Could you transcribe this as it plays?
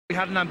We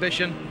had an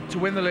ambition to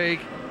win the league,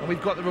 and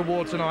we've got the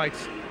reward tonight.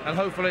 And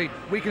hopefully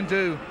we can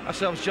do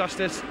ourselves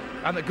justice,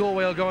 and that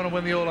Galway will go on and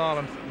win the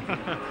All-Ireland.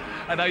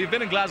 And now you've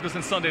been in Glasgow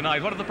since Sunday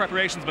night. What have the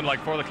preparations been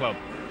like for the club?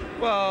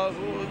 Well,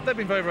 they've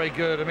been very, very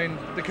good. I mean,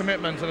 the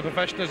commitment and the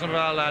professionalism of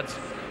our lads.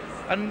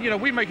 And, you know,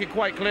 we make it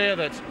quite clear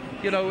that,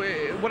 you know,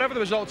 whatever the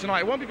result tonight,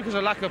 it won't be because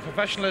of lack of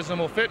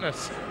professionalism or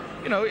fitness.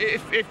 You know,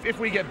 if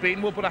we get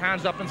beaten, we'll put our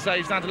hands up and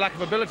say it's down to lack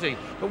of ability.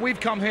 But we've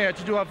come here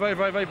to do our very,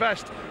 very, very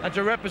best and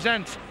to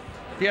represent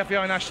the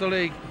FAI National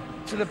League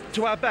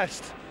to our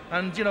best.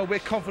 And, you know, we're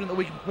confident that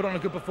we can put on a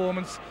good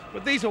performance.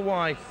 But these are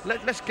why.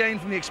 Let's gain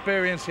from the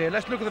experience here.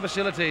 Let's look at the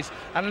facilities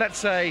and let's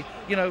say,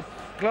 you know,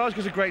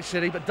 Glasgow's a great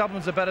city, but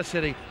Dublin's a better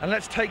city. And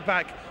let's take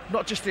back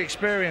not just the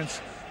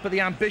experience, but the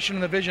ambition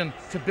and the vision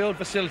to build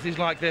facilities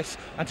like this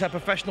and to have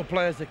professional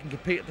players that can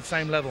compete at the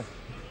same level.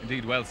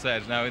 Indeed, well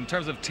said. Now, in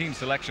terms of team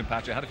selection,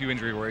 Pat, you had a few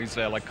injury worries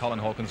like Colin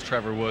Hawkins,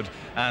 Trevor Wood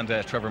and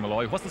Trevor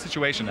Malloy. What's the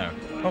situation now?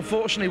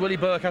 Unfortunately, Willie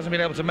Burke hasn't been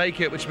able to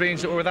make it, which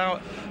means that we're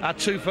without our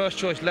two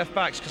first-choice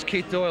left-backs because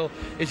Keith Doyle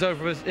is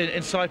over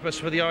in Cyprus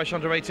for the Irish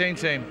under-18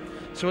 team.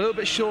 So we're a little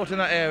bit short in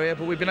that area,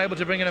 but we've been able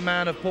to bring in a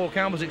man of Paul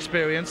Campbell's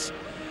experience.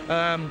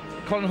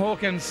 Colin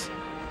Hawkins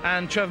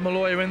and Trevor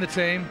Malloy are in the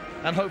team,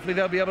 and hopefully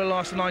they'll be able to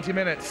last the 90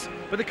 minutes.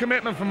 But the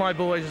commitment from my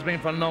boys has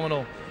been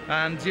phenomenal.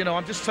 And, you know,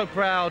 I'm just so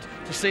proud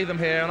to see them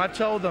here. And I've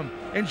told them,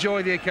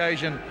 enjoy the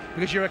occasion,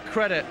 because you're a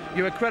credit.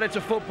 You're a credit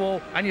to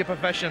football and your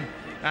profession.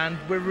 And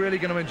we're really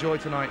going to enjoy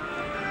tonight.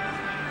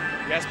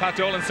 Yes, Pat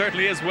Dolan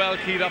certainly is well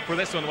keyed up for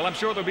this one. Well, I'm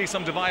sure there'll be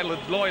some divided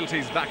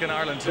loyalties back in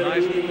Ireland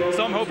tonight.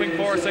 Some hoping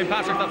for St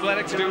Patrick's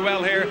Athletic to do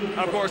well here, and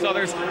of course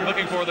others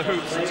looking for the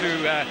Hoops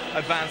to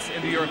advance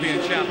in the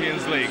European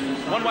Champions League.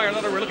 One way or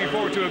another, we're looking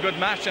forward to a good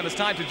match, and it's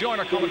time to join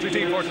our commentary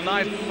team for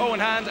tonight. Owen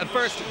Hand, and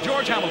first,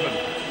 George Hamilton.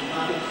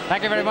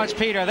 Thank you very much,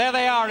 Peter. There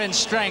they are in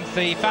strength,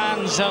 the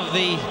fans of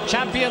the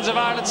champions of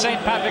Ireland, St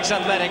Patrick's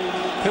Athletic,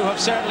 who have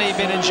certainly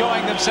been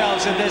enjoying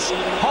themselves in this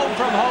home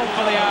from home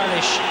for the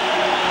Irish.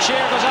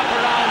 Cheer goes up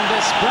around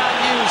this brand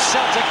new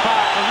Celtic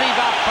Park, the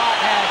revamped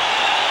Parkhead,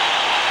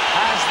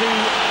 as the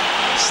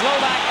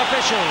Slovak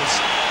officials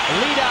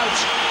lead out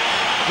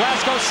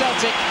Glasgow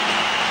Celtic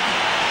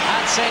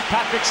and St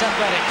Patrick's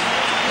Athletic.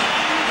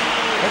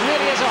 It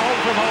really is a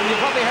home from home. You've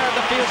probably heard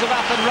the fields of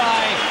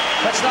Athenry.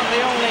 That's not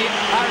the only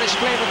Irish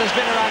flavour there's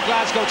been around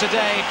Glasgow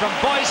today. From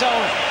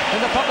Boyzone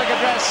in the public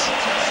address,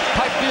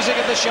 pipe music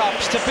in the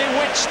shops, to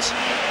Bewitched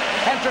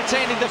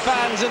entertaining the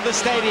fans in the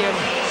stadium,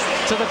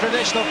 to the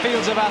traditional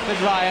fields of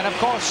Athenry. And of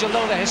course, you'll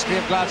know the history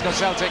of Glasgow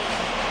Celtic.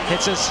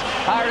 It's as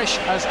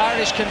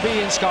Irish can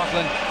be in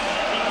Scotland.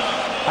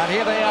 And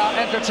here they are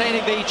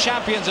entertaining the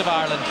champions of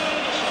Ireland.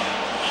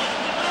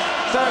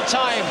 Third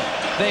time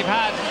they've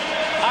had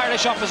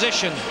Irish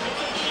opposition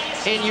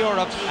in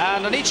Europe,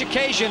 and on each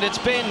occasion it's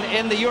been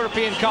in the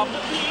European Cup,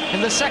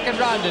 in the second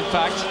round in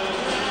fact.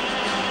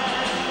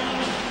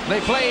 They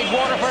played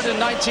Waterford in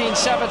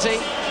 1970,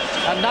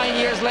 and 9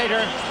 years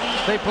later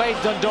they played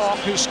Dundalk,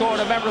 who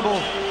scored a memorable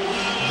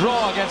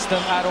draw against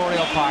them at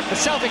Oriel Park. The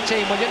Celtic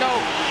team, well, you know,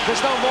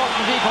 there's no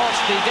Morten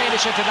Weghorst, the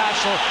Danish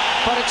international,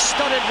 but it's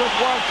studded with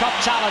World Cup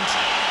talent.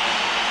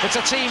 It's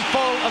a team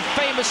full of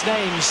famous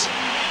names,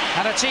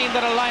 and a team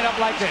that'll line up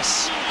like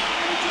this.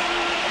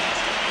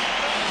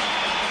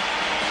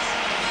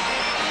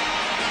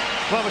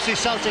 Well, we see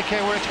Celtic here.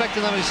 We're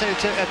expecting them to say a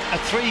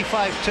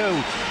 3-5-2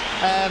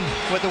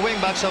 with the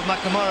wing-backs of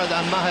McNamara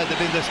and Mahed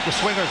being the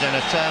swingers in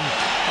it.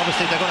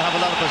 Obviously, they're going to have a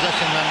lot of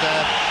possession, and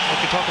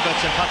we can talk about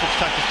St Patrick's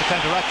tactics to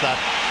counteract that.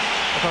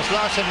 Because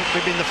Larson,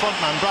 we've been the front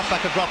man, brought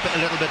back a drop a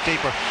little bit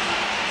deeper.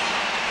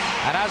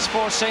 And as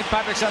for St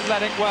Patrick's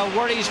Athletic, well,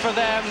 worries for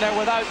them. They're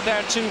without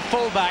their two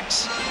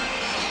full-backs.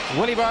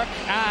 Willie Burke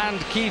and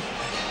Keith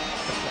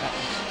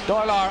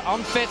Doyle are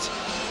unfit.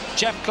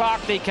 Jeff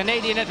Clark, the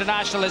Canadian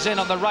international, is in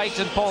on the right,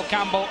 and Paul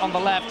Campbell on the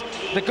left.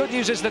 The good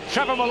news is that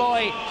Trevor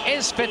Malloy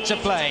is fit to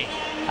play,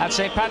 and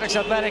St Patrick's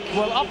Athletic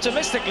will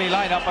optimistically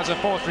line up as a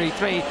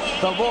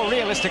 4-3-3, though more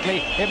realistically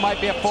it might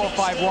be a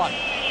 4-5-1.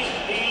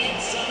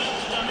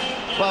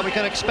 Well, we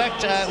can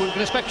expect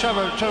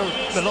Trevor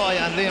Malloy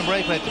and Liam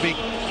Braithwaite to be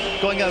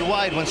going out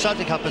wide when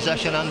Celtic have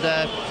possession, and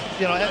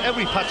you know,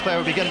 every Pats player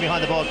will be getting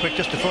behind the ball quick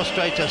just to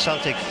frustrate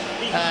Celtic.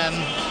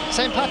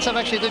 St Pat's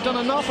they've done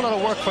an awful lot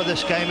of work for this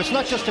game. It's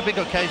not just a big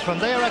occasion for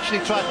them. They are actually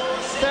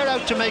they're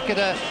out to make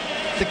it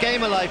the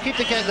game alive, keep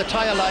the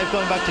tie alive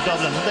going back to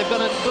Dublin. They've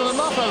done an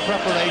awful lot of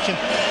preparation.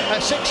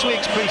 6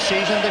 weeks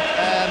pre-season,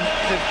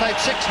 they've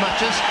played 6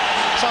 matches,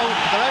 so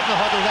they're out in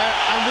the huddle there,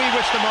 and we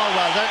wish them all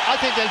well. I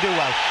think they'll do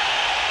well.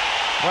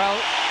 Well,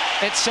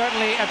 it's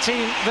certainly a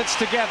team that's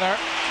together,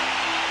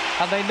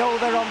 and they know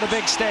they're on the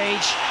big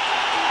stage.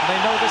 They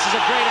know this is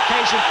a great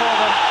occasion for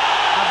them,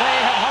 and they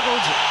have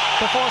huddled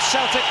before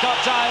Celtic got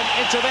down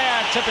into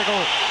their typical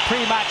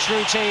pre-match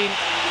routine.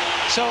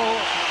 So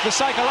the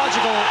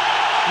psychological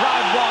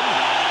round one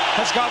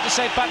has gone to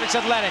St Patrick's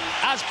Athletic,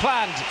 as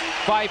planned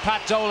by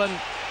Pat Dolan,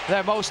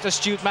 their most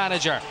astute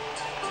manager.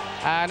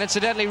 And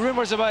incidentally,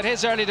 rumours about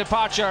his early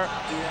departure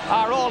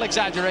are all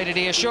exaggerated.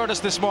 He assured us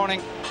this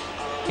morning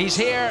He's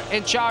here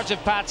in charge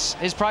of Pats.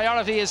 His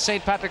priority is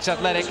St. Patrick's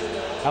Athletic,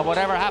 and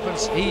whatever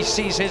happens, he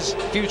sees his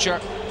future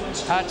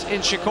at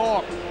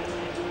Inchicore.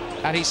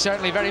 And he's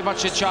certainly very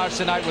much in charge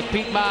tonight with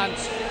Pete Mann,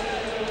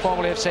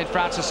 formerly of St.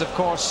 Francis, of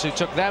course, who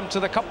took them to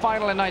the Cup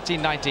final in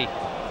 1990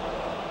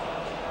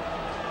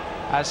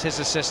 as his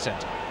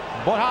assistant.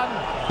 Bojan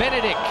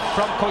Benedict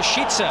from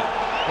Košice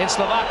in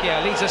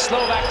Slovakia leads a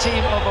Slovak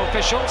team of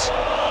officials.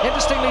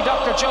 Interestingly,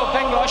 Dr. Joe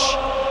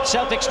Bengloš,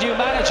 Celtic's new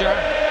manager,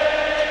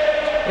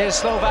 is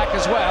Slovak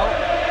as well,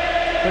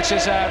 which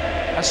is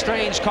a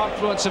strange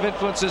confluence of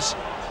influences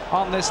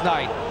on this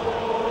night.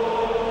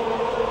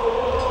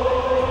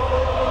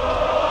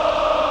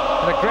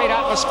 And a great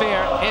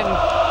atmosphere in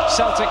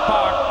Celtic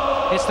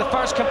Park. It's the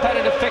first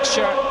competitive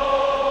fixture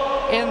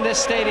in this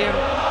stadium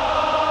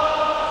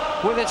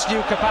with its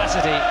new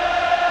capacity.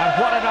 And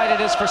what a night it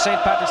is for St.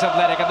 Patrick's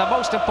Athletic. And the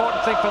most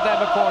important thing for them,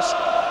 of course,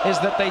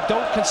 is that they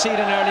don't concede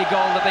an early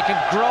goal, that they can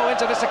grow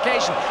into this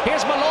occasion.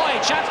 Here's Malloy,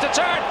 chance to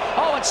turn.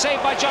 Oh, and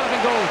saved by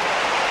Jonathan Gould.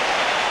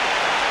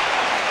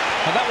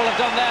 And that will have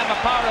done them a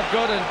power of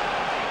good. And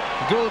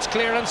Gould's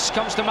clearance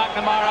comes to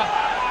McNamara.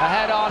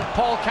 Ahead on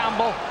Paul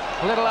Campbell.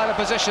 A little out of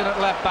position at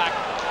left back,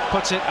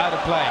 puts it out of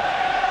play.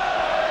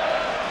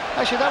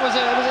 Actually, that was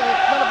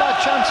not a bad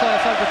chance for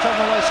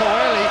Malloy so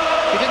early.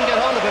 He didn't get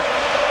hold of it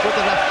with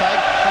the left peg,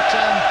 but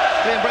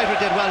Liam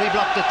Braithwaite did well. He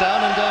blocked it down,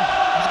 and it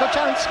was a good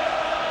chance.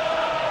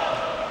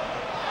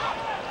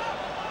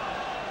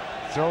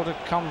 Throw to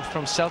come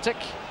from Celtic.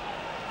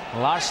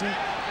 Larson,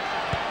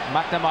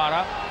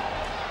 McNamara.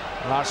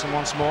 Larson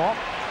once more,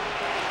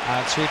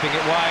 and sweeping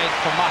it wide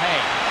for Mahe.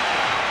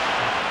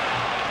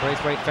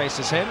 Braithwaite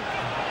faces him.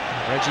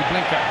 Reggie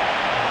Blinker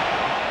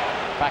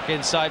back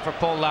inside for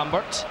Paul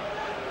Lambert.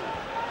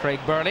 Craig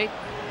Burley,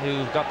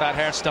 who got that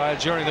hairstyle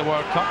during the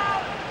World Cup.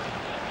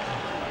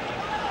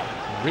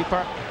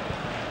 Reaper,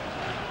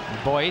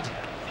 Boyd,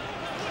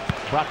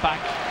 brought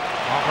back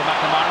on for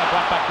McNamara,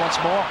 brought back once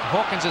more.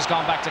 Hawkins has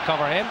gone back to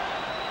cover him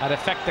and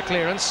effect the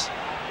clearance.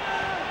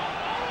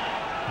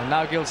 And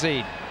now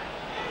Gilzeed.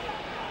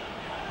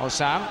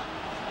 Osam.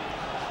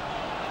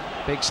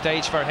 Big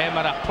stage for him,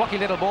 and a plucky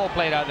little ball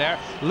played out there.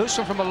 Loose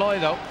one from Malloy,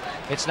 though.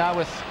 It's now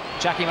with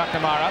Jackie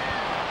McNamara.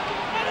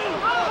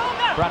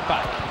 Brought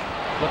back.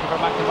 Looking for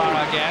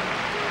McNamara again.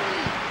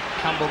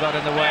 Campbell got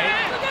in the way.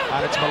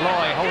 And it's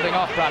Malloy holding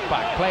off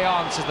Bratback. Play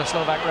on, says the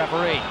Slovak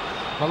referee.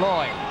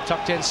 Malloy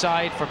tucked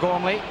inside for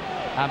Gormley.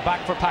 And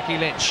back for Packy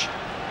Lynch.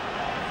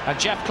 And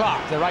Jeff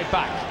Clark, the right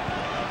back.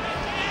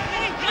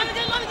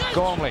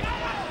 Gormley.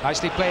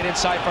 Nicely played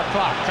inside for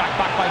Clark. Tracked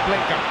back by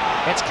Blinker.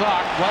 It's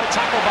Clark. Well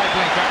tackled by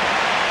Blinker.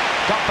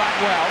 Got back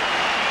well.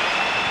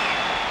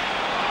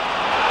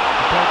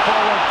 Played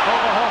forward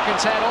over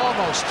Hawkins' head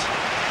almost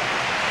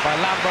by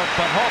Lambert,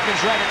 but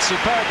Hawkins read it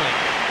superbly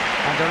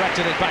and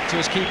directed it back to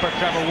his keeper,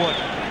 Trevor Wood.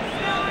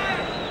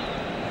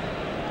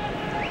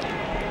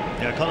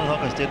 Yeah, Colin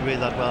Hawkins did read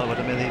that well, but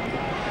I mean,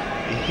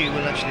 he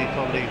will actually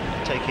probably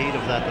take heed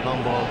of that. The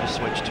long ball was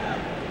switched.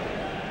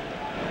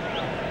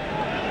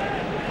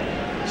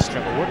 It's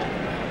Trevor Wood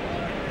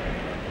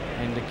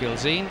into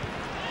Gilzean.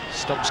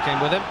 Stubbs came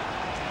with him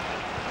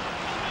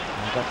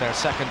and got their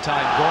second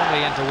time.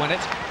 Gormley in to win it.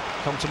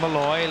 Come to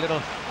Malloy, a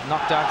little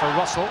knockdown for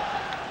Russell.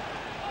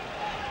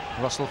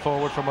 Russell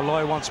forward for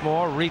Malloy once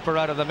more. Reaper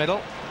out of the middle.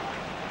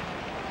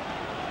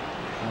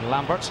 And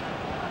Lambert.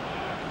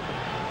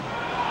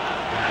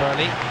 And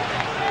Burley.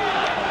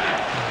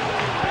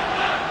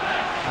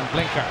 And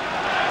Blinker.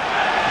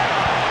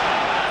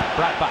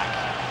 Bratback.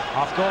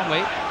 Off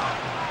Gormley.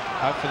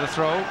 Out for the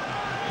throw.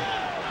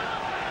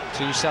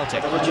 To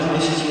Celtic.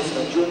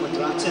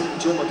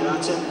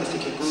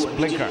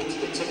 Blinker.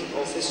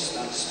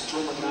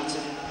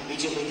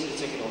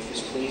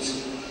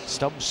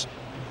 Stubbs.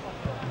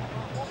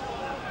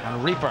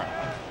 And Reaper,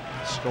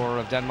 scorer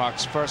of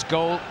Denmark's first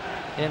goal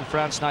in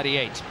France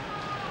 '98.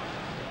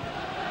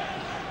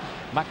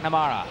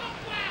 McNamara.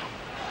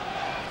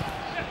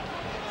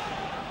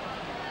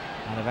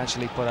 And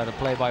eventually put out of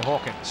play by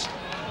Hawkins.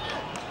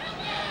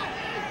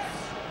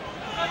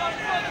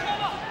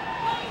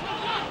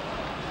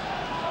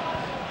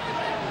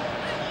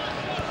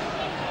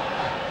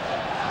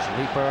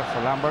 Reaper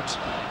for Lambert.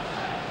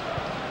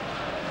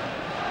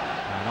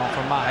 And on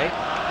for Mahe.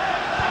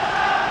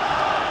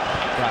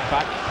 Right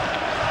back.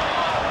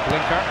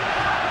 Blinker.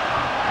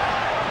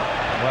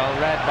 Well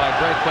read by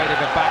Braithwaite to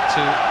get back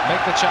to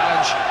make the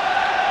challenge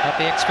at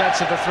the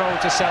expense of the throw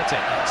to Celtic.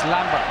 It's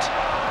Lambert.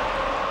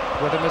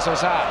 With him is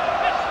Osam.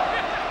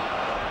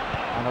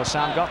 And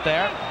Osam got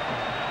there.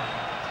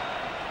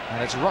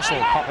 And it's Russell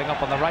popping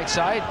up on the right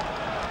side.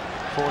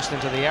 Forced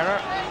into the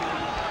error.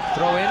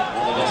 Throw in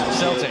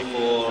Celtic.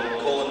 For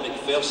Colin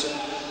McPherson,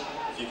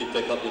 if you could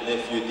pick up your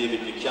nephew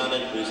David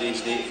Buchanan, who's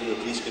aged 8 for the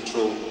police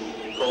control.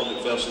 Colin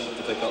McPherson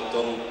to pick up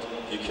Donald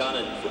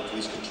Buchanan for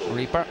police control.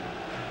 Reaper.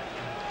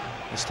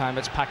 This time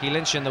it's Packy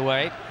Lynch in the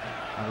way.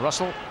 And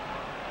Russell.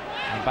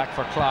 And back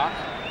for Clark.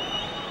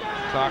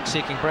 Clark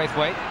seeking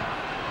Braithwaite.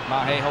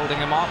 Mahe holding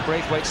him off.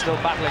 Braithwaite still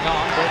battling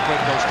on.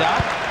 Braithwaite goes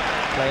down.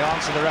 Play on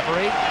to the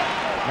referee.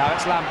 Now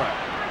it's Lambert.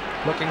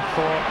 looking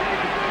for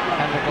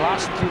Henrik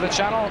Larsson through the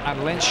channel,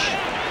 and Lynch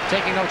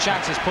taking no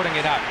chances, putting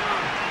it out.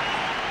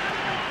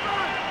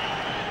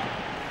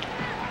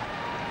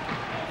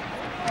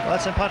 Well,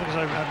 St. Patrick's,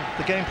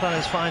 the game plan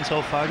is fine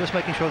so far, just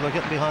making sure they're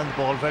getting behind the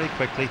ball very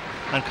quickly,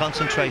 and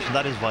concentration,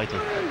 that is vital.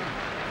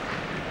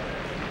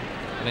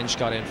 Lynch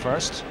got in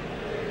first.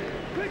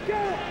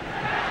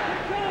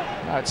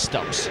 Now it's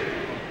Stubbs.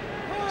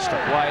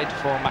 Stuck wide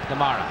for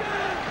McNamara.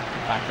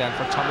 Back then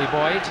for Tommy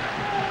Boyd.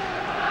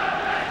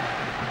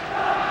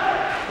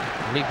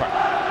 Reaper.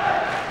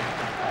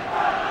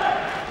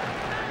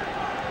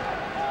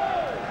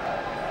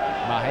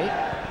 Mahe.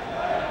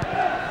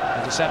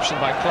 Interception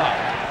by Clark.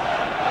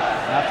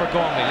 Now for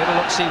Gormley. Little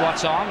look, see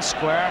what's on.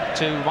 Square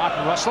to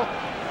Martin Russell.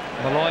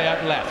 Malloy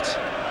out left.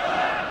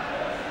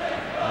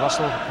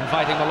 Russell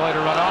inviting Malloy to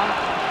run on.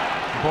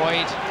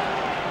 Boyd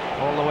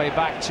all the way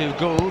back to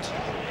Gould.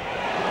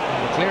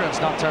 The clearance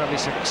not terribly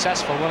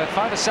successful. Well, it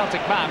found a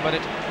Celtic man, but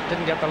it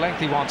didn't get the length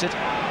he wanted.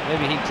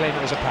 Maybe he'd claim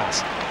it was a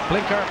pass.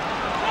 Blinker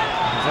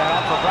is there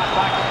up for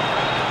Brackback.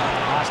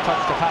 Last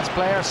touch to pass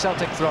player.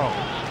 Celtic throw.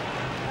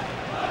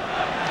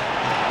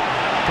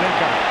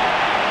 Blinker.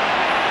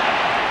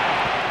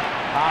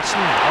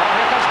 Larsson. Oh,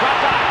 here comes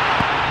Brackback.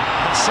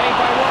 It's saved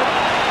by Wood.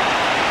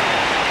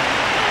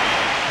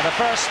 And the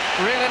first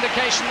real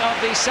indication of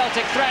the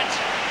Celtic threat.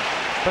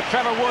 But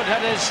Trevor Wood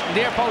had his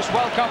near post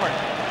well covered.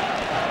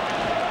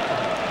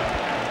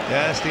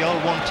 Yes, the old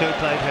 1-2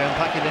 played here, and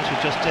Packy Lynch was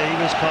just, he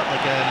was caught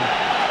like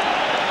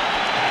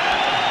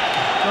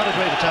not a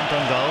great attempt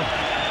on goal.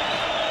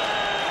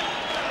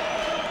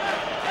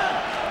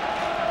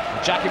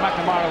 Jackie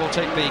McNamara will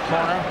take the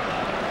corner.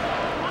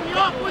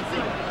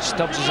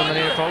 Stubbs is on the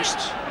near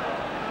post.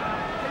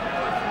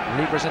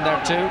 Reaper's in there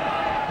too.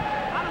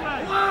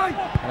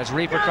 As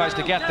Reaper tries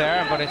to get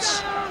there, but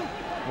it's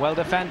well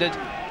defended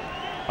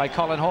by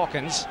Colin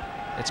Hawkins.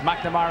 It's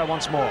McNamara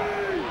once more.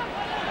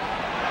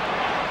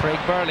 Craig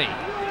Burley.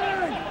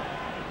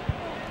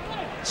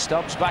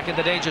 Stubbs back in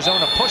the danger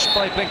zone. A push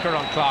by Blinker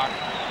on Clark.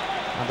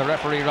 And the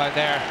referee right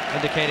there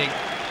indicating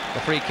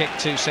the free kick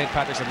to St.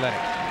 Patrick's Athletic.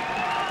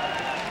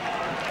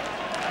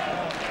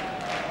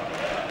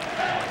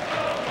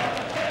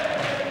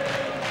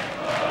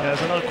 Yeah,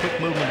 there's a lot of quick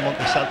movement among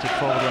the Celtic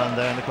forward line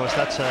there, and of course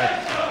that's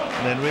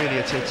and then really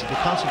it's the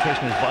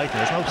concentration is vital.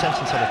 There's no sense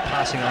in sort of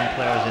passing on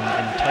players in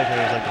tight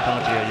areas like the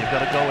penalty area. You've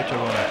got to go with your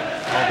runner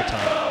all the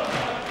time.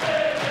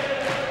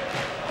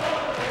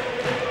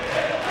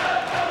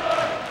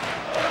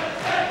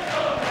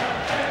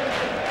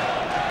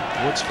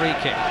 Wood's free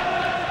kick.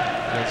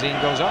 Gilzine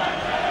goes up.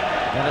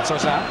 Then it's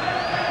Ozan.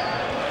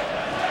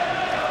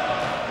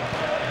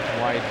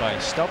 Wide by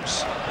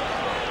Stubbs.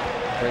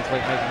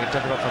 Braithwaite making it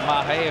difficult for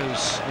Mahe,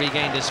 who's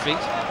regained his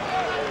feet.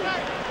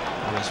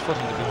 Or his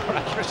footing, to be more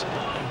accurate.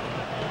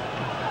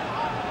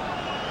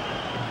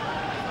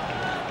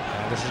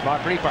 And this is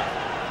Mark Reaper.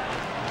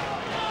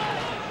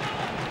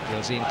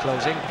 Gilzine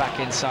closing, back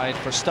inside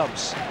for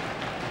Stubbs.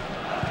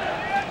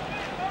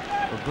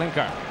 For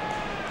Blinker.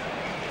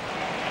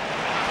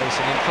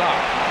 Facing in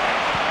Clark.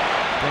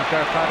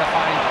 Blinker trying to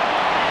find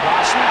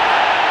Larsson.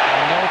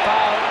 And no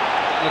foul.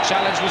 The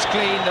challenge was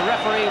clean. The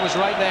referee was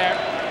right there.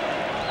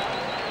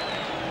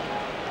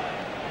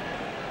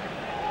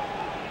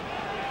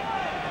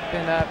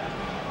 Been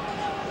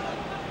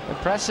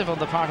impressive on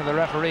the part of the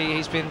referee.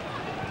 He's been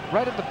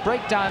right at the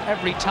breakdown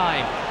every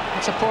time.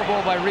 It's a poor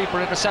ball by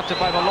Reaper, intercepted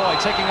by Malloy,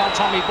 taking on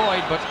Tommy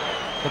Boyd, but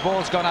the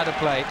ball's gone out of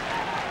play.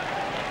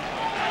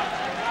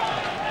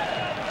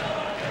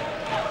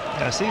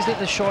 Yes, these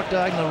little short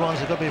diagonal runs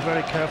they've got to be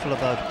very careful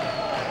about.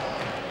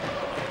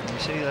 You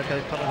see that guy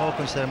Colin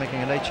Hawkins there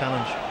making a late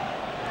challenge.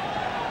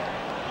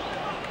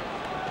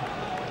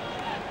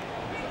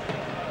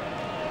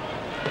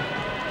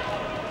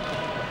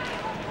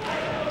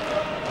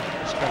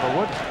 Trevor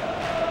Wood,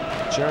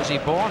 Jersey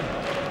born,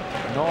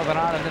 Northern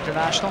Ireland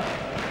international,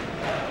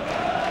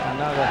 and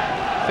now the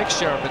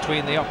fixture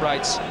between the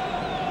uprights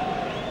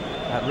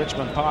at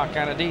Richmond Park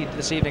and indeed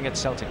this evening at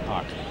Celtic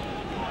Park.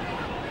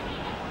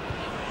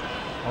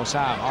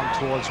 Osam on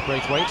towards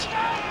Braithwaite.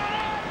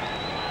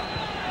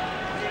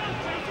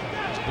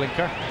 There's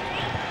Blinker.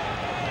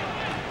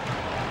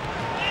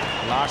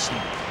 Larsson.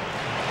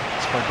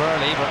 It's for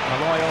Burley, but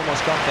Malloy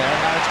almost got there.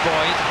 Now it's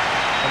Boyd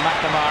and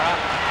McNamara.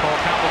 Paul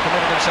Campbell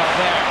committed himself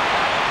there.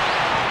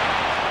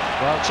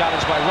 Well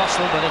challenged by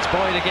Russell, but it's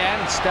Boyd again.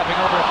 Stepping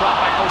over it, brought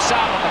back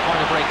Osam on the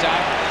point of breakdown.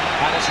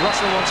 And it's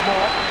Russell once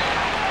more.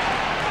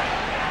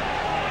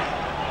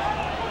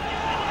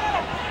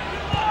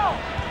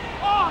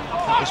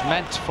 That was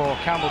meant for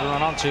Campbell to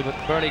run onto, but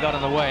Burley got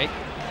in the way.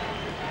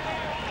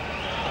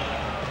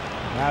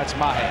 Now it's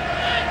Mahe.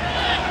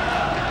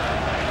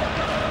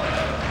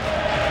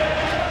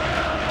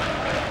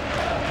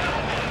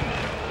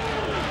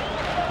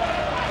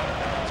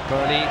 It's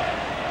Burley.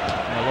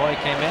 Malloy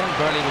came in.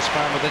 Burley was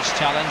firm with this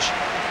challenge.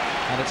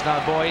 And it's now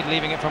Boyd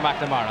leaving it for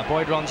McNamara.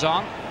 Boyd runs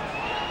on.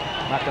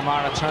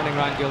 McNamara turning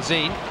round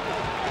Gilzine.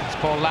 It's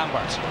Paul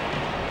Lambert.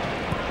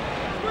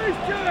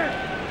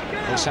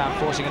 Osam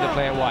forcing into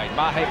play it wide.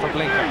 Mahe for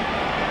Blinker.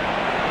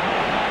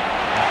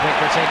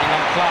 Blinker taking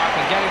on Clark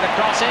and getting the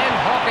cross in.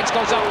 Hawkins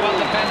goes up, well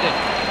defended.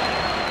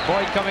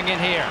 Boyd coming in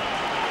here.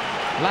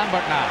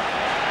 Lambert now.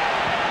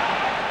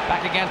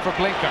 Back again for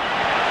Blinker.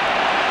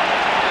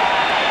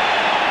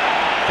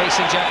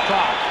 Facing Jeff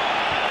Clark.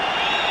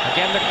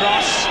 Again the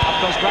cross. Up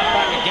goes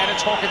Brathwaite. Again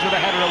it's Hawkins with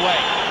a header away.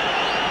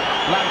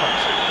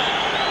 Lambert.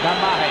 Now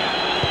Mahe.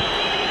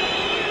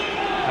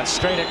 That's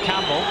straight at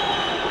Campbell.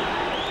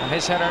 And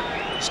his header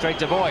straight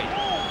to Boyd.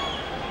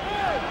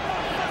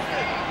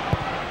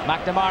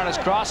 McNamara's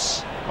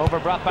cross over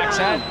Brathwaite's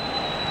head.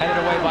 Headed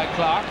away by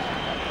Clark.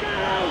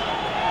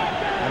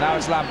 And now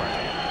it's Lambert.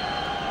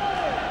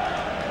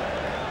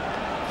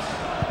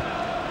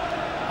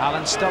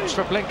 Alan Stubbs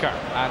for Blinker,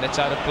 and it's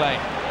out of play.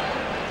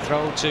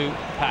 Throw to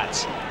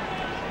Pats.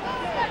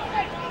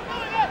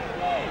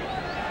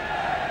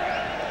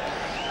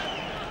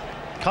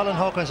 Colin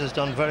Hawkins has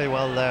done very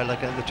well there,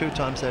 like the 2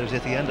 times there was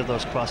at the end of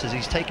those crosses.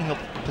 He's taking up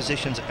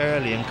positions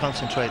early and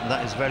concentrating.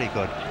 That is very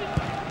good.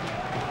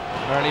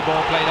 Early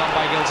ball played on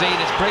by Gilzean.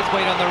 It's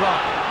Braithwaite on the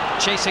run.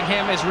 Chasing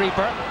him is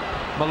Reaper.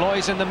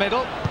 Malloy's in the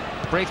middle.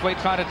 Braithwaite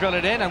trying to drill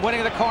it in and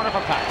winning the corner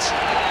for Pats.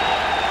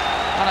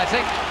 And I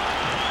think,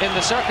 in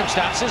the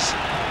circumstances,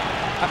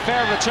 a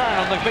fair return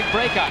on the big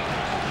breakout.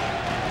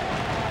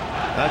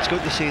 That's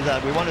good to see that.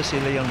 We want to see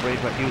Leon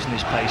Braithwaite using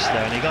his pace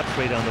there, and he got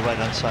free down the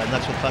right-hand side, and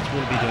that's what Pats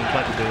will be doing,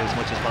 trying to do as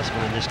much as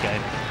possible in this game.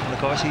 And of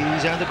course,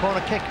 he's earned the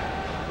corner kick.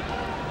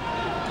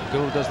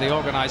 Gould does the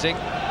organising.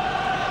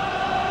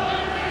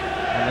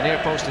 And the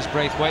near post is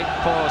Braithwaite.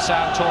 Paul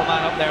Sam, tall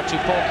man up there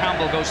too. Paul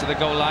Campbell goes to the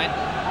goal line.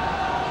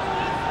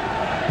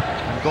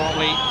 And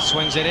Gormley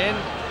swings it in.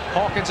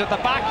 Hawkins at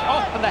the back.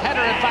 Oh, and the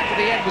header, in fact, at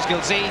the end was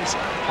Gilzean's,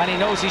 and he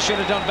knows he should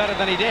have done better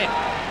than he did.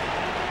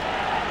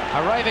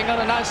 Arriving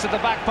unannounced at the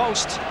back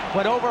post,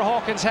 went over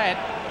Hawkins' head.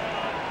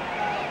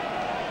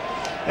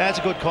 Yeah, it's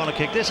a good corner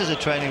kick. This is a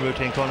training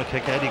routine corner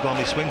kick. Eddie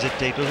Gormley swings it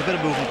deep. There was a bit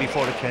of movement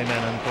before it came in,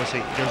 and of course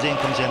Gilzean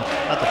comes in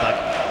at the back.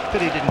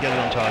 Pity he didn't get it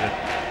on target.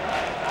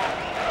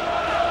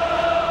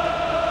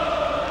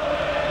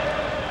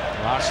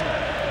 Larson.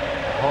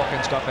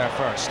 Hawkins got there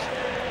first.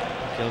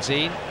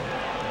 Gilzean,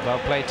 well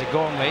played to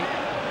Gormley.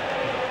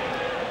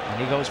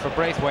 And he goes for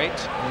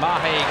Braithwaite.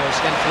 Mahe goes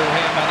in through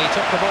him, and he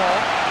took the ball.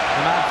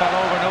 The man fell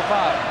over, no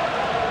foul.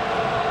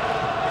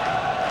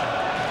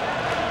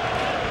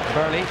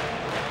 Burley.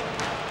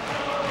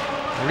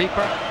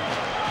 Reaper.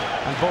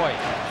 And Boyd.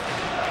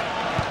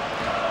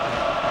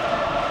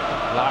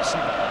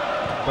 Larson.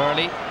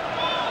 Burley.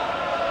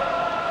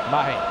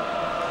 Mahe.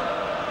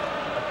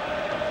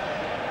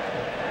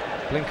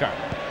 Blinker.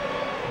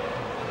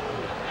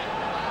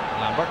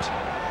 Lambert.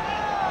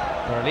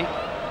 Burley.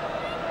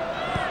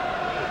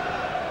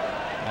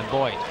 And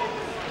Boyd.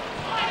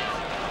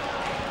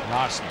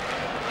 Larson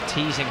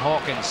teasing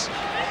Hawkins.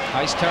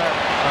 Nice turn.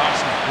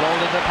 Larson rolled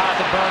into the path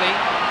of Burley.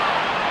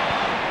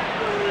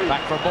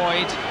 Back for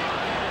Boyd.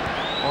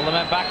 All the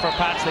men back for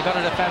Pats. They're going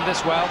to defend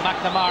this well.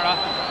 McNamara.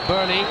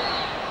 Burley.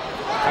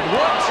 And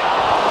Wood.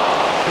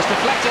 Was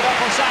deflected up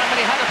on Sam, and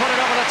he had to put it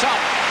over the top.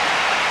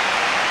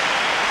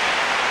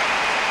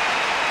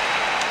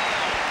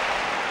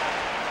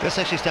 This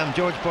actually stem.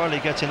 George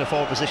Burley gets in a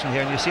forward position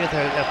here, and you see it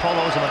there. Paul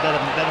owes him and let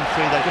him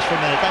free there just for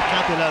a minute. That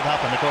can't be allowed to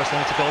happen. Of course,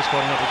 then it's a goal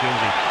scoring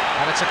opportunity.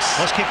 And it's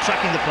let's keep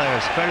tracking the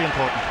players. Very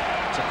important.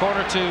 It's a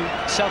corner to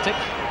Celtic,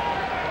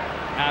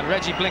 and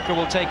Reggie Blinker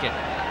will take it.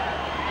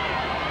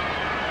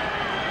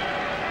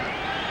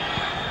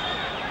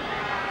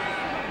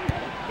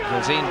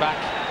 Gilzean back.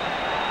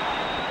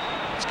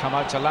 It's come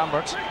out to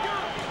Lambert.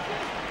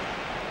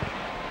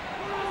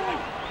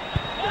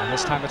 And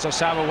this time it's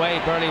Osama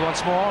Wade. Burley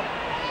once more.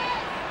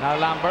 Now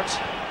Lambert.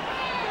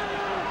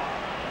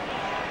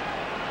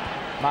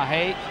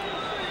 Mahe.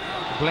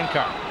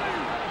 Blinker.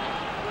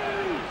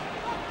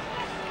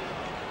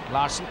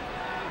 Larson.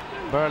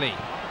 Burley.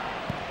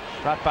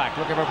 Right back.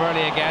 Looking for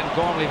Burley again.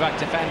 Gormley back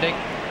defending.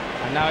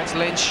 And now it's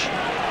Lynch.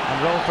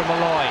 And roll for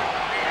Malloy.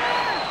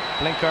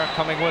 Blinker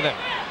coming with him.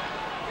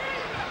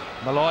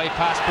 Malloy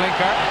past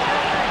Blinker.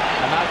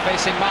 And now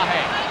facing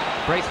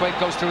Mahe. Braithwaite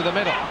goes through the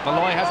middle.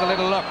 Malloy has a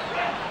little look.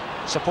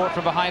 Support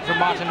from behind from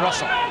Martin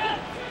Russell.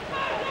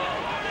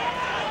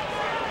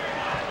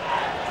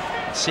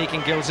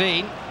 Seeking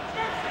Gilzean.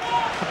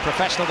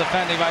 Professional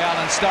defending by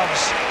Alan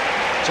Stubbs.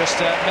 Just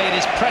made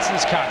his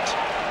presence count.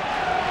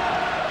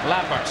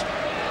 Lambert.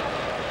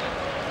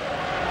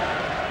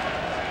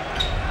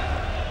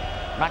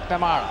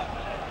 McNamara.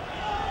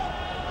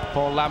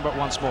 Paul Lambert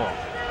once more.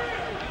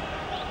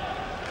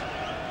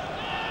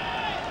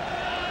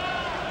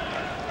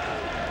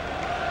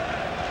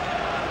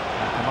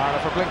 McNamara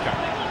for Blinker.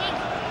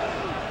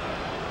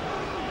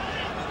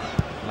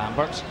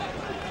 Lambert.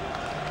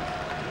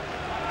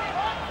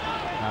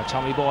 Now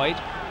Tommy Boyd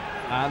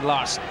and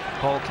Larson.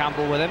 Paul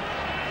Campbell with him.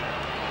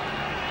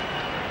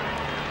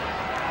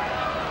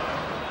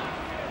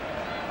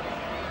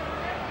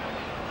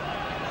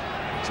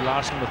 It's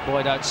Larson with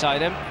Boyd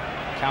outside him.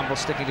 Campbell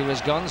sticking to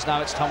his guns.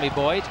 Now it's Tommy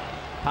Boyd.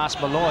 Past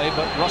Malloy,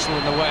 but Russell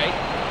in the way.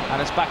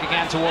 And it's back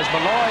again towards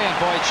Malloy, and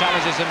Boyd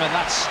challenges him, and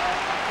that's,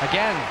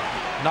 again,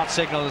 not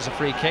signalled as a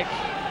free kick.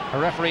 a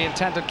referee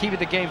intent on keeping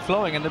the game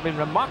flowing, and there have been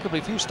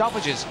remarkably few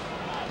stoppages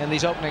in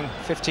these opening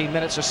 15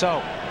 minutes or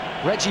so.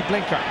 Reggie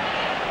Blinker.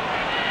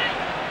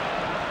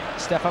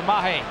 Stephen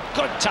Mahe.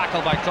 Good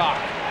tackle by Clark.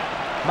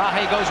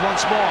 Mahe goes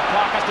once more.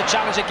 Clark has to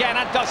challenge again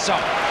and does so.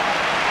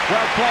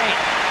 Well played.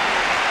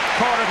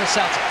 Corner to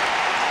Celtic.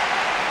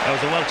 That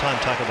was a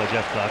well-timed tackle by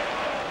Jeff Clark.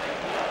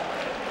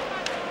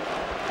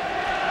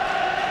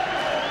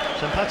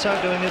 St. Pat's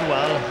are doing it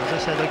well. As I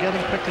said, they're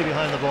getting quickly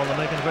behind the ball. They're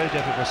making it very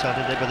difficult for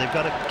Saturday, but they've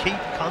got to keep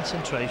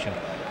concentration.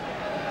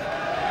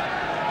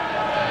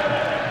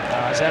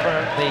 As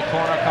ever, the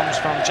corner comes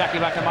from Jackie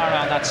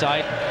McNamara on that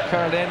side.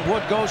 Curled in.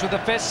 Wood goes with the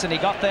fists, and he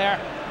got there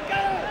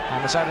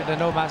and decided to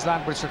no man's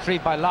land, but it's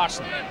retrieved by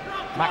Larson.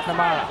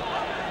 McNamara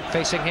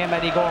facing him,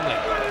 Eddie Gormley.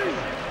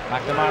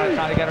 McNamara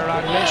trying to get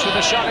around Lynch with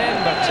a shot in,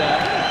 but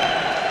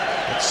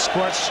it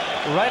squirts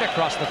right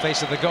across the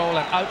face of the goal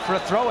and out for a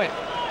throw-in.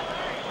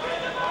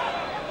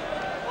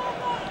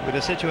 With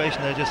a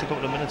situation there just a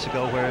couple of minutes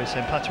ago where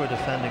St. Pat's were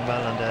defending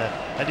well, and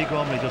Eddie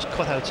Gormley just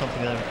cut out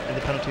something in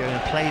the penalty area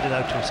and played it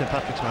out to St.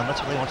 Patrick's man. That's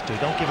what they want to do.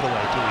 Don't give it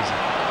away too easy.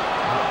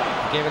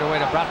 He gave it away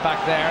to Bratt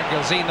back there.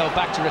 Gilzine, though,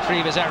 back to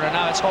retrieve his error.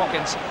 Now it's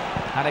Hawkins.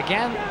 And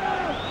again,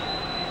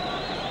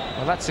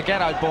 well, that's the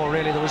get-out ball,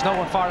 really. There was no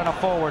one far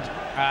enough forward,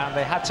 and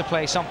they had to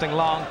play something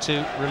long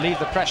to relieve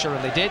the pressure,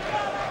 and they did.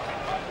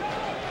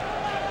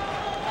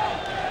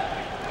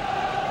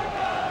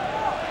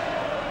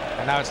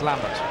 And now it's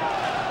Lambert.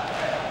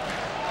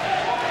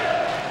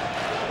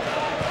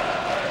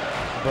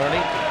 Burley,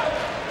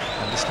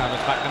 and this time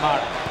it's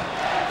McNamara.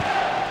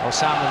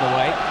 Osam in the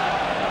way.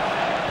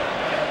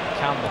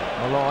 Campbell,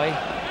 Malloy.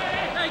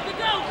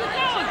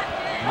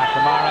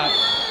 McNamara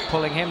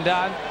pulling him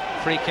down.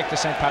 Free kick to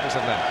St. Patrick's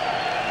Athletic.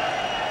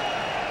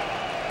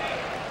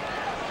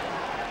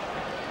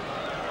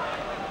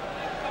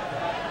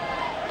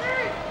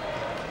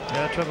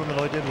 Yeah, Trevor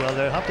Malloy did well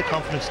there. Have the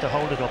confidence to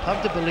hold it up.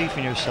 Have the belief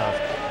in yourself.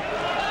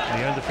 And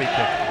he earned the free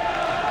kick.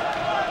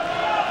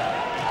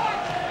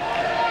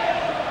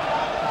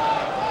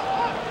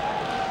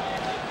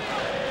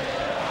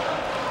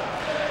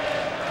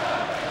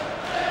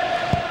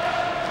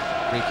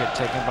 Free kick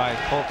taken by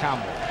Paul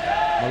Campbell.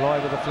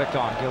 Malloy with a flick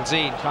on.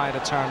 Gilzine trying to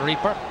turn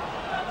Reaper.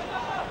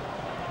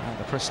 And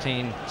the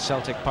pristine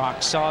Celtic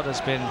Park sod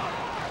has been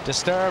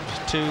disturbed.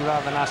 Two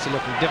rather nasty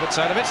looking divots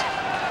out of it.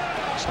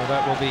 So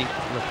that will be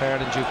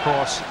repaired in due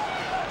course.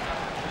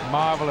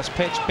 Marvellous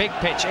pitch, big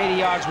pitch, 80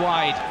 yards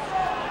wide,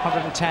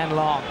 110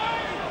 long.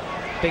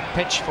 Big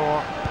pitch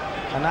for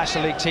a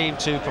National League team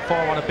to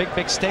perform on, a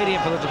big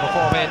stadium for them to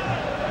perform in.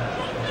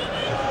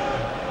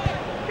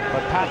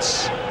 But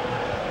Pats,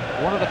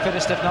 one of the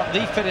fittest, if not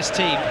the fittest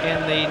team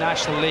in the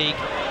National League,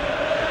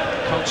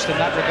 coached in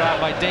that regard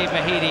by Dave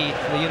Mahidi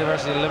from the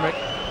University of Limerick.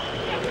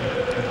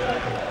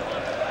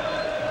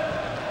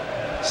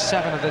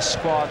 7 of this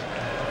squad,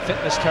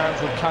 fitness terms,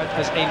 would count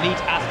as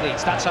elite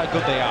athletes. That's how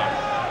good they are.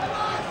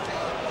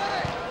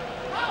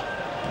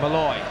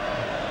 Malloy.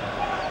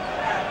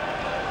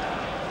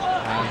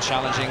 And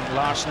challenging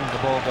Larson,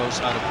 the ball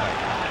goes out of play.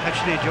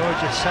 Actually, George,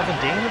 17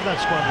 of that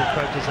squad were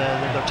correct as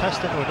their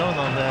tests that were done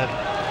on the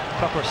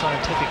proper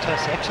scientific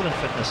tests, excellent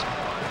fitness.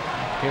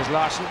 Here's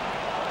Larson.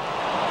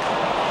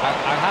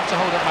 I'll have to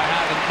hold up my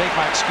hand and make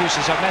my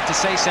excuses. I meant to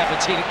say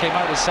 17, it came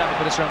out as 7,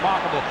 but it's a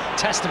remarkable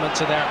testament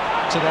to their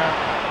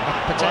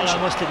potential.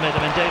 Well, I must admit, I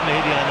mean, Dave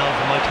Mahidi, I know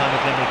from my time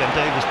at Limerick, and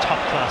Dave was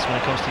top class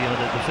when it comes to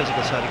the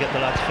physical side of getting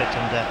the lads fit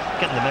and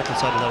getting the mental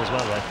side of that as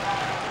well, right?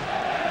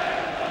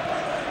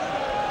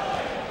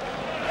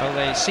 Well,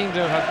 they seem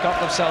to have got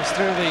themselves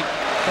through the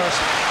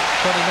first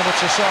 20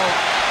 minutes or so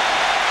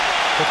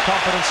with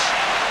confidence,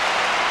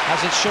 as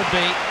it should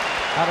be.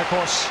 And of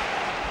course,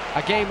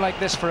 a game like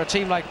this for a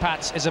team like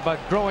Pats is about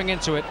growing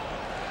into it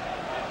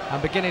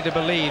and beginning to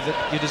believe that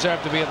you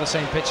deserve to be on the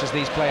same pitch as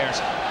these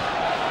players.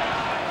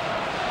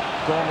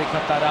 Gormley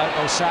cut that out.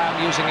 Osam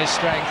using his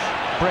strength.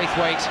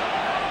 Braithwaite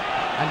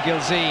and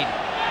Gilzine.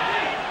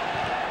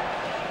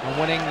 And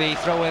winning the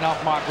throw-in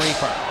off Mark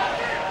Reaper.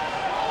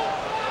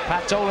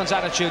 Pat Dolan's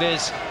attitude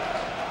is,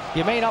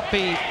 you may not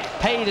be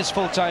paid as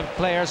full-time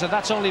players, and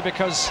that's only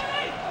because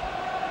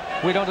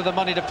we don't have the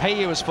money to pay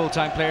you as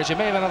full-time players. You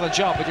may have another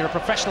job, but you're a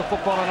professional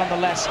footballer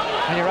nonetheless,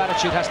 and your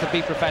attitude has to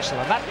be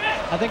professional. And that,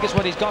 I think, is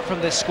what he's got from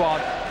this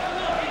squad,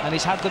 and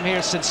he's had them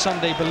here since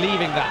Sunday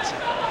believing that.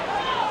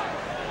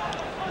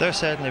 They're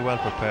certainly well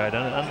prepared,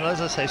 and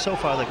as I say, so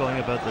far they're going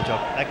about the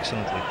job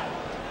excellently,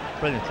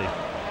 brilliantly.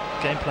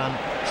 Game plan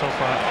so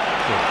far,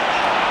 good.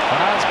 And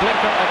now it's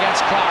Blinker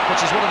against Clark,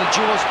 which is one of the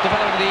duels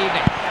developing in the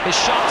evening. His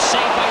shot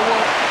saved by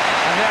Wood,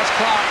 and there's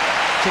Clark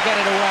to get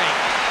it away.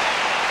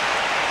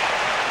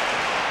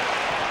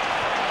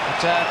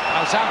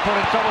 Osam put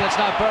in trouble. It's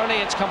now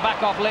Burley. It's come back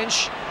off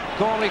Lynch.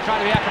 Gormley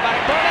trying to be acrobatic.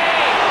 Burley!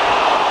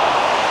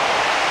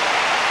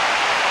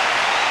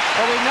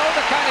 Well, we know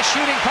the kind of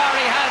shooting power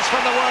he has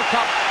from the World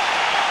Cup.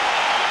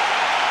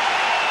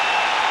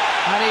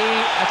 And he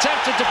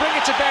attempted to bring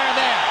it to bear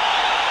there.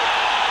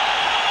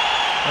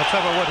 Well,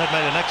 Trevor Wood had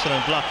made an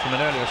excellent block from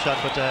an earlier shot,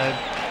 but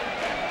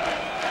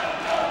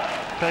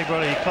Craig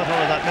Burley, he cut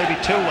all of that maybe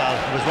too well.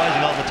 He was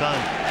rising all the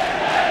time.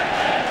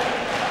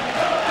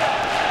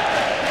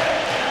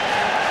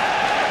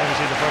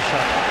 Obviously the first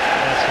shot,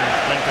 some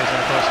blinkers, and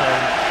of course a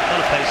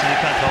lot of pace, and he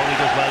can't hold. He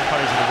goes well,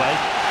 carries it away.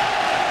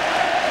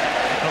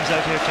 He comes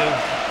out here too.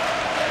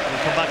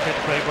 He'll come back here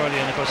to Craig Burley,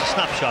 and of course a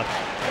snapshot.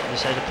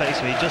 As I say, the pace,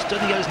 he just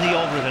doesn't get his knee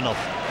over it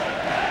enough.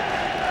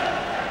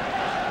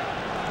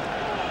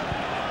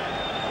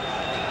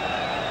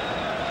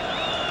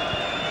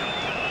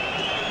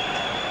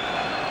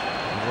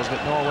 It was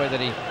with Norway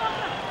that he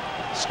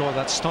scored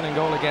that stunning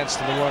goal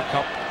against in the World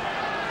Cup.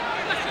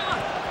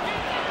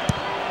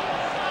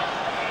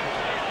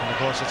 And of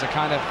course it's a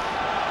kind of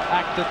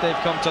act that they've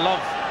come to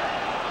love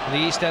in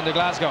the East End of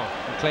Glasgow,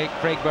 and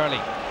Craig Burley.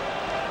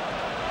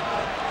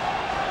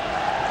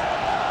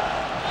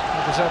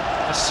 There's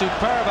a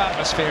superb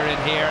atmosphere in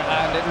here,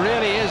 and it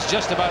really is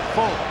just about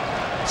full.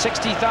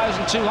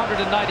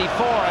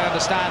 60,294, I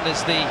understand,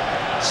 is the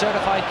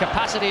certified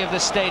capacity of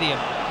this stadium,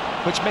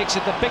 which makes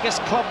it the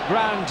biggest club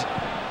ground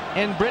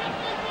in Britain.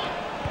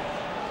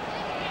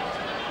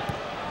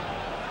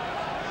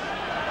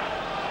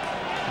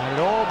 And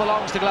it all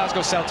belongs to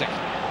Glasgow Celtic.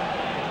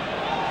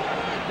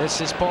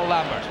 This is Paul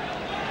Lambert.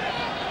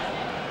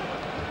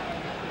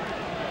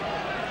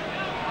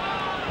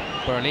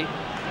 Burley.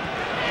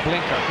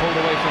 Blinker pulled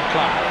away from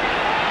Clark.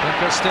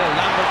 Blinker still.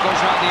 Lambert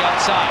goes round the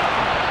outside.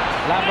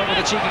 Lambert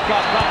with a cheeky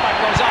cross. Brathwaite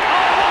goes up.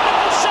 Oh,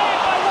 wonderful save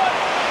by Wood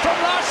from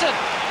Larsson.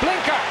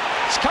 Blinker.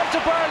 It's come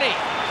to Burley.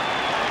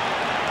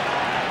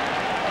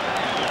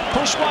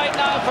 Push wide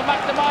now for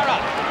McNamara.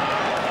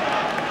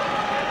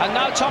 And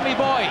now Tommy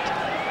Boyd.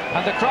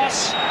 And the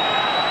cross.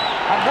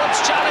 And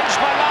Wood's challenged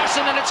by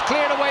Larsson, and it's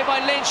cleared away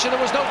by Lynch, and there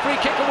was no free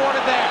kick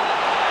awarded there.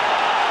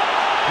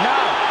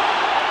 Now,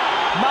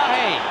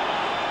 Mahe.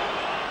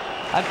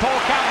 And Paul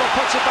Campbell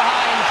puts it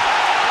behind.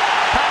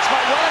 Pats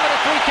might well have had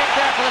a free kick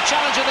there for the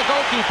challenge of the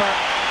goalkeeper.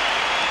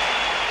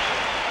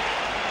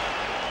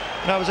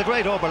 Now, it was a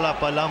great overlap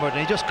by Lambert,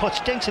 and he just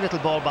stinks a little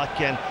ball back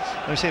in.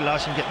 And we see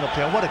Larsson getting up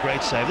there. What a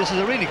great save. This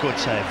is a really good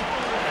save.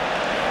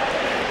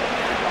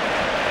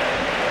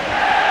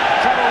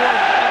 Trevor Wood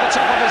at the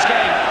top of his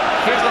game.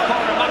 Here's the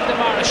corner.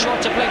 McNamara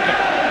short to Blinker.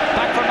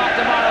 Back for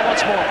McNamara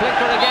once more.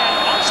 Blinker again.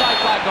 Onside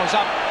flag goes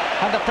up,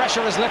 and the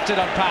pressure is lifted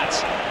on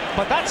Pats.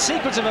 But that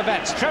sequence of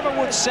events, Trevor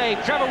Wood's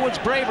save, Trevor Wood's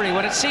bravery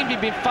when it seemed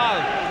he'd been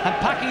fouled, and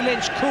Packy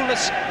Lynch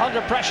coolness under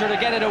pressure to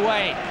get it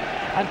away.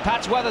 And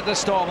Pats weathered the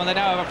storm, and they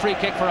now have a free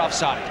kick for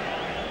offside.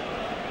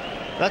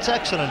 That's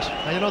excellent.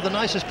 And you know, the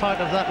nicest part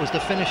of that was the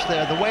finish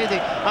there. The way they,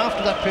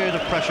 after that period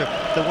of pressure,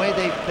 the way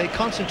they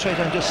concentrate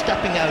on just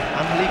stepping out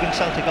and leaving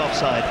Celtic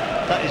offside.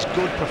 That is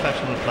good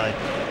professional play.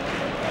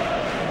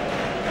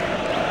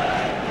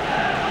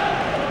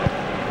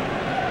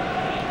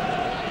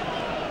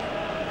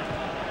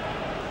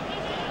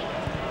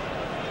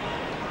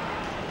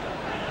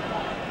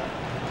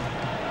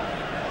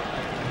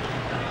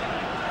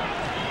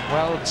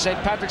 Well, St.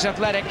 Patrick's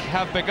Athletic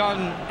have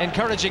begun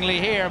encouragingly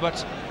here,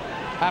 but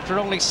after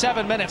only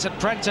 7 minutes at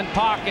Prenton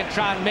Park in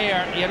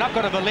Tranmere, you're not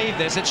going to believe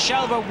this. It's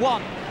Shelbourne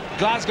 1,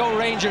 Glasgow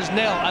Rangers 0.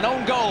 An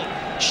own goal.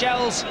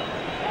 Shells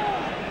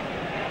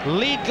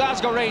lead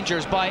Glasgow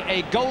Rangers by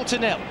a goal to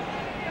 0.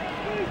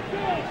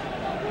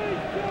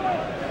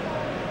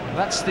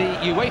 That's the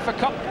UEFA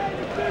Cup.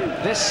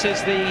 This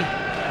is the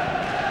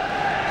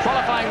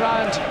qualifying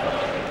round,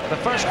 the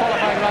first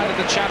qualifying round of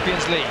the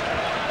Champions League.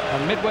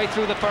 And midway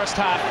through the first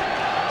half,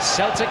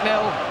 Celtic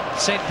 0,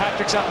 St.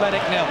 Patrick's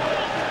Athletic 0.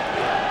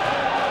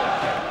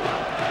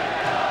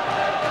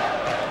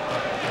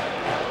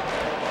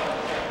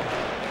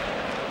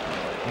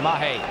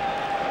 Mahe.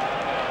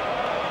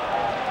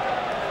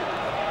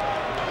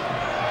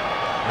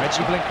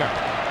 Reggie Blinker.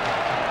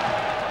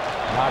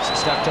 Larsson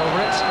stepped over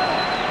it.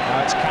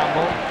 Now it's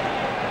Campbell,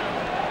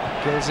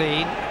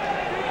 Gilzine,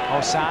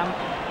 Osam,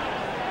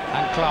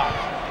 and Clark.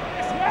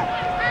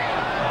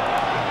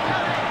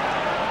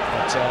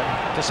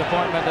 But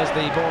disappointment as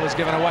the ball is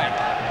given away.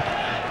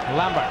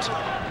 Lambert.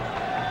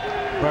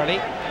 Burley.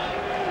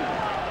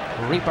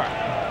 Reaper.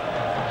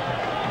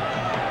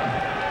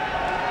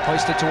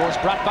 Hoisted towards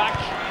Brathwaite.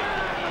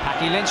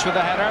 Packy Lynch with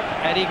the header.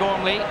 Eddie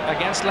Gormley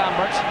against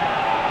Lambert.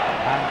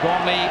 And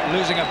Gormley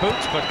losing a boot,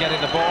 but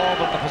getting the ball,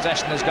 but the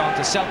possession has gone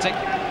to Celtic.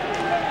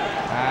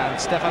 And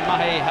Stefan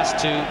Mahe has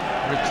to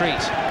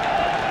retreat.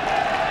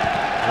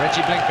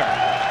 Reggie Blinker.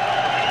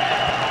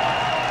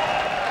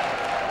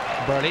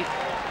 Burley.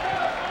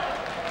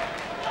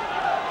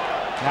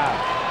 Now,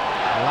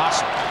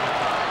 Larsson.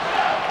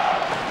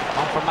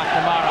 On for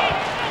McNamara.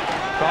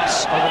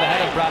 Cross over the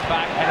head of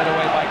Brathwaite, headed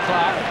away by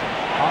Clark.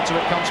 Onto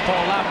it comes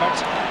Paul Lambert.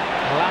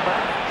 Lambert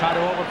tried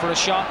to open for a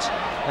shot,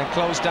 then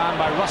closed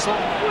down by Russell.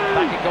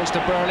 Back it goes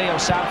to Burley.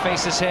 Osam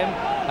faces him.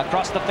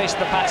 Across the face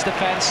of the Pats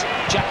defence,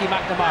 Jackie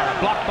McNamara.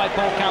 Blocked by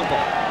Paul Campbell.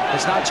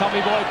 It's now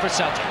Tommy Boyd for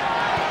Celtic.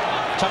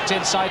 Tucked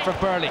inside for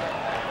Burley.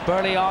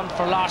 Burley on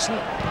for Larsson.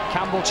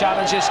 Campbell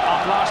challenges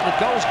off Larsson. It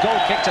goes. Goal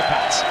kick to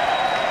Pats.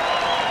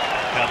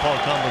 Yeah, Paul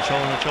Campbell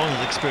showing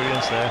his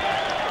experience there.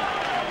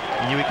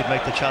 He knew he could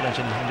make the challenge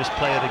and just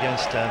play it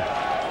against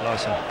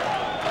Larsson.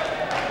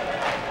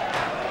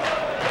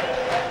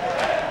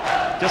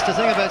 Just the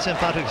thing about St.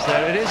 Patrick's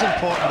there, it is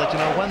important that, you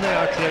know, when they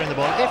are clearing the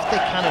ball, if they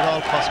can at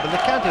all possible,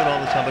 they can't do it all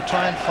the time, but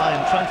try and find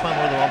one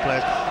of their own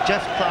players.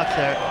 Jeff Clark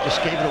there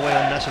just gave it away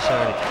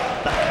unnecessarily.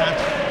 That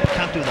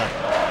can't do that.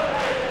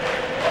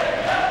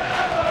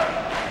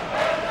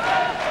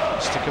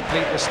 Just to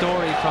complete the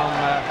story from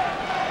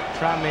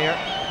Tranmere,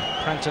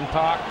 Prenton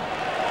Park,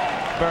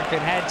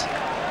 Birkenhead,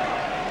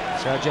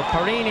 Sergio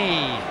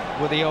Parini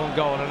with the own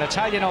goal. An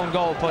Italian own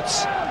goal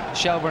puts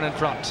Shelbourne in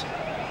front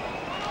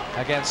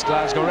against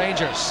Glasgow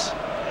Rangers.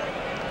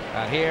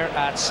 And here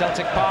at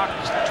Celtic Park,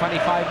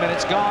 25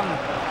 minutes gone.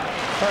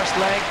 First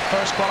leg,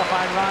 first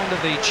qualifying round of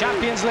the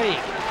Champions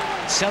League.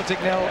 Celtic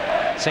 0,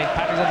 St.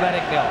 Patrick's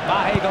Athletic 0.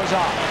 Mahe goes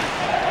on.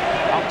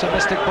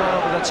 Optimistic ball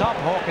over the top.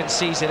 Hawkins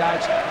sees it out.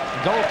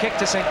 Goal kick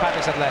to St.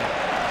 Patrick's Athletic.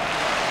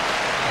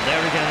 And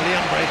there again,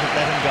 Liam Brayford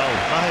let him go.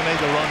 Mahe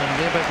made the run and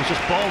Liam Brayford was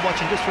just ball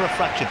watching just for a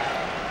fraction.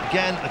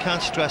 Again, I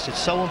can't stress,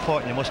 it's so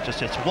important. You must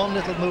just, it's one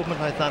little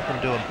movement like that from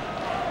doing.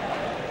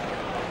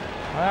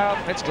 Well,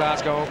 it's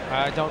Glasgow.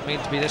 I don't mean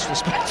to be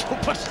disrespectful,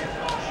 but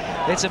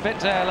it's a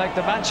bit like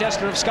the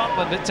Manchester of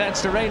Scotland. It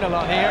tends to rain a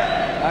lot here,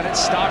 and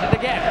it's started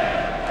again,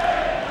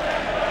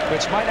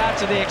 which might add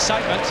to the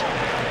excitement.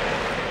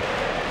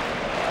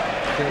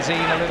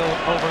 Gilzine a little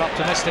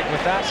over-optimistic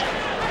with that.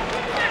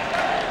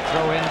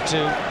 Throw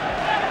into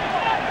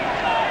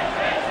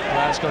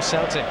Glasgow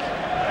Celtic.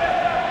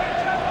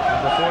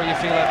 And before you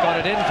feel I've got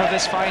it in for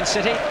this fine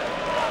city,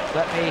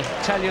 let me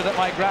tell you that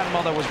my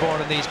grandmother was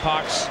born in these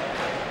parts.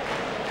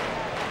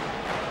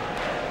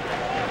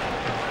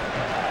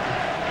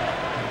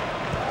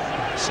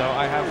 So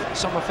I have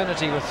some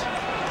affinity with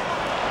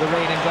the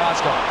rain in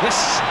Glasgow. This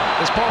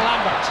is Paul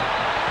Lambert,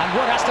 and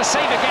Wood has to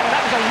save again, and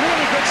that was a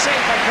really good save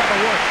by Trevor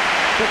Wood,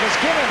 because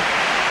given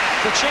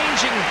the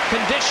changing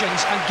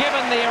conditions and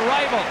given the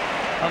arrival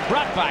of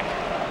Bratback,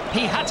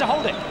 he had to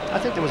hold it. I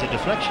think there was a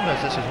deflection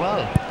as this as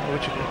well,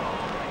 which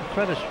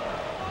credit.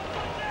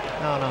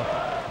 No.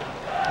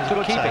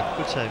 Good keeping.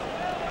 Good save.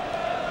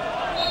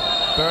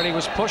 Burley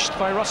was pushed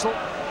by Russell.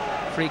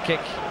 Free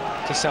kick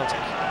to Celtic.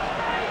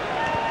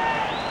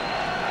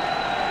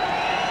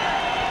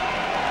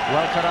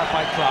 Well cut out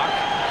by Clark.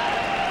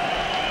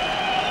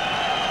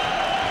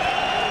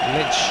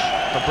 Lynch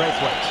for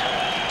Braithwaite,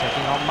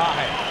 taking on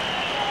Mahe.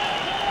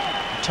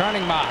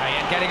 Turning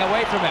Mahe and getting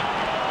away from him.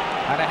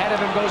 And ahead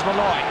of him goes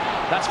Malloy.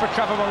 That's for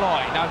Trevor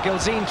Malloy. Now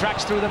Gilzine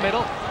tracks through the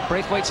middle.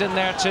 Braithwaite's in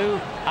there too.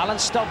 Alan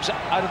Stubbs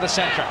out of the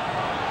centre.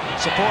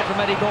 Support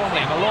from Eddie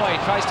Gormley. Malloy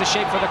tries to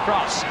shape for the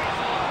cross.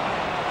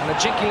 And a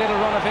jinky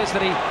little run of his that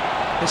he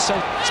so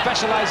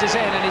specialises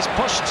in, and he's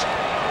pushed.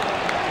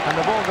 And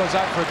the ball goes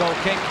out for a goal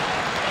kick.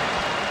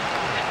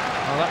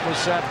 Well, that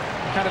was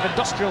kind of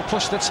industrial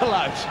push that's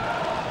allowed.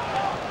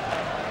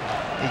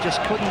 He just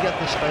couldn't get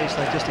the space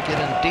there just to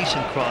get in a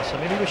decent cross. I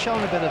mean, he was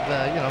showing a bit of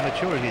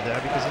maturity there,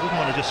 because he didn't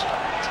want to just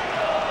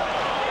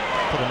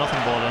put a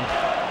nothing ball in.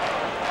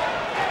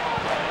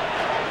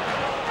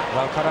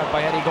 Well cut out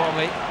by Eddie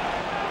Gormley.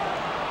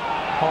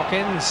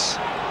 Hawkins,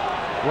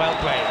 well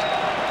played.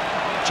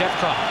 Jeff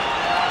Clark.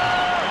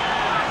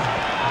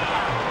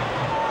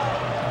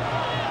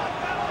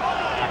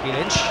 Jackie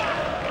Lynch.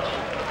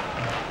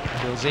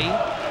 Gilzine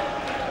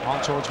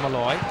on towards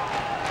Malloy.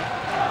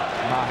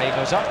 Mahe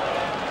goes up,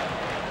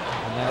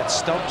 and then it's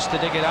Stubbs to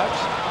dig it out.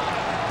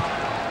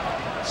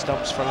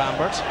 Stubbs for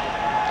Lambert.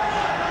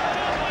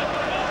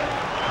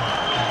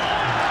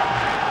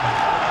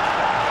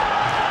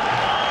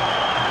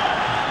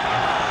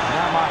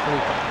 Now Mark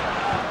Reaper.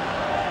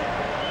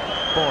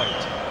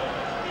 Boyd.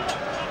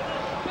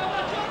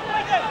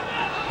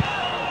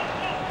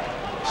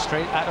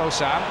 Straight at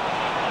Osam.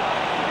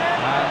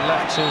 And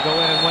left to go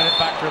in and win it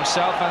back for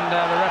himself, and the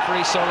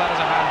referee saw that as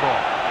a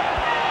handball.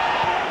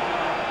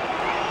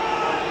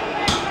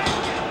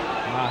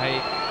 Mahe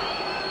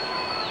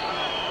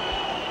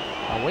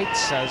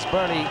awaits as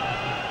Burley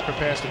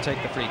prepares to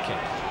take the free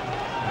kick,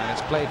 and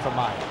it's played for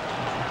Mahe.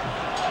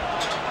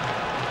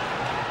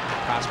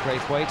 Pass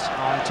Braithwaite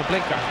on to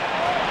Blinker.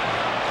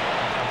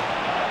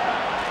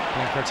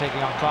 Blinker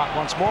taking on Clark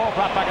once more,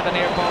 brought back at the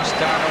near post.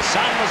 Darren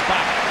Osan was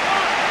back.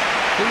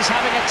 He's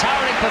having a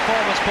towering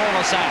performance, Paul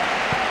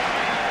Osan.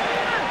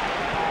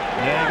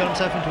 Yeah, he got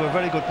himself into a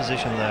very good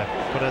position there.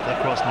 Put out that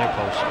cross near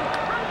post.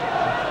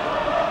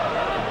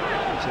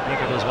 See,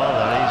 Blinker does well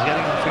there. He's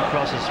getting the free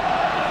crosses.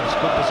 It's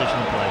good position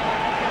to play.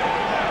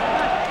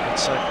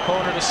 It's a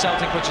corner to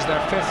Celtic, which is their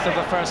 5th of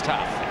the first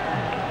half.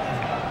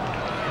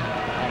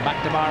 And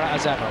McNamara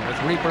as ever, with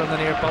Reaper in the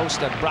near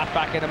post and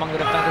Bratback in among the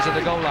defenders at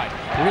the goal line.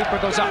 Reaper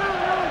goes up.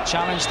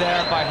 Challenged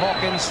there by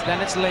Hawkins. Then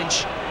it's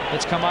Lynch.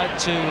 It's come out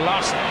to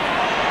Larson.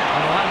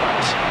 And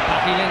Lambert.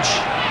 Paddy Lynch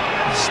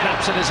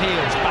snaps at his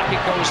heels. Back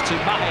it goes to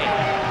Mahe.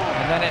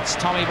 And then it's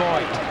Tommy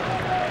Boyd.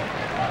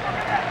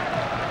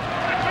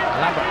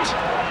 Lambert.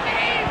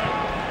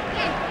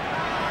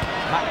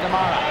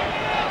 McNamara.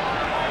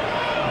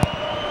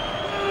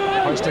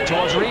 Hoisted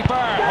towards Reaper.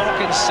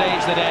 Hawkins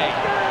saves the day.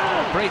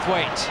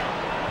 Braithwaite.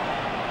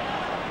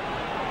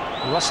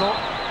 Russell.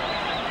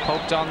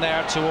 Poked on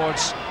there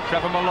towards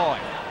Trevor Malloy.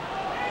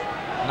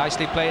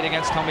 Nicely played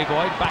against Tommy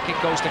Boyd. Back it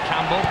goes to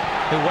Campbell,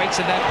 who waits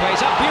and then plays.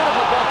 A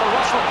beautiful ball for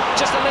Russell.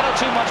 Just a little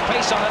too much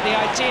pace on it. The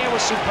idea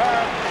was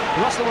superb.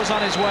 Russell was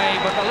on his way,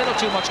 but a little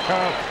too much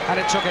curl, and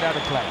it took it out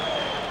of play.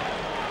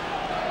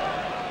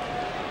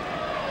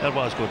 That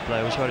was good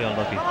play. It was very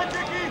unlucky.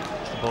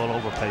 The ball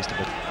overpaced a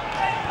bit.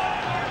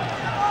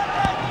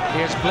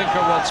 Here's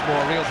Blinker once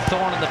more. Real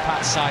thorn in the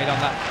Pats side on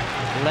that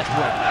left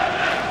wing.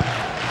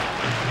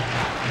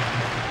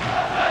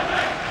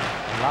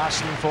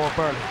 Larson for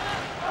Burley.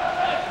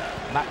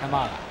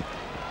 McNamara.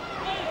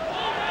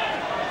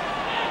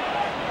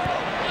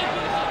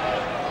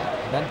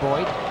 Then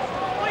Boyd.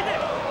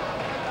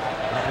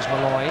 That was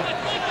Malloy.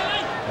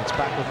 It's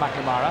back with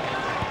McNamara.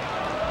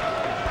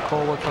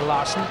 Forward for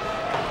Larson.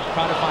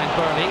 Trying to find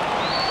Burley.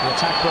 The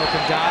attack broken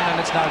down, and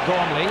it's now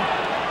Gormley.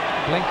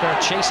 Blinker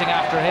chasing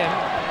after him.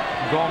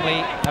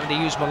 Gormley having to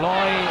use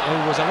Malloy, who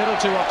was a little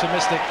too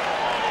optimistic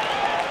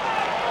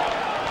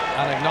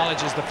and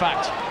acknowledges the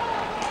fact.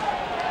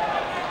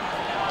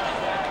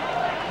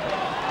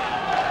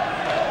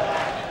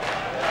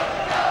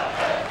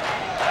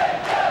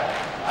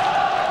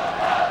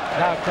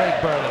 Now Craig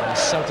Burley and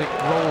Celtic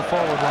roll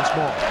forward once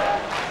more.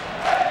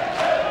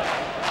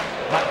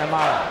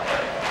 McNamara.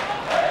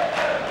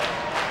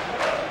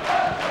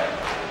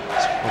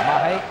 It's for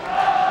Mahe.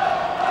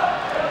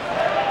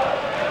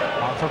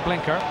 On for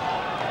Blinker.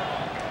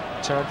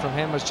 Turn from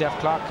him as Jeff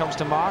Clark comes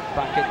to mark.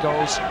 Back it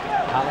goes.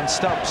 Alan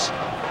Stubbs.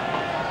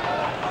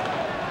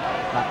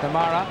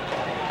 McNamara.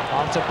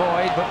 On to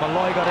Boyd, but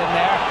Malloy got in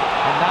there.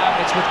 And now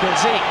it's with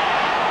Gilzine.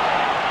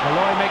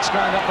 Malloy makes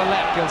ground up the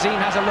left. Gilzine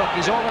has a look.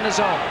 He's all on his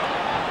own.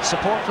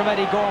 Support from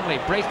Eddie Gormley.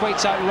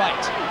 Braithwaite's out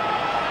right.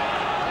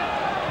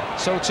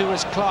 So too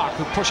is Clark,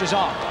 who pushes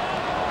on.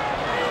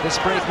 This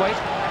Braithwaite.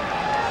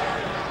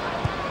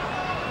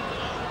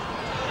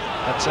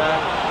 That's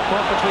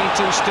caught between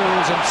two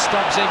stools, and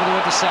Stubbs able to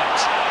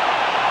intercept.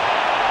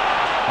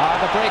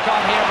 The break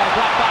on here by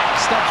Blackback.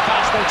 Stubbs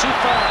pass though too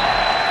far.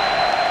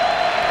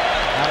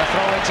 And a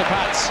throw into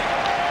Pats.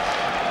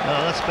 No,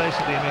 that's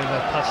basically,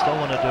 what Pats don't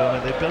want to do.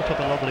 They built up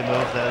a lovely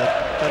move there.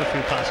 They got a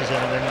few passes in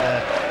and then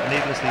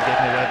needlessly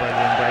given away by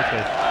Liam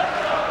Braithwaite.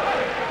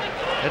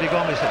 Eddie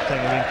Gormley's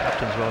playing a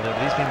captain's role there,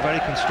 but he's been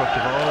very constructive,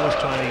 always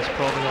trying, he's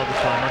probing all the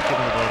time, not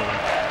giving the ball away.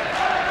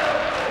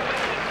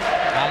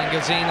 Alan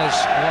Gilzine has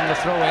won the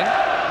throw-in.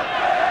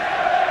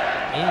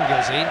 Ian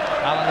Gilzine.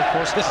 Alan, of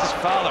course, this is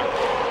father.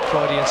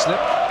 Freudian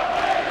slip.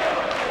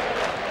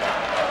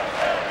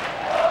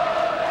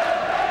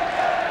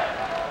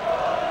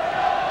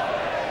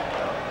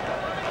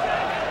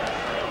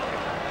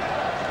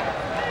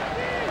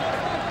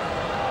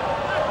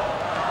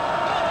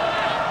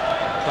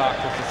 Clark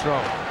with the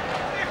throw.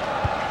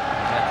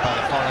 Led by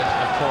the forehead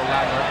of Paul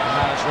Lambert, and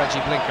now it's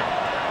Reggie Blinker.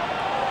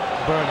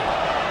 Burley.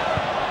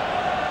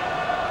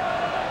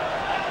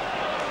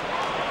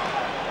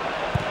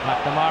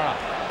 McNamara.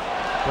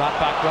 Brought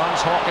back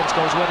runs. Hawkins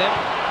goes with him.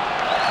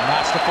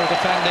 Masterful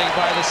defending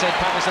by the St.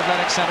 Patrick's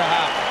Athletic centre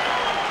half.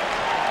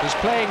 He's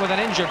playing with an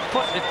injured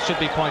foot, it should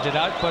be pointed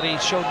out, but he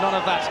showed none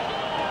of that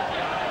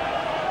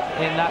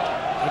in that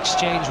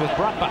exchange with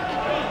Bratback.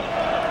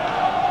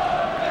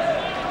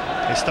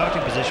 His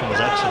starting position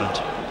was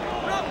excellent.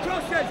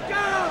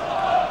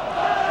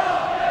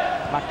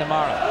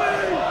 McNamara.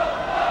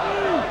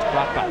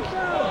 Bratback.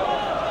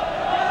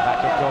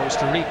 Back it goes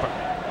to Reaper.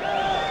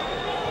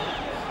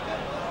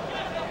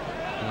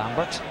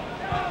 Lambert.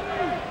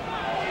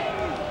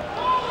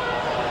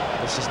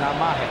 This is now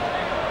Mahe.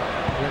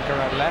 Blinker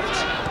at left.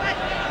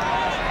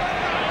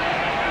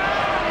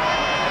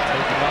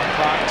 Taking on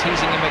Clark,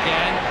 teasing him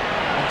again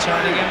and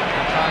turning him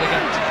and trying to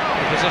get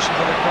the position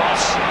for the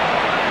cross.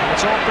 And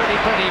it's all pretty,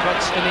 but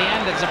in the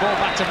end it's a ball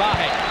back to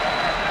Mahe.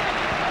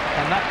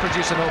 Can that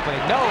produce an opening?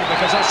 No,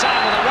 because Osam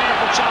with a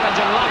wonderful challenge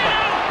and Lambert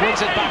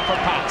wins it back for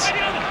Pats.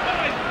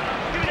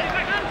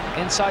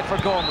 Inside for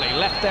Gormley,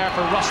 left there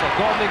for Russell.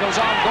 Gormley goes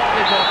on,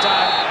 Gormley brought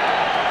down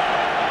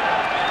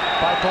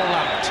by Paul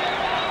Lambert.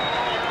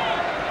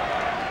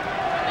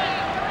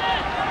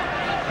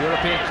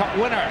 European Cup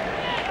winner,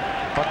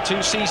 but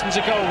 2 seasons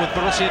ago with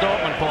Borussia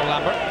Dortmund, Paul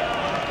Lambert.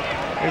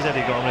 Here's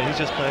Eddie Gormley, he's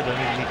just played a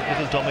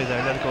little dummy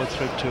there, let it go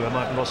through to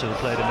Martin Russell, who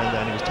played him in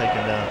there, and he was taken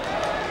down.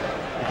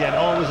 Again,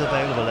 always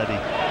available, Eddie.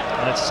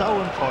 And it's so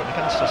important, I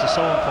can't stress, it's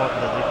so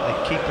important that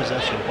they keep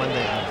possession when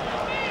they have.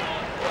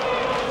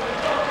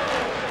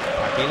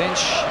 Marky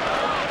Lynch.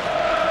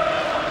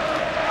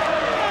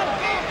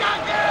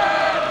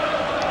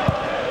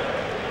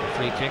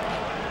 Free kick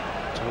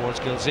towards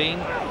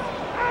Gilzine.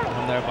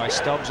 On there by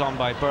Stubbs, on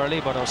by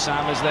Burley, but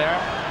Osam is there.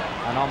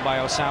 And on by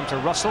Osam to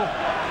Russell.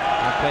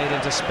 And played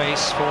into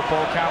space for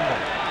Paul Campbell.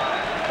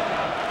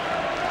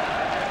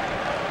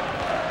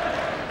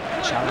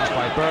 Challenged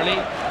by Burley.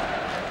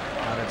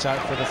 And it's out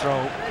for the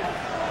throw,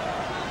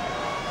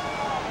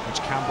 which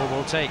Campbell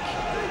will take.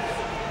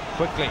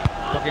 Quickly,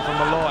 looking for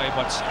Malloy,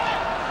 but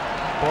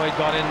Boyd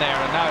got in there,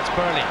 and now it's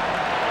Burley.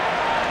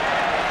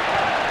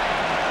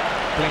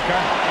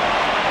 Blinker.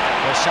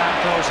 Osam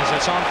closes,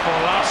 it's on for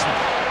Larson.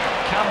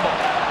 Campbell,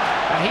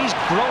 and he's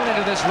grown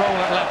into this role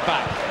at left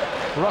back.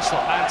 Russell,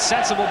 and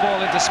sensible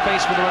ball into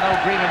space with the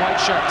Renault green and white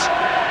shirts.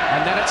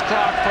 And then it's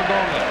Clark for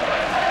Gormley.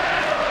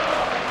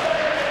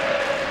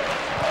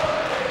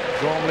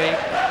 Gormley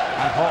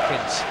and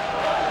Hawkins.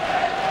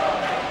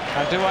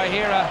 And do I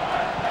hear a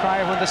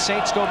cry when the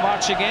Saints go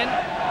marching in?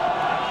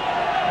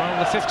 Well,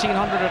 the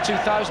 1,500 or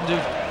 2,000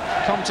 who've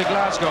come to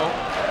Glasgow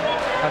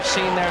have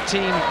seen their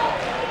team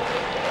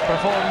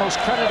perform most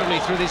creditably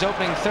through these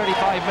opening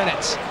 35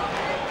 minutes.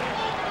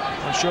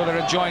 I'm sure they're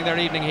enjoying their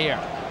evening here.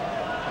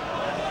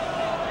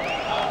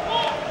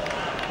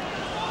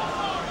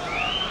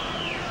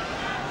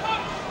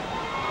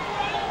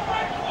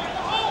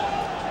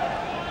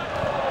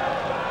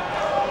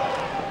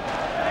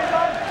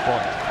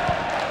 Boyd.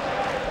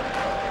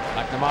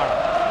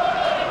 McNamara.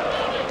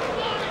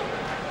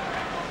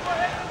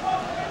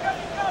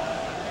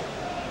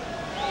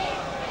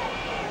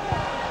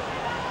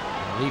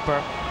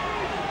 Leaper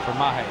for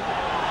Mahe.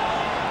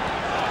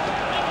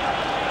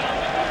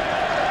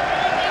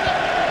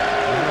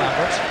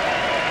 Lambert.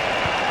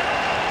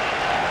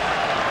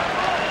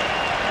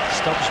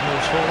 Stubbs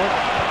moves forward.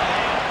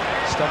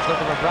 Stubbs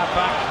looking for Brad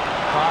back.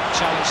 Clark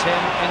challenged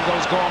him. In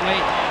goes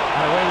Gormley.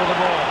 And away with the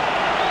ball.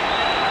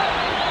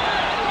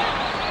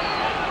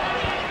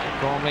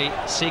 Gormley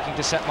seeking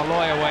to set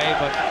Malloy away,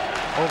 but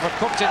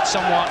overcooked it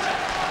somewhat.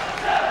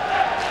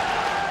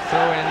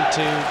 Throw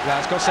into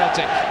Glasgow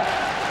Celtic.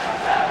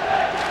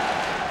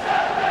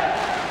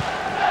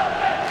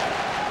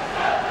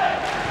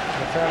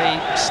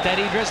 Fairly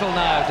steady drizzle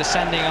now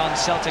descending on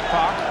Celtic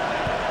Park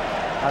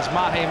as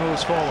Mahe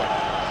moves forward.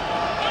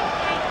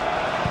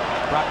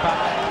 Bratback,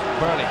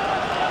 Burley.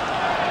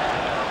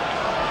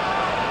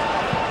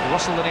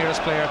 Russell the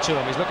nearest player to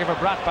him. He's looking for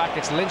Bratback.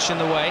 It's Lynch in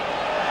the way.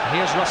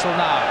 Here's Russell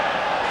now.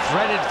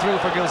 Threaded through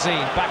for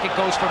Gilzine. Back it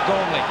goes for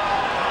Gormley.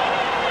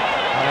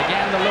 And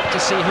again the look to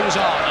see who's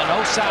on.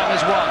 And Osam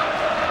is one.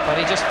 But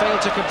he just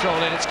failed to control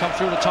it. It's come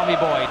through to Tommy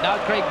Boyd.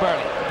 Now Craig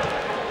Burley.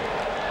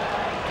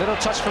 Little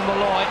touch from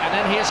Malloy, and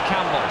then here's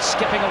Campbell,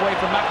 skipping away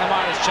from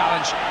McNamara's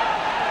challenge.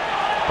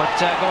 But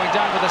going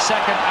down with a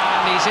second,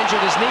 and he's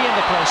injured his knee in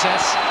the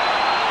process.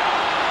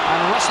 And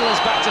Russell is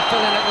back to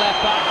fill in at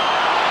left back.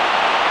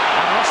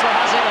 And Russell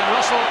has it, and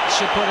Russell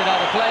should put it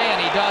out of play,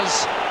 and he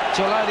does,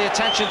 to allow the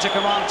attention to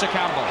come on to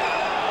Campbell.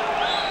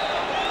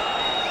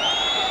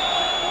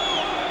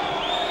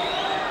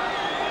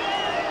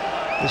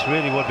 This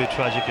really would be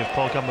tragic if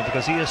Paul Campbell,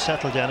 because he is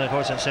settled down. Of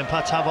course, and St.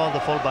 Pat's have all the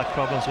full-back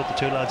problems with the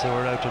two lads who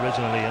were out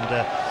originally, and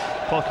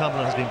Paul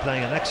Campbell has been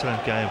playing an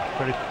excellent game.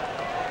 Very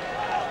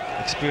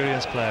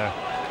experienced player.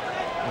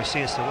 We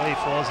see it's the way he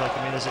falls. Like,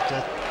 I mean, is it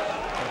the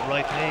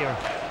right knee, or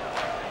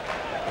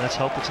let's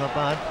hope it's not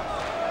bad.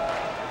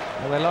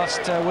 Well, they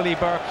lost Willie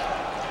Burke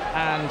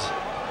and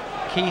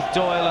Keith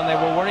Doyle, and they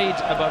were worried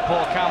about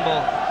Paul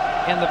Campbell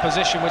in the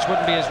position, which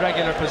wouldn't be his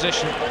regular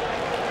position.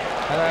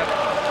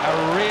 A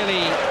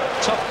really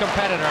tough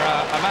competitor,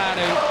 a man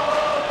who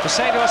was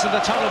saying to us in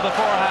the tunnel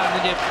beforehand,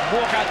 when you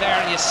walk out there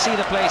and you see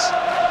the place,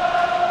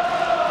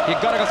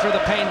 you've got to go through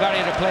the pain barrier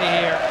to play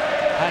here,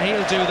 and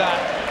he'll do that.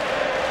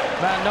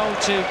 Man known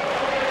to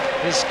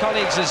his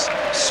colleagues as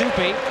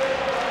Soupy,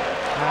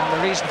 and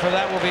the reason for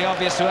that will be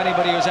obvious to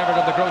anybody who's ever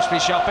done the grocery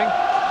shopping.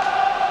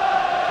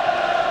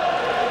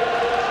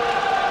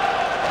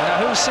 And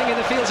now who's singing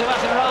the fields of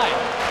Athenry?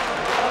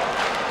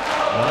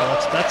 Well,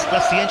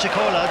 that's the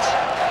Inchicore lads.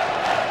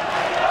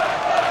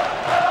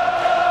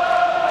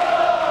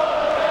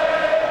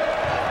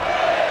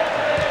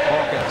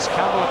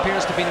 Campbell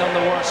appears to be none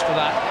the worse for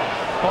that.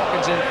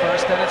 Hawkins in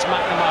first, then it's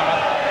McNamara.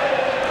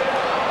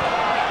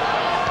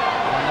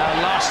 And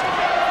now Larson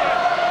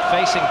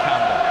facing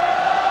Campbell.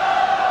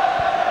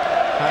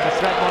 Trying to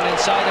thread one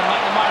inside, and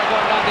McNamara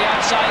going down the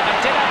outside, and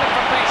did have it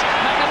for pace.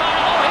 McNamara,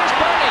 oh, here's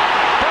Burley.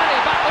 Burley,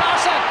 back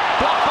Larson.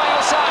 Blocked by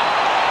Osam.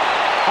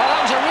 Oh, that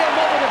was a real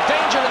moment of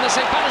danger in the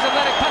St. Patrick's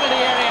Athletic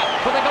penalty area,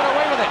 but they got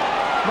away with it.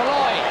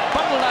 Malloy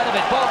bundled out of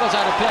it, ball goes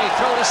out of play,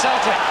 throw to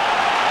Celtic.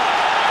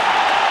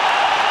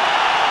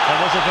 That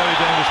was a very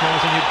dangerous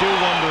moment, and you do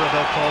wonder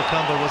about Paul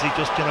Campbell. Was he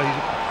just, you know, he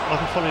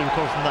wasn't fully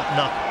recovered from that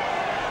knock?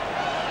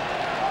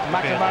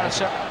 McNamara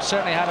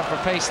certainly had him for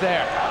pace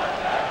there.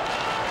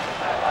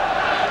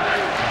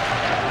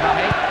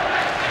 Mahe.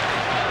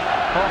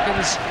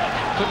 Hawkins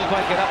couldn't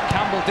quite get up.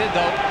 Campbell did,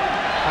 though,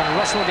 and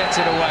Russell gets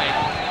it away.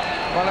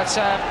 Well,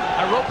 it's a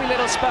ropey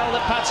little spell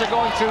that Pats are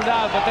going through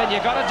now, but then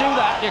you've got to do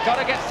that. You've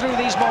got to get through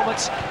these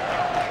moments.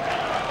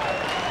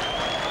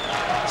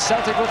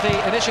 Celtic with the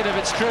initiative,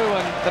 it's true,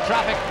 and the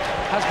traffic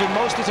has been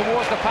mostly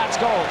towards the Pats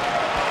goal.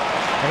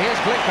 And here's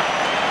Blinker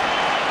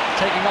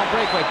taking on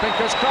breakaway.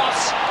 Blinker's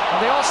cross,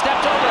 and they all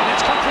stepped over it.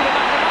 It's come through to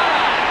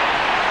McNamara.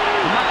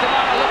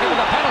 McNamara looking for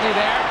the penalty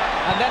there,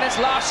 and then it's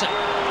Larson.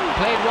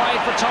 Played wide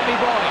for Tommy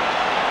Boyd.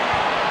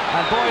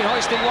 And Boyd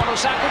hoisting one.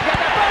 Osam could get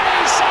there.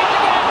 Burley saved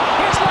again.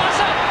 Here's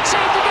Larson,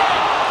 saved again.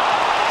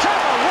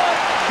 Trevor Wood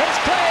is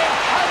playing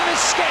out of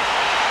his skin.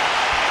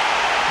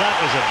 That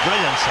was a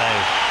brilliant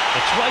save.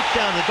 It's right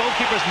down, the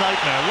goalkeeper's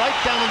nightmare, right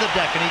down on the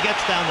deck, and he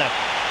gets down there.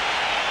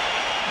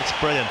 It's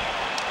brilliant.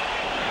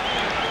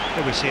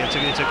 Here we see it.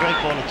 It's a great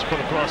ball. It's put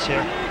across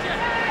here.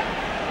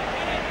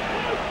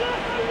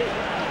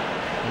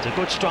 It's a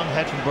good strong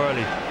head from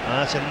Burley, and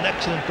that's an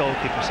excellent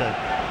goalkeeper save.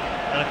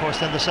 And of course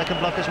then the second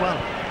block as well.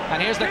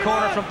 And here's the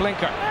corner from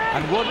Blinker,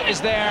 and Wood is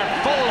there,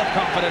 full of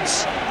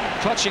confidence,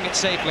 clutching it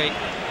safely.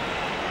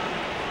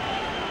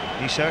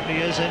 He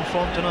certainly is in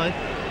form tonight.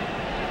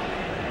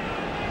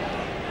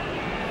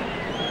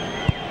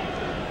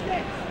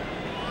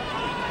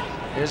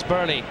 Here's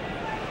Burley.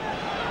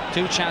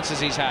 2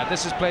 chances he's had.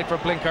 This is played for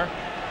Blinker.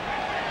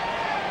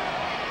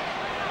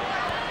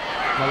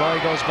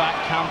 Malloy goes back,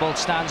 Campbell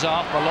stands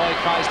off, Malloy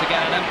tries to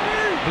get at him.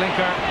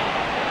 Blinker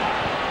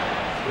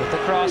with the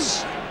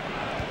cross.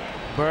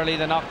 Burley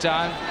the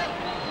knockdown.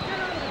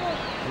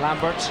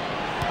 Lambert,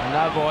 and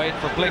now Boyd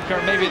for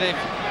Blinker. Maybe they've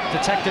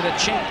detected a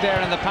chink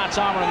there in the Pats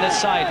armour on this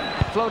side.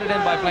 Floated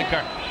in by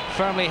Blinker,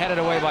 firmly headed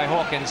away by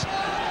Hawkins.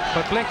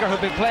 But Blinker,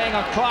 who'd been playing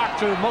on Clark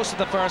through most of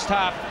the first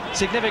half,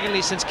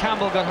 significantly since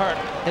Campbell got hurt,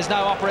 is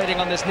now operating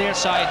on this near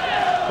side,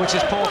 which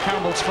is Paul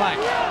Campbell's flank.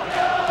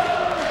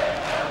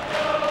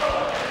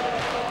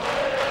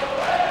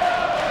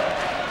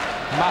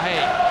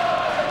 Mahe.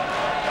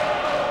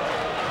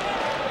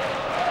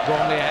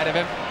 Gormley ahead of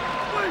him.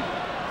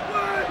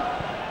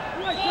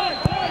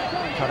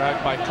 Cut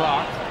out by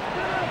Clark.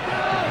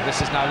 And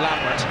this is now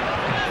Lambert.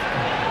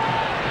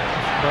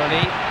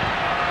 Burley.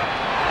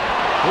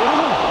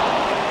 Ooh.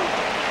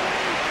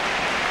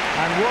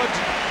 And Wood,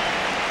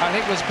 I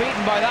think, was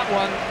beaten by that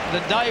one.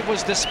 The dive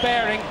was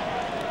despairing.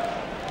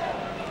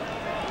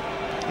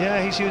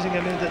 Yeah, he's using, I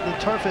mean, the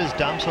turf is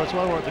damp, so it's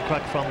well worth the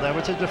crack from there.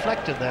 But it's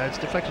deflected there. It's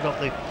deflected off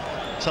the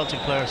Celtic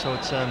player, so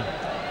it's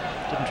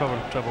didn't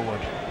trouble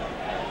Wood.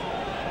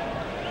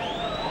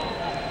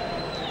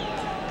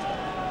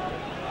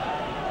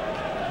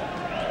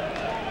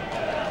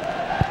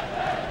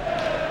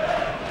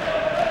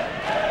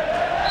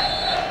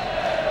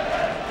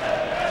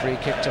 Free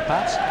kick to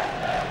Pats.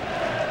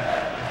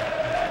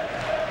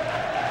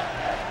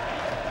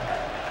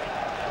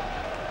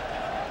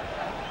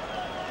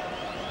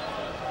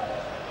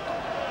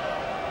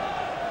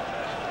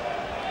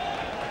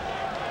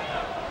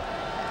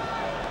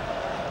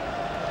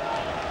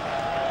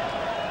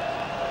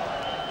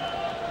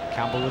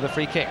 Campbell with a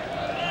free kick.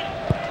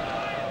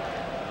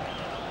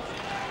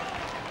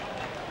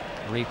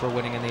 Reaper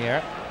winning in the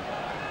air.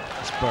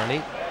 It's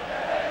Burley.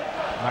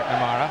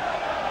 McNamara.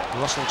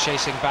 Russell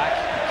chasing back.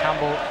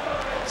 Campbell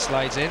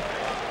slides in.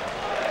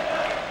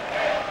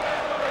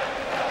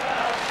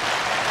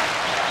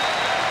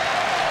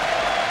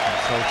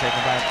 Throw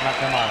taken by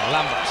McNamara.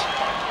 Lambert.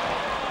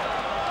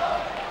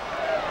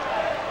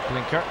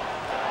 Blinker.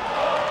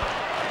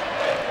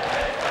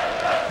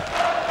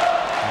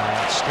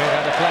 And straight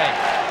out of play.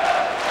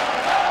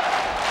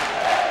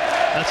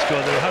 That's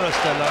good. Harris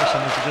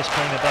Larson is just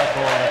playing a bad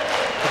ball.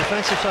 The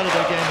defensive side of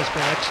their game has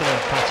been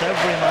excellent. Pats,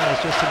 every man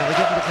is just, they're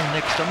getting little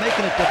nicks. They're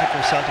making it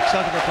difficult for Celtic.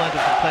 Celtic are trying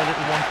to play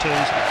little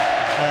 1-2s.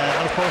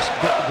 And of course,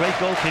 great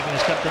goalkeeping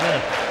has kept them in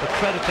it. But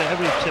credit to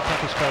every St.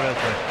 Patrick's player out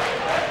there.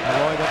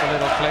 Lloyd up a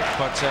little flick,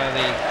 but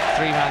the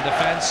 3-man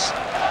defence.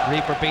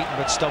 Reaper beaten,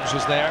 but Stubbs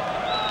was there.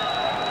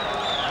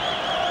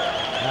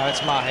 Now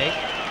it's Mahe.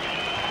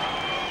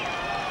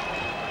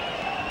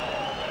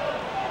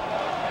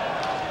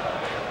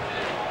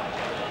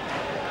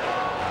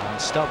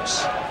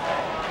 Stubbs.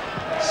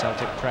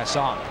 Celtic press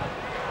on.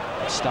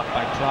 It's stopped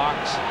by Clark.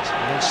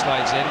 Lynch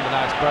slides in, but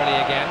now it's Burley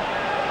again.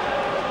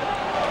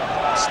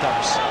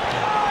 Stubbs.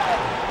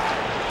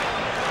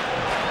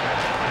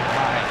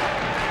 Mahe.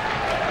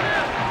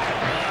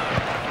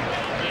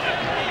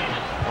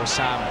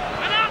 Osam.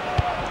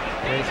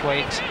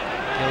 Braithwaite.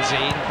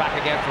 Gilzine back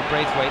again for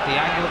Braithwaite. The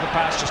angle of the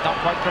pass just not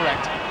quite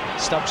correct.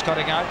 Stubbs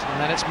cutting out, and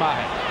then it's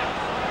Mahe.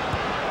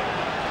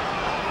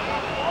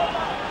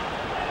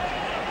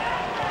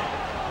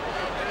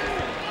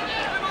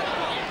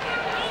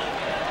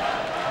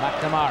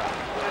 McNamara.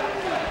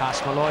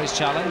 Past Malloy's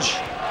challenge.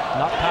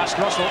 Not past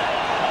Russell.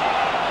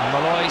 And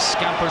Malloy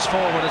scampers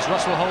forward as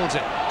Russell holds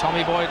it.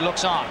 Tommy Boyd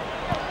looks on.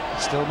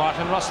 Still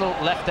Martin Russell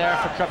left there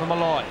for Trevor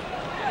Malloy.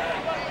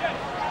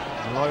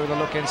 Malloy with a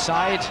look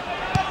inside.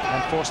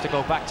 And forced to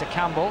go back to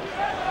Campbell.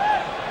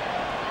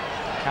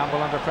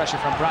 Campbell under pressure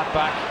from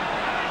Bratback.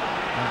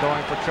 And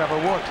going for Trevor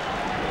Wood.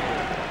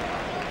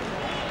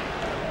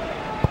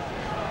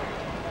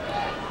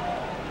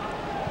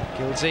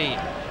 Gilzine.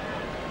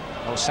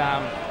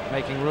 Osam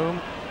making room.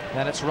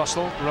 Then it's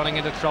Russell running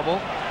into trouble.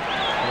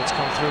 But it's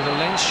come through to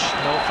Lynch.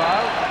 No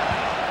foul.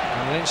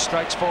 And Lynch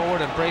strikes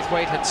forward, and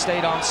Braithwaite had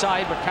stayed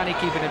onside, but can he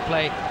keep it in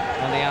play?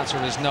 And the answer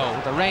is no.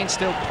 The rain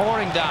still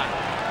pouring down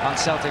on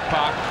Celtic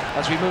Park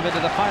as we move into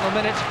the final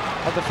minute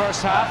of the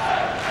first half.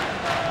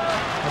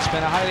 It's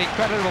been a highly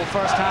creditable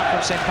first half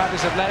from St.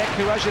 Patrick's Athletic,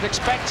 who, as you'd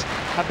expect,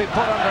 have been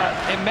put under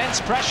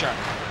immense pressure.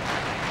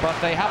 But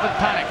they haven't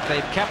panicked.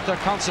 They've kept their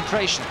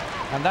concentration.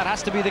 And that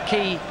has to be the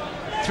key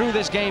through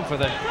this game for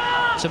them,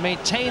 to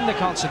maintain the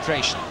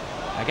concentration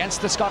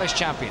against the Scottish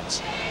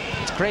champions.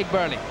 It's Craig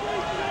Burley.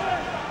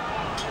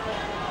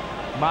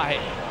 Mahe.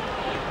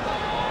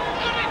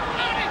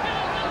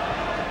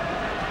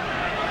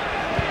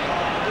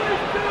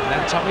 And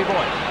then Tommy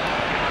Boyd.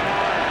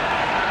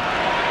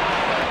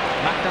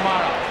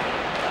 tomorrow.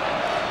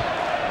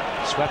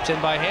 Swept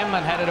in by him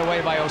and headed away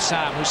by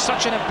Osam, who's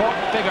such an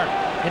important figure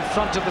in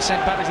front of the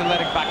St. Patrick's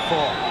Athletic back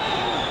four.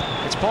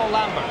 It's Paul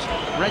Lambert,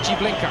 Reggie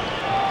Blinker.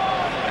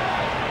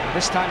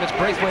 This time it's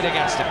Braithwaite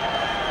against him.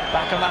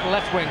 Back on that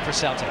left wing for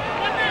Celtic.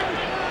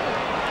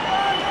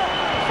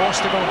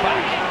 Forced to go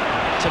back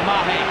to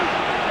Mahe,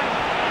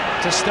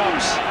 to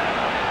Stubbs.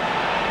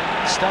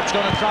 Stubbs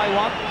going to try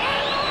one.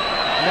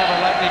 Never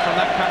likely from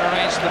that kind of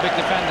range to the big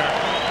defender.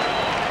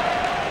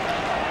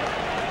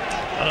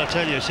 And I'll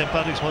tell you, St.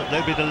 Patrick's,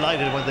 they'll be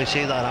delighted when they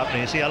see that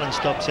happening. You see Alan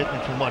Stubbs hitting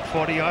from what,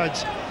 40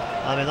 yards?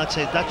 I mean,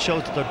 that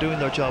shows that they're doing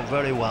their job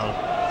very well.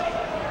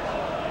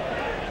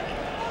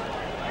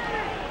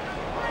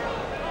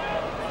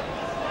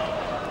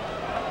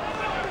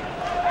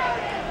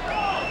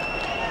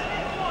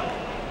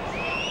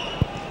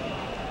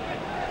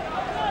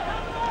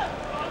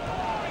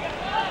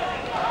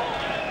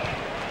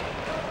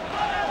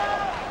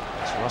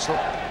 Russell.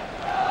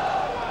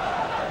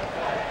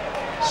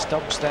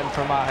 Stubbs then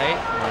for Mahe.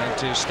 We're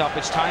into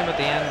stoppage time at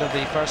the end of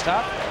the first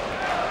half.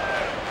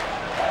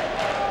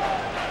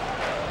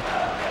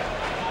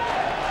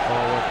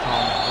 Forward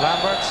from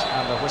Lambert,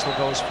 and the whistle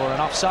goes for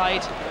an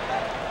offside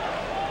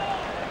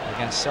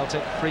against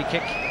Celtic. Free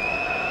kick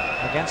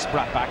against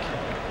Bratback.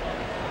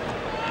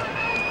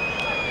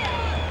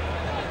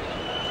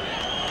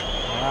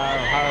 Wow,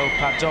 how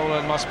Pat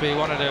Dolan must be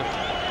wanting to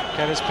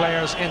get his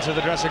players into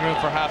the dressing room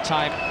for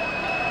half-time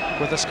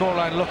with the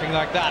scoreline looking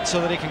like that,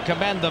 so that he can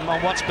commend them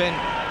on what's been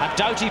a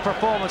doughty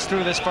performance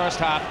through this first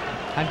half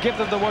and give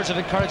them the words of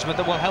encouragement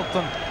that will help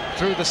them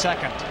through the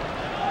second.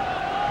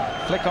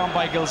 Flick on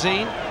by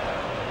Gilzine.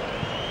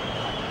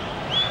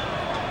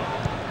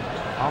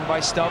 On by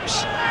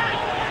Stubbs.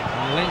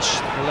 And Lynch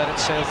will let it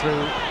sail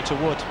through to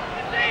Wood.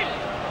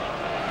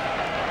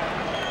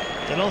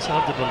 They'll also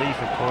have the belief,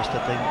 of course,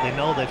 that they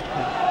know they've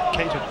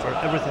catered for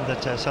everything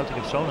that Celtic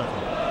have thrown at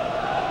them.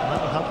 And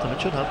that will help them.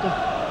 It should help them.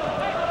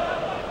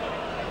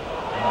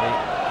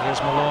 Here's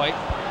Malloy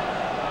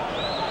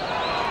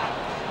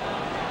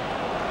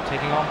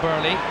taking on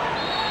Burley,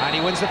 and he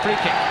wins the free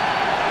kick.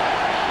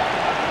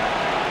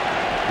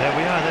 There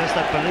we are. There's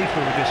that belief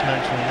we were just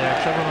mentioning there.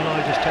 Trevor Malloy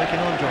just taking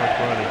on George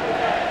Burley,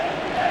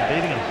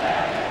 beating him.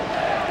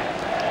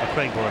 Or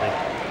Craig Burley.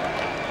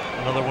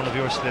 Another one of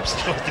your slips.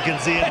 The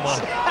Gilzean one.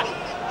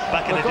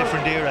 Back in a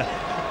different era.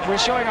 We're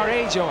showing our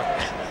age, Owen.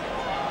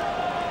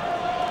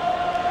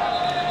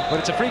 But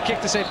it's a free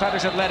kick to St.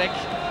 Patrick's Athletic.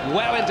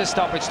 Well into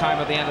stoppage time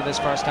at the end of this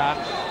first half.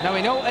 Now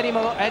we know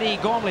Eddie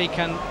Gormley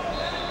can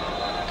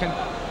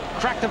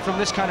crack them from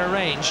this kind of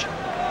range.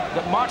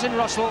 But Martin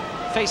Russell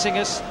facing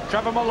us,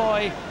 Trevor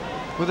Malloy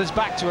with his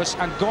back to us,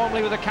 and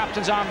Gormley with the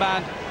captain's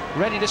armband,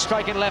 ready to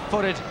strike it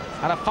left-footed,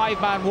 and a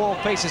five-man wall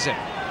faces him.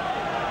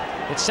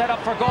 It's set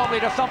up for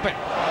Gormley to thump it,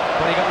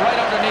 but he got right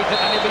underneath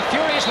it, and he'll be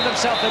furious with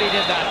himself that he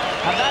did that.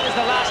 And that is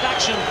the last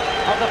action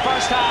of the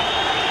first half,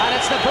 and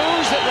it's the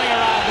boos that ring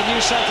around the new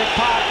Celtic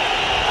Park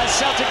as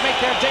Celtic make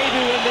their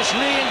debut in this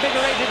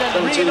reinvigorated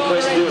and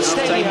reinaugurated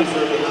stadium.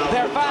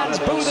 Their fans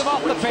boo them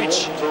off the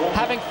pitch,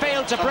 having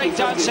failed to break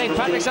down St.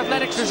 Patrick's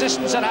Athletic's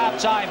resistance at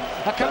half-time.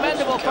 A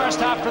commendable first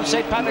half from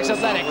St. Patrick's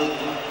Athletic.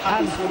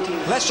 And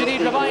lest you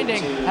need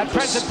reminding, at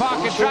Prenton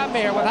Park in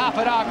Tranmere with half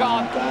an hour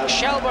gone,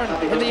 Shelbourne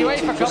in the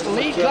UEFA Cup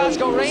lead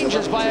Glasgow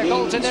Rangers by a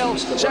 1-0.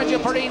 Sergio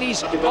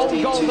Perini's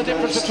own goal, the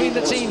difference between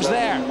the teams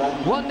there.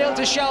 1-0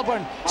 to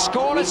Shelbourne,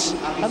 scoreless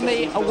and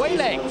the away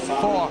leg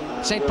for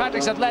St.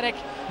 Patrick's Athletic,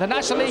 the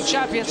National League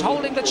champions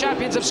holding the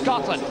champions of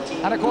Scotland.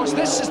 And of course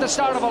this is the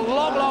start of a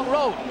long, long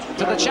road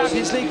to the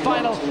Champions League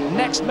final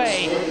next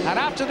May. And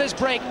after this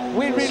break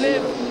we'll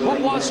relive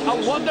what was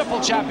a wonderful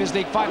Champions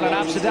League final in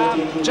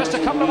Amsterdam just a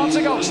couple of months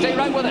ago. Stay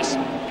right with us.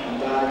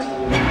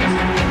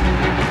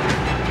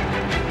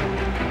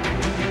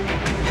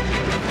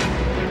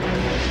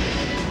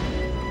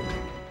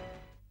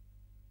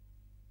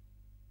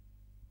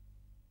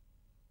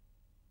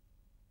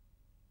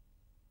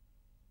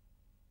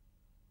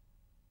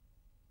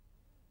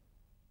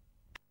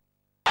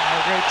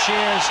 Great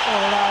cheers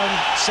all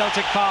around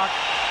Celtic Park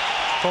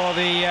for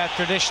the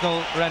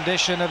traditional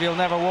rendition of You'll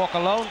Never Walk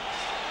Alone.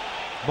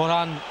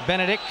 Bojan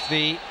Benedict,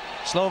 the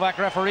Slovak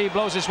referee,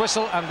 blows his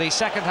whistle, and the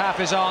second half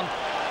is on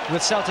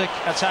with Celtic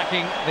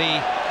attacking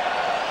the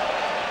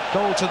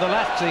goal to the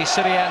left, the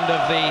city end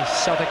of the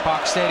Celtic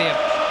Park Stadium.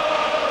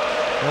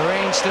 The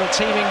rain still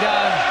teeming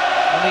down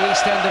on the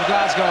east end of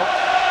Glasgow.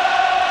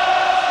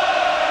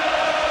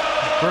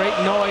 Great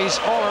noise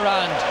all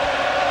around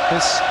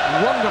this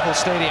wonderful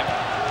stadium.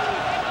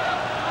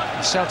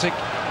 Celtic,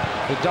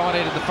 who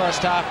dominated the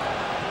first half,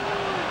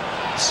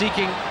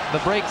 seeking the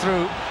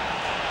breakthrough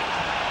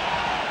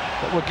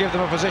that would give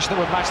them a position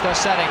that would match their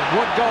setting.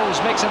 Wood goes,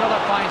 makes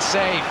another fine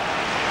save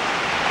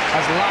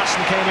as Larsson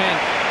came in.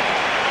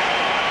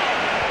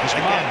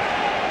 Again,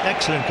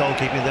 excellent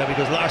goalkeeping there,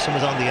 because Larsson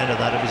was on the end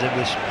of that. It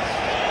was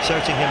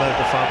searching him out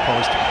of the far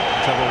post.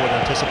 Trevor Wood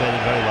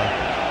anticipated very well.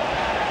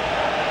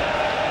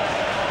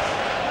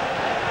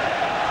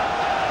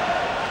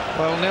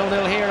 Well,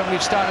 0-0 here, and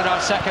we've started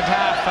our second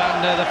half, and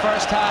the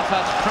first half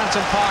at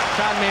Prenton Park,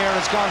 Tranmere,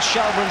 has gone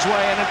Shelbourne's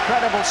way. An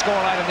incredible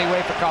scoreline in the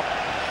UEFA Cup.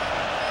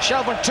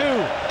 Shelbourne 2,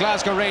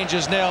 Glasgow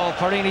Rangers 0.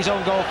 Perini's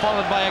own goal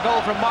followed by a goal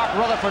from Mark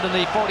Rutherford in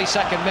the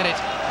 42nd minute.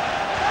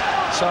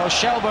 So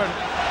Shelbourne,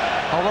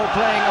 although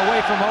playing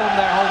away from home,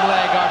 their home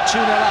leg, are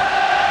 2-0 up.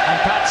 And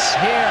Pats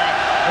here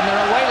in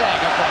their away leg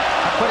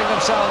are putting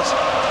themselves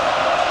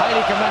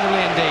highly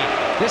commendably indeed.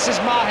 This is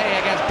Mahe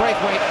against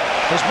Braithwaite,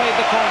 who's made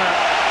the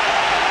corner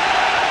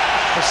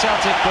for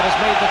Celtic, but has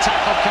made the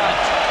tackle count.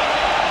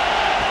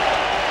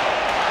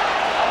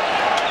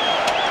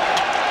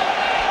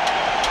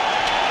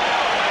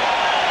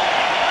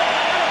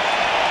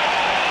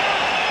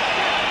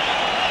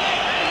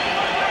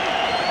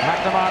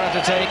 McNamara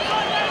to take.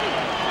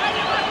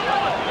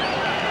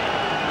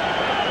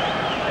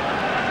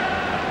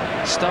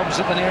 Stubbs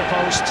at the near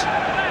post.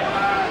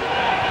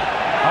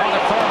 Oh,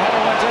 the firm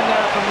header went in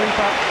there from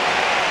Reaper.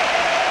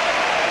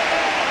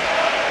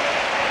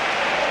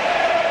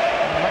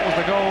 And that was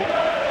the goal,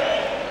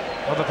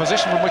 or the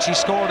position from which he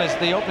scored is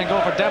the opening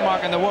goal for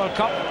Denmark in the World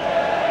Cup.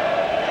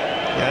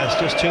 Yeah, it's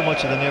just too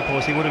much of the near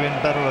post. He would have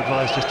been better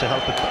advised just to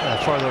help it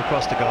further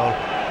across the goal.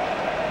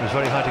 It was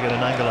very hard to get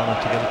an angle on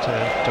it to get it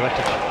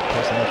directed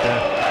towards the net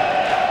there.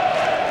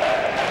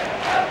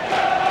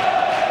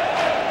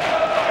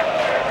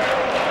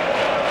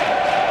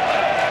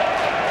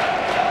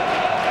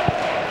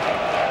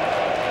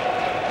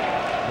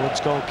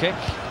 Woods goal kick.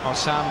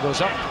 Sam goes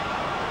up.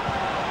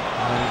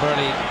 And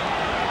Burley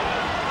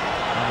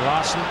and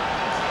Larson.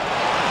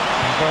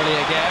 And Burley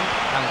again.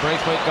 And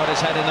Braithwaite got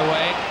his head in the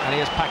way. And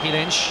here's Packy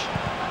Lynch.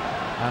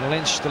 And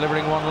Lynch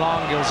delivering one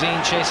long.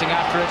 Gilzine chasing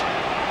after it.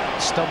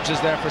 Stubbs is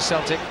there for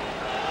Celtic.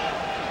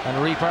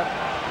 And Reaper.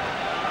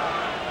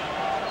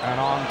 And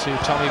on to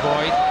Tommy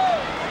Boyd.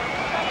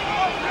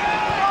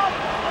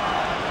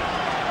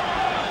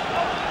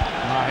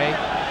 Mahe.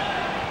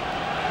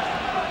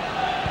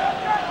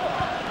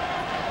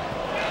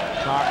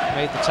 Clark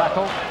made the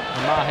tackle.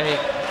 And Mahe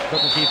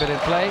couldn't keep it in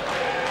play.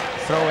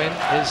 Throw in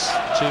is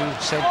to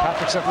St.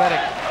 Patrick's Athletic.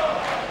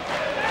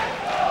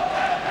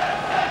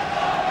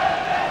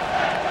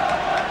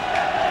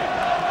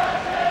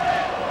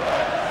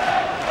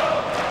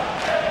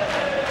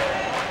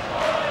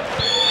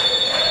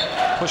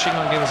 Pushing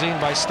on Gilzine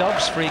by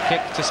Stubbs, free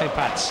kick to St.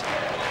 Pat's.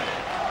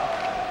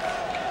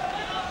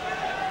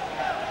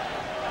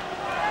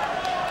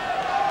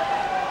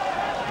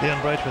 Leon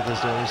Braithwaite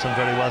has done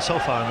very well so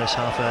far in this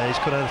half. He's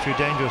cut out a few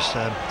dangerous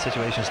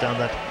situations down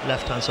that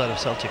left-hand side of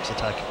Celtic's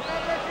attack.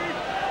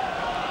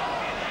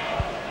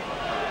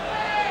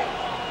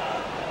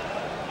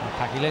 And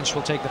Packy Lynch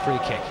will take the free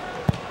kick.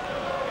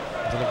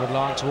 Delivered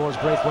long towards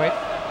Braithwaite.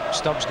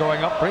 Stubbs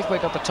going up.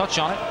 Braithwaite got the touch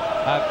on it.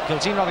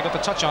 Gilzine rather got the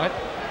touch on it.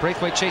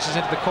 Braithwaite chases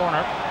into the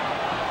corner.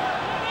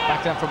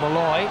 Back then for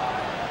Malloy.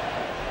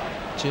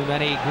 Too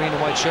many green and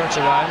white shirts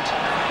around.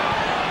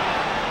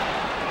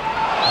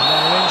 And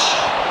then Lynch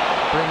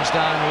brings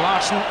down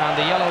Larson, and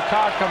the yellow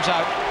card comes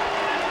out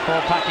for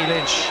Packy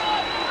Lynch.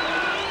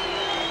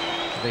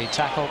 The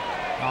tackle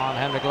on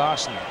Henrik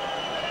Larsson.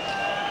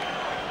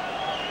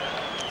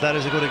 That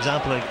is a good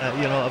example,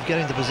 you know, of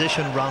getting the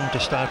position wrong to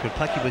start with.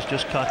 Packy was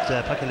just caught.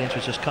 Packy Lynch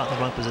was just caught in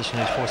the wrong position.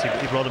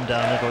 He brought him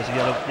down, and of course the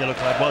yellow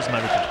card was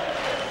merited.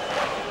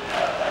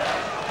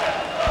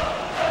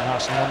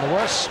 Larsson none the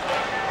worse.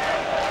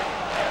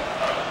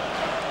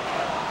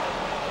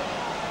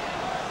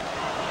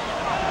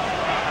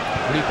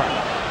 Reaper.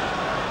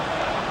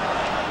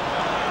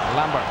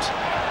 Lambert.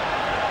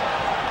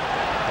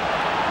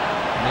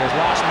 And there's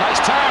Larsson. Nice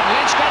turn.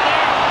 Lynch got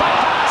there.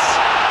 Bypass.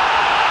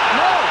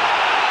 No.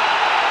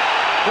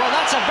 Well,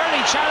 that's a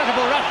very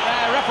charitable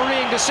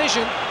refereeing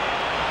decision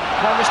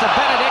by Mr.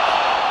 Benedict.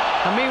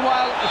 And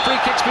meanwhile, the free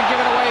kick's been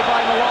given away by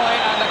Malloy,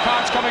 and the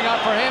card's coming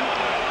out for him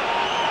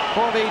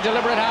for the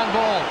deliberate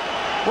handball.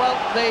 Well,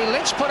 the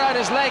Lynch put out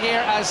his leg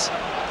here as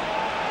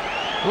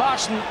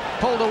Larsson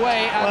pulled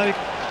away. And well,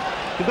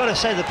 you've got to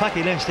say that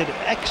Packy Lynch did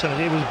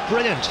excellent. It was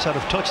brilliant sort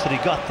of touch that he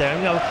got there.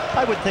 You know,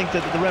 I would think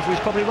that the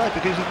referee's probably right,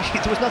 because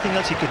there was nothing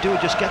else he could do.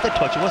 Just get the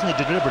touch. It wasn't a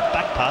deliberate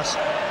back pass.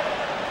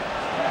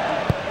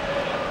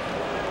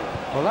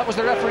 Well, that was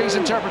the referee's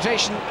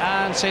interpretation,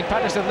 and St.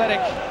 Patrick's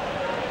Athletic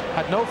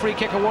had no free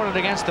kick awarded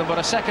against them, but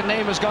a second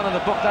name has gone in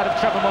the book, that of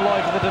Trevor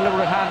Malloy, for the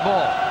deliberate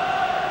handball.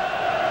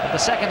 But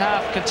the second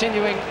half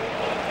continuing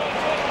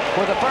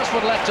where the first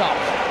one left off,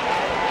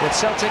 with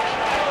Celtic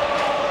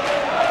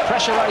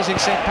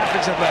pressurising St.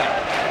 Patrick's Athletic,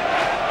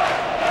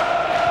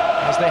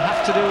 as they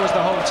have to do as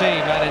the home team,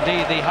 and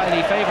indeed the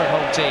highly favoured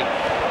home team.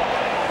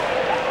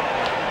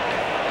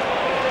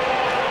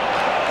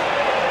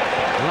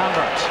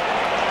 Lambert.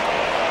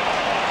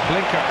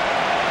 Blinker.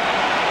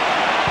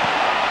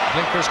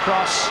 Blinker's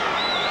cross.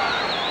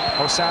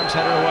 Sam's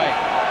header away.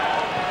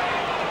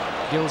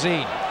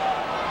 Gilzine.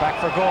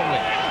 Back for Gormley.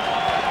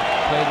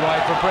 Played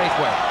wide for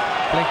Braithwaite.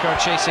 Blinker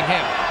chasing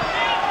him.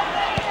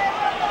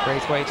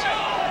 Braithwaite.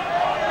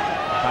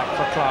 Back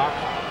for Clark.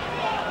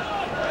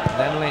 And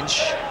then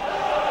Lynch.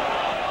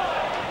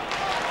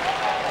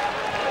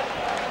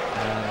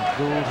 And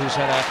Gould, who's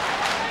had a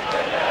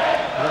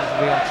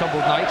relatively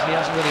untroubled night. He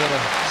hasn't really got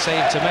a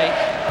save to make.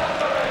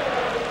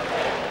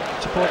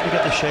 It's important to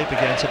get the shape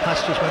again. So Pat's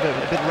just went a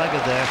bit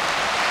ragged there.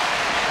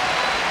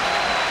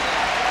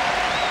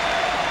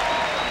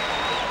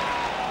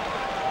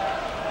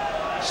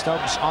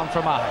 Stubbs on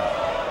for Mahe.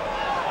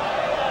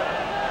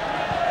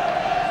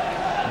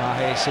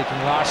 Mahe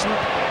seeking Larsson.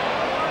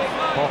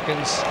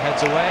 Hawkins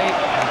heads away,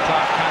 and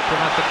Clark can't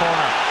prevent the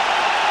corner.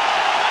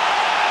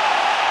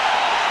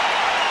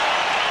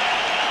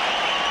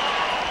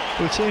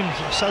 It would seem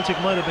Celtic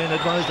might have been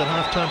advised at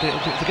half-time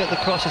to get the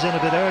crosses in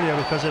a bit earlier,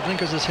 because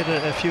Blinkers has hit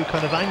a few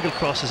kind of angle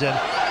crosses in,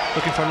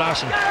 looking for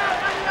Larsson.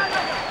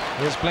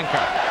 Here's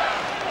Blinker.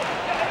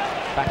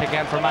 Back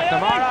again for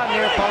McNamara,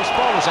 near post,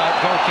 ball was out,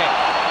 goal kick.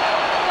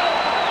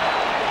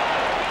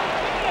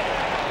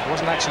 It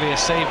wasn't actually a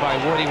save by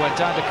Wood, he went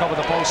down to cover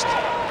the post,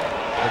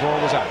 the ball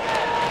was out.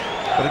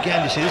 But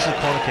again, you see, this is a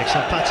corner kick,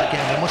 so Pats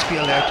again, they must be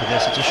alert to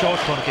this. It's a short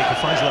corner kick,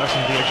 it finds Larsson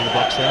at the edge of the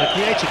box there, and it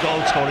creates a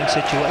goal-scoring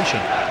situation.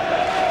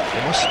 They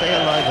must stay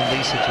alive in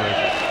these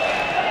situations.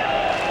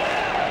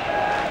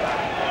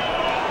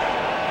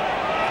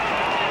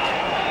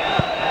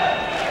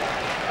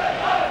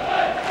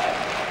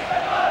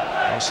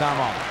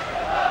 Osama.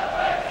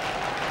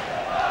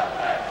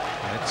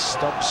 And it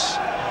stops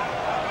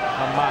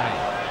on Mahe.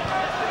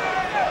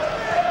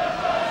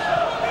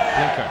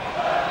 Blinker.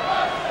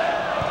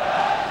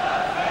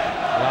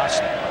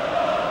 Larsson.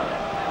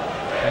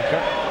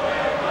 Blinker.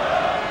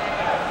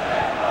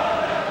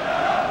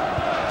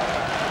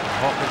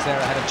 Hawkins there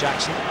ahead of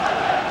Jackson.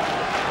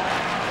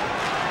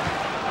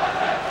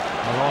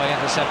 Malloy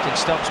intercepting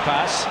Stubbs'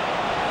 pass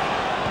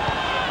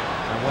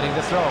and winning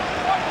the throw.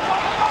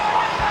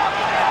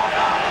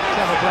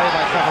 Clever play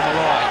by Trevor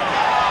Malloy.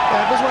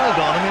 Yeah, it was well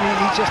done. I mean,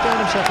 he's just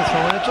earned himself a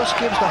throw, and it just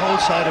gives the whole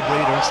side a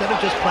breather. Instead of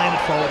just playing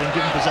it forward and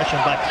giving possession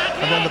back,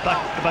 and then the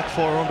back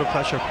four are under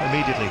pressure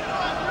immediately.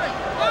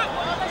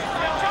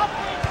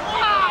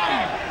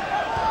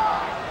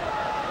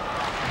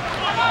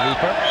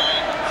 Reaper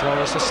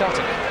throws to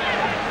Celtic.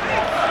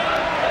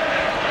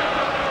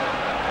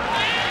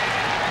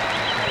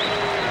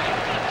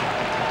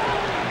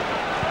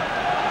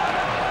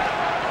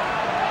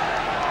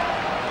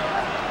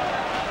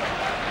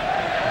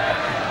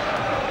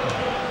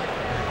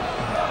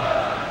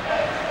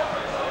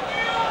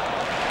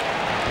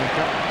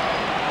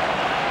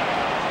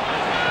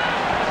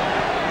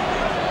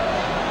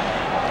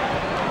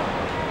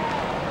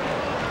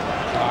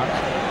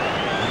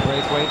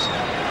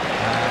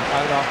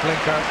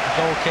 Blinker,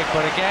 goal kick,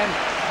 but again,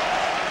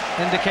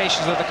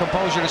 indications that the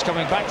composure is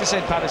coming back to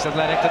St. Patrick's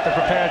Athletic, that they're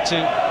prepared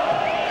to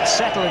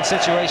settle in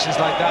situations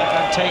like that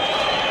and take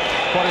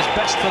what is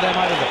best for them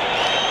out of it.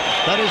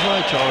 That is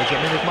right, George. I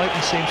mean, it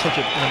mightn't seem such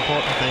an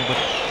important thing, but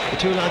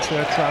the two lads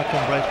there, Clark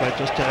and Braithwaite,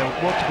 just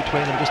worked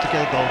between them just to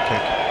get a goal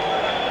kick.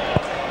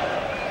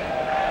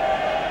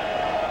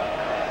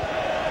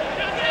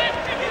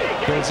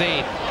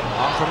 Bilzeen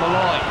on from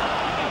Malloy.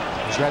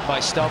 He's read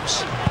by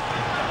Stubbs.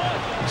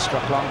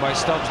 Struck long by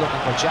Stubbs, looking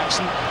for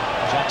Jackson.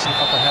 Jackson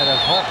up ahead of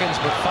Hawkins,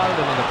 but fouled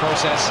him in the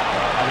process,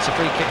 and it's a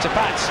free kick to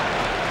Pats.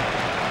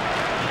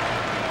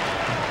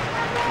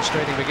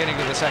 Frustrating beginning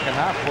of the second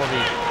half for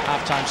the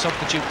half-time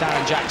substitute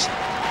Darren Jackson.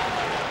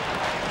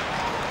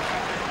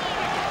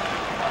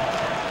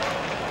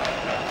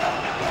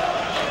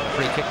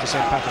 Free kick to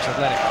St. Patrick's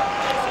Athletic.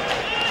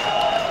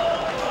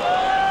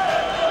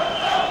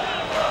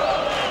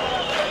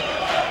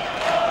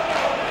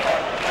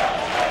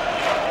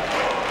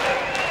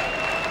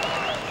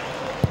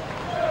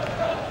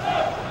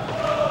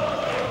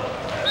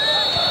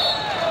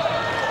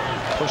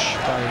 Push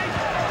by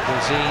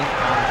Bilzeen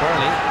and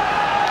Burley.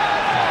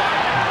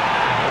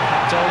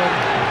 Dolan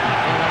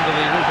in under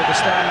the roof of the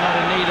stand, not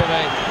in need of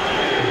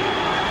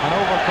an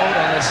overcoat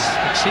on this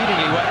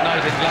exceedingly wet night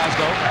in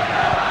Glasgow.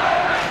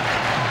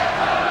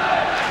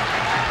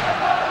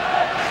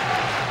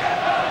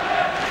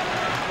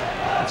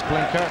 It's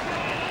Blinker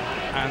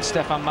and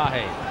Stefan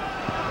Mahe.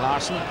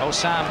 Larsson,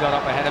 Osam got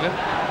up ahead of him.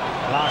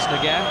 Larsson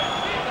again,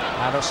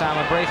 and Osam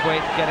and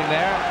Braithwaite getting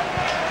there.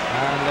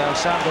 And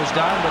Osam goes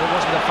down, but it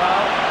wasn't a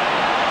foul.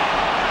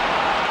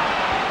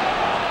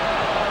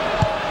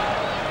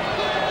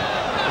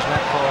 It was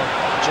meant for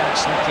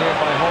Jackson, cleared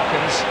by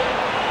Hawkins.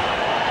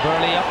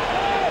 Burley up.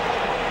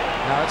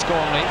 Now it's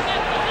Gormley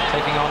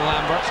taking on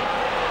Lambert.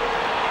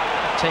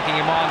 Taking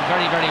him on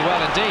very, very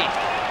well indeed.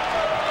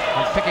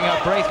 And picking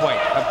out Braithwaite.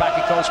 And back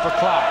it goes for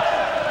Clark.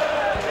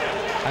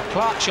 And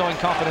Clark showing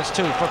confidence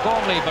too for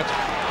Gormley, but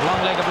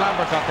long leg of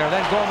Lambert got there.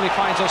 Then Gormley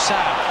finds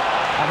Osam.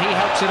 And he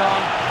helps it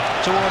on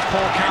towards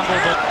Paul Campbell,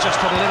 but just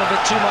had a little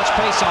bit too much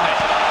pace on it.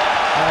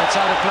 And it's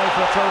out of play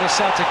for a throw to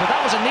Celtic, but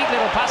that was a neat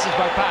little passage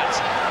by Pats.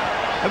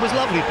 It was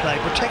lovely play,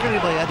 particularly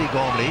by Eddie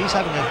Gormley. He's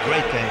having a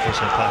great game for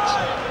St. Pat's.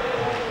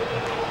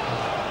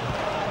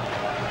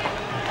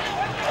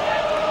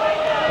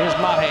 Here's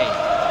Mahe.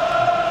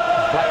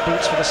 Black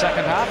boots for the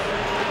second half.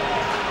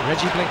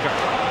 Reggie Blinker.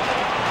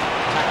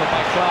 Tackled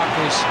by Clark,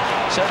 who's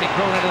certainly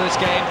grown into this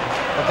game.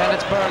 But then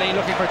it's Burley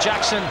looking for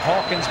Jackson.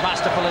 Hawkins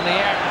masterful in the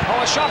air.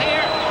 Oh, a shot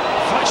here!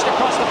 Flashed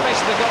across the face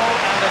of the goal,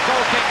 and the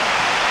goal kick.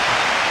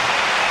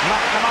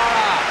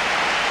 McNamara.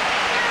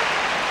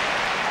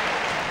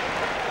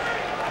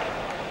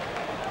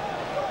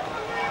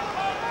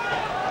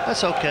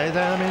 That's okay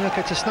there. I mean, look,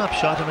 it's a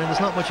snapshot. I mean, there's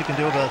not much you can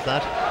do about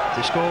that.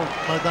 They score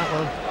like that,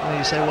 well,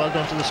 you say well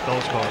done to the goal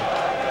scorer.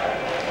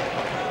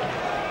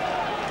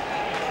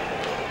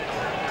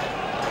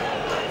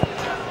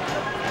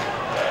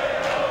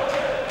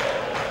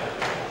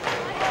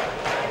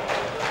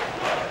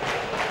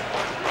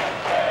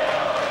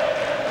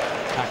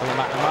 Tackle of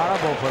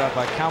McNamara, ball put out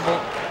by Campbell.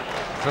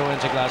 Throw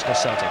into Glasgow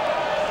Celtic.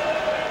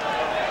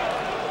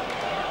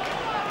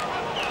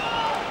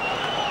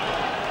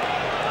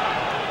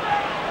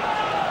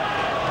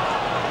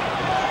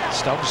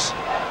 Stubbs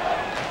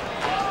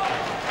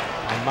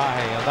and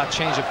Mahe, and that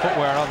change of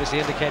footwear obviously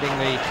indicating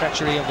the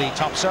treachery of the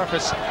top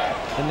surface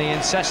in the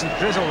incessant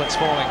drizzle that's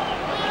falling.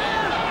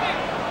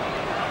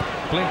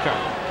 Blinker,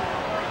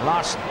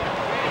 Larson,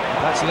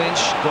 that's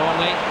Lynch,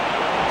 Gormley,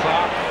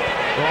 Clark,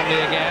 Gormley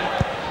again.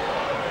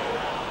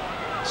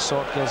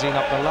 Sort Gilzean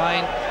up the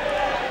line.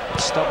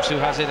 Stubbs who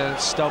has it, and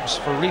it's Stubbs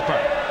for Reaper.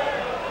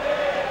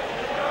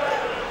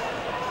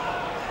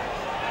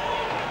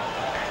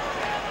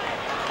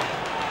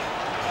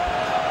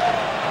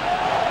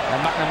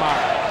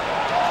 McNamara.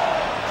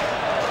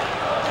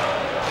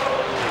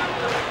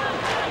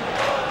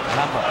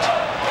 Lambert.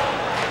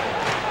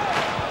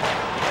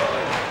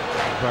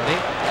 Burley.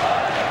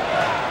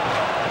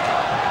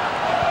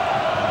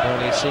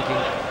 Burley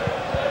seeking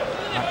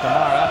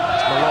McNamara.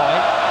 It's Malloy.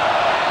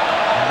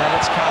 And then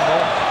it's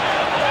Campbell.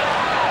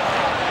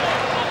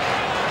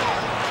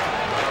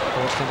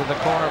 Forced into the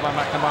corner by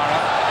McNamara.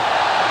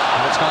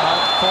 And it's gone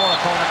out for a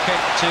corner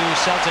kick to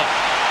Celtic.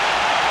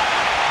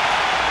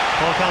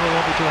 Paul Campbell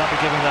won't be too happy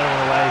giving that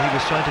one away. He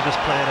was trying to just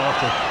play it off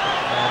to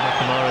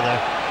McNamara there.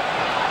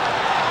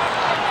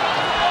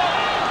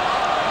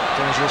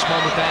 Dangerous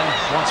moment then,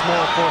 once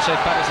more for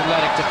St. Patrick's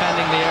Athletic,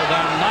 defending their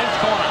ninth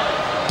corner.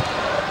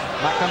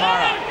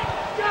 McNamara,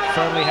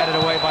 firmly headed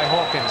away by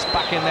Hawkins.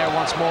 Back in there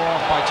once more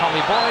by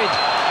Tommy Boyd.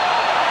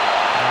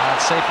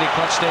 And safely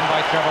clutched in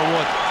by Trevor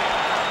Wood.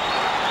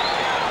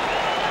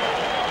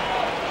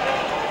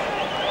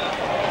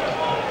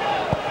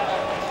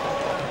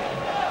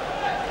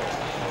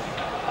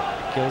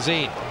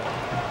 Gilzean.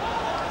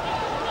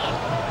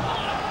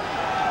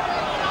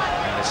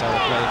 And it's out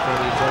of play for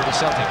the Georgia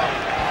Celtic.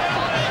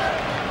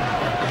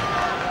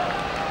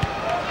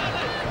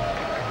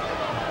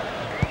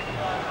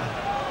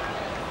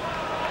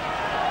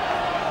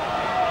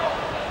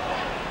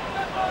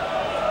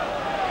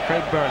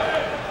 Craig Burley.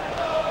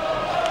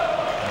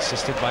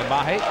 Assisted by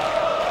Mahe.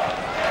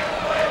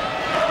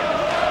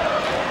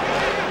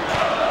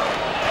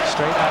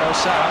 Straight at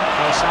Osam.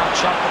 Osam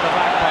chopped at the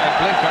back by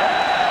Blinker.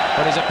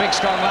 But he's a big,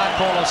 strong lad,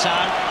 Paul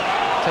Osam.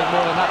 Take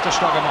more than that to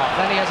shrug him off.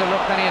 Then he has a look,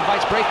 then he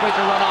invites Braithwaite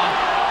to run on.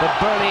 But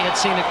Burley had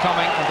seen it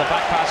coming, and the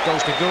back pass goes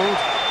to Gould.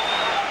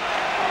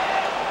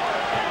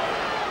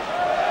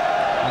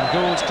 And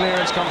Gould's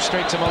clearance comes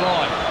straight to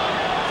Malloy.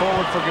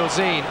 Forward for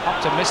Gilzean.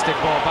 Optimistic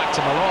ball back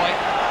to Malloy.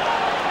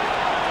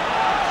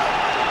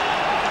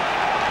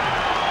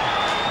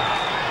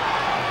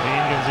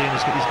 Ian Gilzean,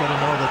 he's got to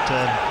know that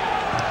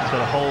he's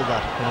got to hold that.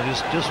 You know,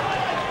 just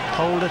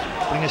hold it,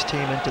 bring his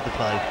team into the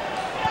play.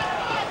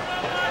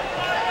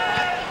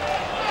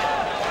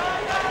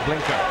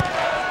 Blinker.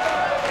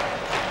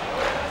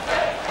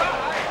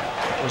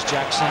 It was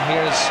Jackson.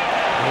 Here's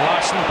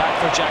Larson, back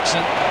for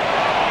Jackson.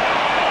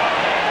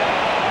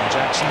 And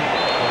Jackson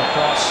with a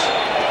cross.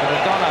 Could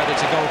have gone out. It's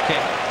a goal kick.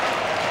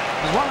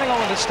 There's one thing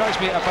only that strikes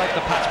me about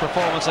the Pats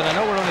performance, and I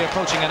know we're only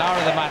approaching an hour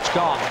of the match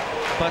gone,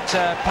 but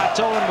Pat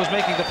Dolan was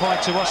making the point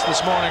to us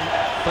this morning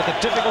about the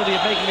difficulty of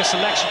making a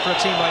selection for a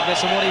team like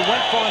this, and what he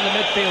went for in the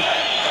midfield,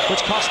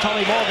 which cost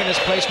Tommy Morgan his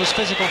place, was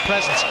physical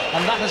presence,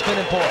 and that has been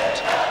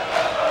important.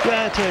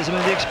 Yeah, it is. I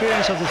mean, the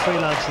experience of the three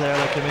lads there,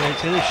 like, I mean,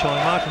 it is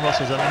showing. Martin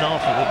Russell's an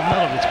awful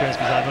lot of experience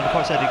beside him. And of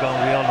course, Eddie Gong,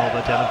 we all know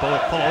about him. And Paul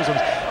Osum's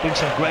doing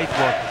some great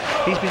work.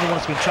 He's been the one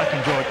that's been tracking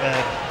George,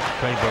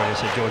 Craig Burley, I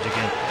said George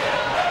again.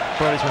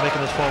 Burley's been making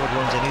those forward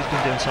runs, and he's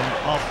been doing some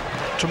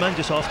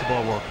tremendous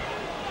off-the-ball work.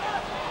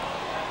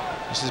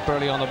 This is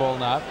Burley on the ball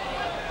now.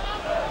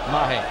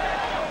 Mahe.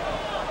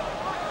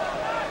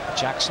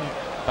 Jackson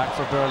back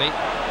for Burley.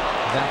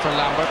 Then for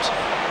Lambert.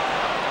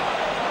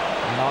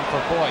 And on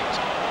for Boyd.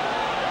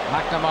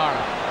 McNamara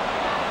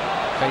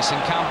facing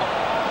Campbell.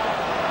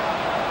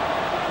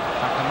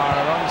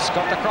 McNamara runs,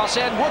 got the cross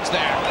in, Wood's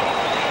there.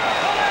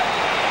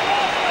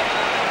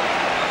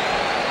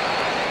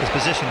 His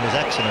position was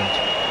excellent.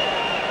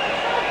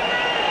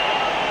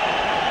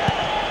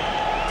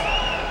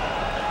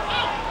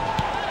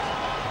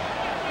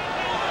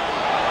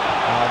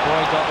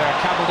 Boyd got there,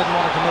 Campbell didn't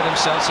want to commit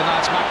himself, so now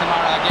it's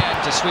McNamara again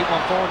to sweep one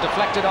forward,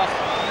 deflected off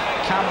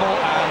Campbell,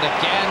 and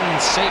again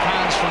safe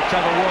hands from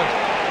Trevor Wood.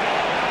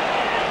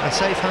 And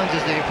safe hands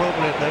is the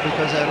appropriate there,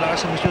 because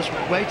Larson was just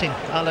waiting.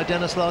 A la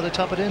Dennis Law to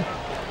top it in.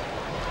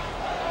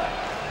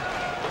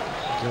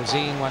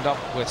 Gilzine went up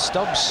with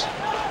Stubbs.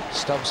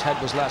 Stubbs'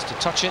 head was last to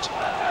touch it,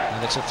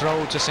 and it's a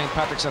throw to St.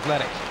 Patrick's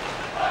Athletic.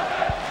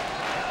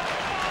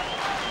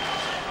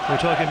 We're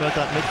talking about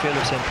that midfield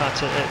of St.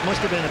 Pat's. It must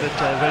have been a bit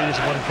very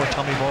disappointing for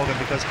Tommy Morgan,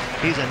 because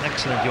he's an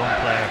excellent young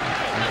player.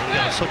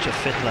 And, such a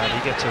fit lad,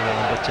 he gets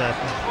around, but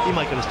he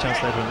might get his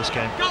chance later in this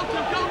game.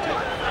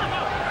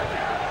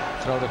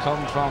 Throw to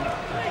come from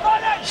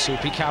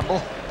Soupy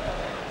Campbell.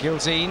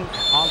 Gilzine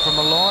on from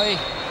Malloy,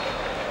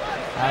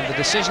 and the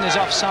decision is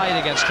offside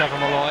against Trevor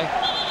Malloy.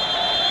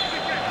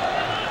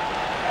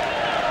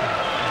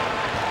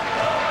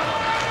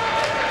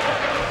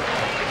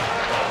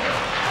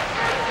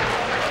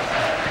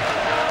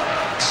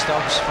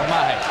 Stubbs for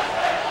Mahe.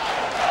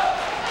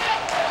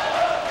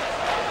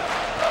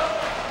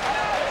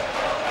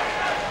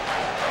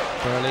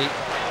 Burley.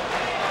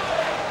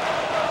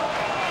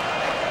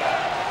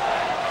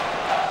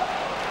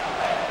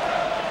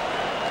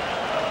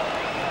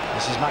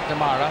 This is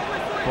McNamara.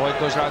 Boyd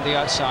goes round the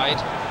outside.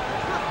 And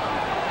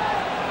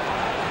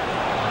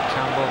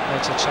Campbell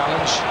makes a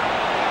challenge.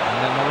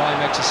 And then Malloy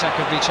makes a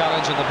secondary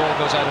challenge, and the ball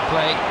goes out of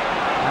play.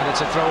 And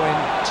it's a throw-in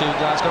to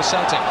Glasgow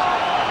Celtic.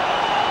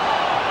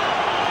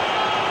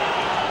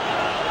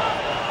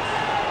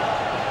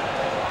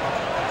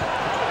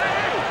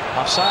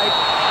 Offside.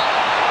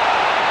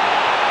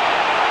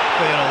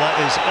 Well, you know,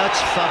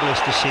 that's fabulous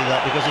to see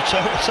that, because it's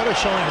sort of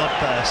showing up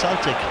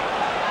Celtic,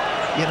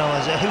 you know,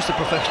 as who's the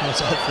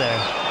professionals out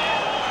there.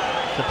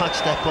 The Pat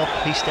step up,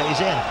 he stays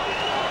in.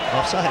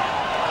 Offside.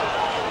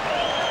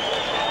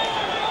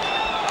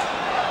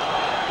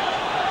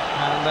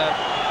 And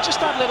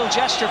just that little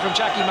gesture from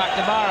Jackie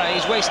McNamara,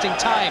 he's wasting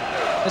time.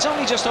 It's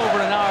only just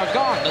over an hour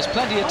gone. There's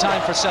plenty of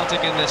time for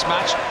Celtic in this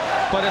match.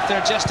 But if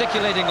they're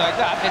gesticulating like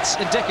that, it's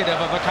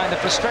indicative of a kind of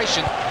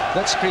frustration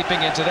that's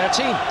creeping into their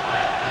team.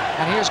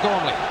 And here's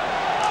Gormley.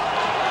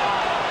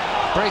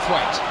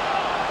 Braithwaite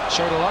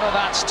showed a lot of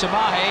that to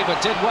Mahe, but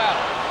did well.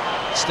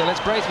 Still,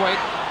 it's Braithwaite.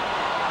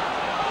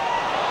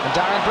 And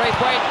Darren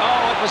Braithwaite,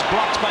 oh, it was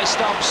blocked by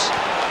Stubbs.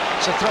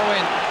 It's a throw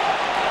in.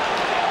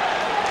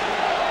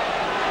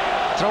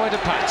 Throw in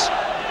to Pat.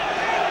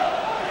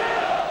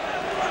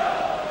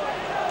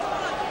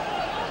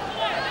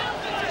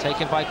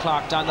 Taken by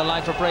Clark down the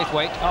line for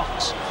Braithwaite. Oh,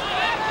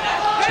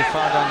 too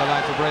far down the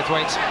line for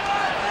Braithwaite.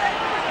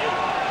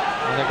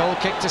 And a goal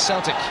kick to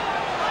Celtic.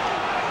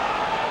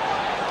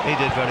 He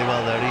did very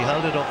well there. He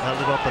held it up, and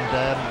the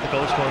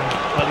goal scoring.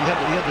 Well, he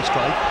had the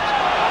strike.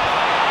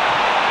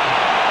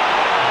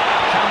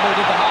 Campbell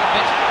did the hard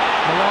bit.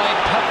 Malloy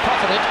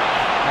profited,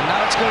 and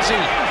now it's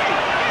Gilzine.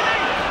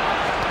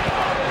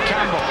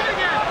 Campbell,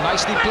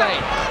 nicely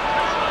played,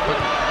 but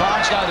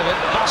barged out of it,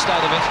 bossed out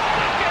of it.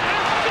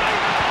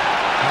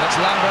 And it's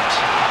Lambert,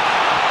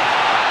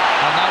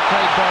 and now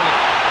Craig Burley.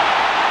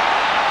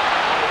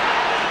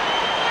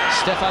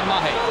 Stefan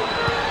Mahe.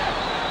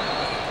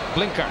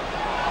 Blinker.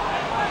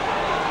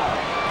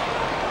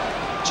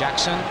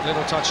 Jackson,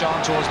 little touch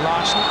on towards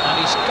Larson, and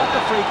he's got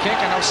the free kick,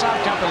 and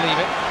Osam can't believe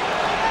it.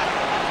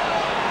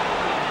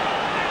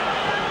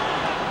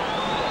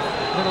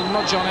 Little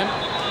nudge on him,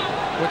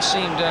 which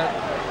seemed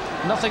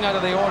nothing out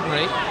of the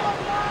ordinary.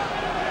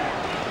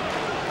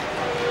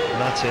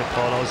 That's it,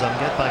 Paul Osam.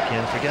 Get back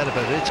in. Forget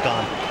about it. It's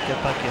gone.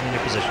 Get back in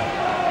your position.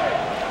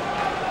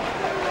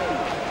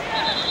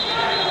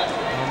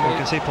 You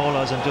can see Paul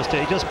Osam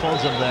he just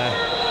pulls him there.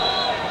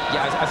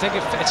 Yeah, I think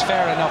it's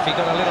fair enough. He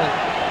got a little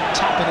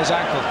tap in his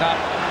ankle. Now,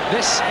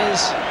 this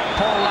is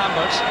Paul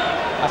Lambert,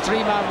 a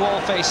three-man wall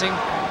facing.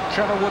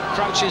 Trevor Wood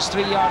crouches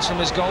 3 yards from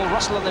his goal.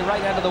 Russell at the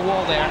right end of the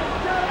wall there.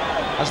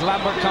 As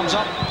Lambert comes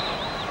up.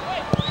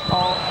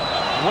 Oh,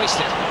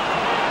 wasted.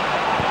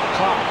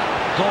 Clark,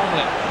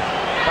 Gormley.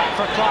 Back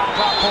for Clark.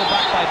 Clark pulled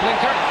back by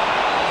Blinker.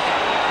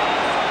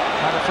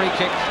 And a free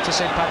kick to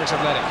St. Patrick's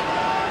Athletic.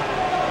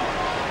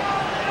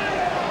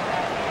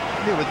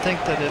 You would think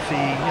that if the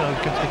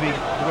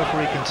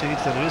referee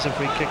concedes that it is a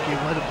free kick, you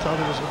might have thought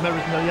it was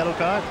meriting a yellow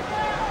card.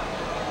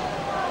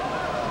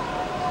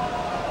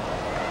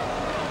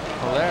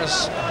 Well,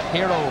 there's a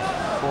hero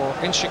for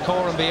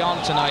Inchicore and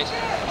beyond tonight,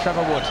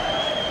 Trevor Wood.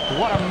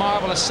 What a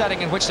marvellous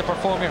setting in which to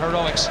perform your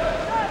heroics.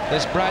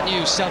 This brand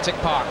new Celtic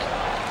Park.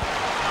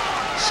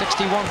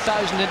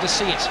 61,000 in to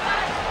see it.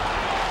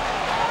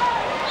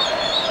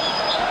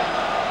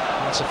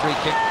 That's a free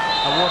kick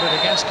awarded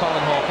against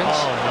Colin Hawkins.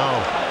 Oh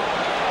no.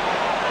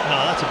 No,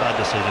 that's a bad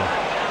decision.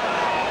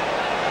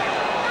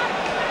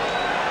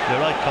 You're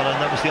right, Colin,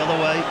 that was the other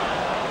way.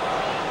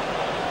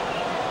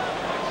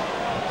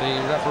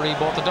 The referee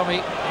bought the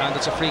dummy, and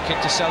it's a free kick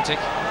to Celtic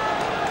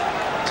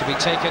to be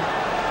taken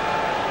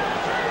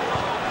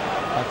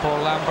by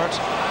Paul Lambert.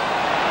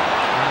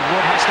 And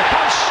Wood has to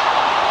push,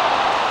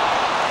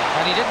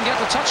 and he didn't get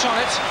the touch on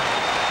it.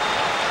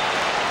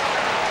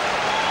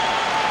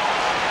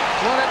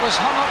 Well, it was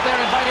hung up there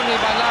invitingly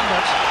by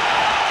Lambert.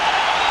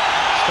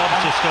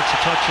 Stubbs just gets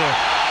a touch here.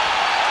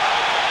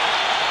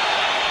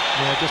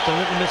 Yeah, just a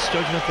little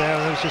misjudgment there.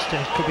 That was just,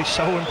 it could be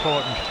so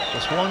important.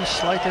 Just one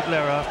slight little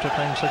error after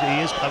playing such. He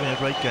is having a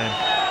great game.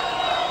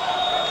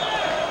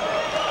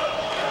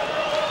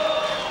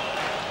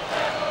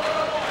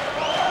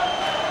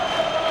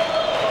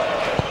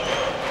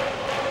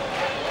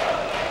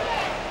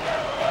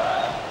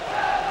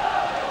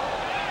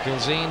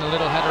 Gilzine, a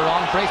little header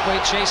on.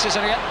 Braithwaite chases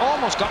and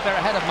almost got there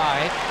ahead of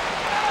Mahe.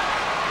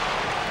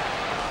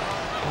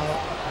 Well,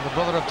 the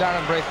brother of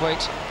Darren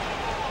Braithwaite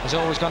is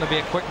always going to be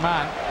a quick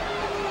man.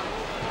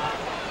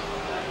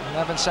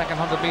 11-second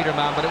 100-metre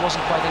man, but it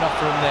wasn't quite enough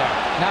for him there.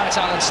 Now it's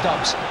Alan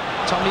Stubbs.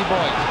 Tommy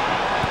Boyd.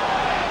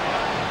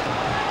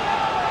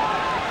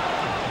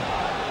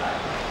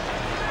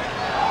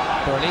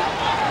 Burley.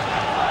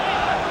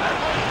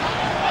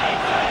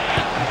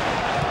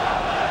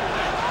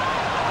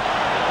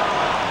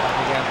 Back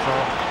again for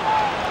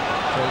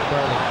Craig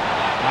Burley.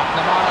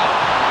 McNamara.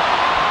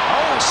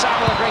 Oh,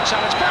 Samuel, a great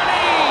challenge.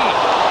 Burley!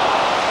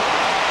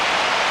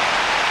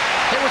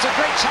 It was a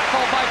great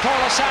tackle by Paul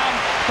Osam,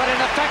 but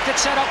in effect it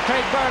set up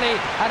Craig Burley,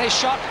 and his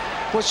shot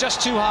was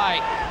just too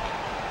high.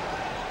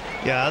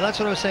 Yeah, that's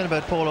what I was saying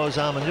about Paul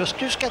Osam, and just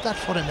get that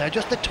foot in there,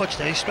 just the touch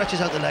there. He stretches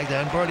out the leg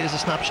there, and Burley is a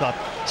snapshot,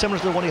 similar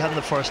to the one he had in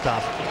the first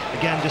half.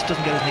 Again, just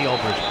doesn't get his knee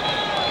over it.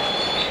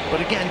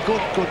 But again,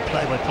 good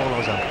play by Paul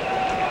Osam.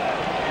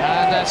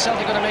 And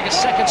Celtic going to make a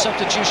second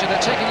substitution.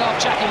 They're taking off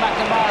Jackie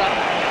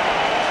McNamara.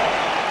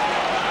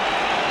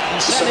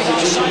 And sending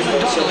on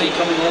Simon Donnelly,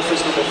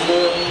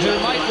 who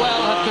might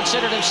well have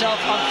considered himself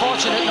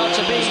unfortunate not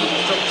to be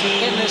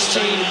in this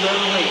team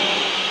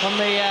when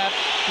the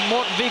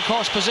Morton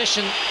Vicor's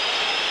position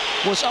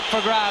was up for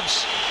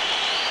grabs.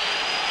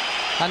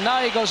 And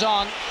now he goes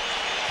on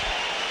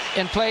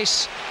in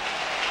place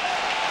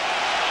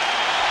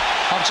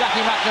of Jackie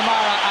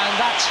McNamara, and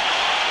that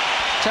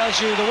tells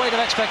you the weight of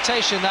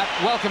expectation, that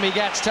welcome he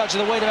gets, tells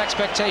you the weight of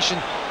expectation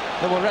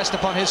that will rest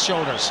upon his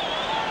shoulders.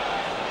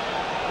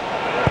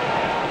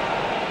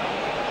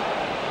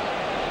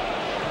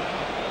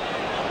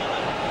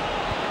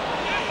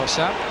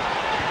 Osam.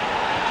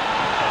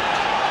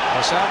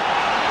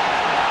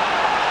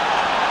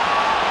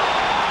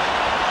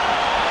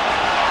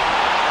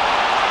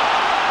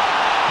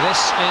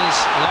 This is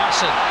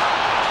Larson.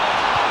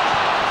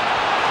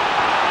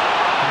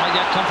 It might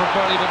yet come from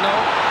Burley, but no,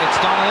 it's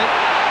Donnelly.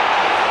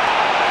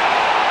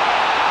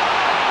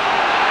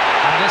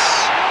 And this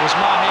was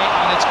Mahe,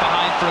 and it's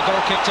behind for a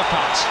goal kick to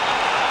Pat.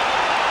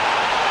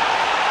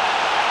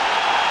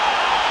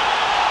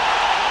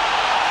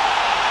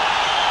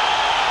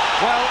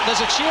 Well, there's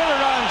a cheer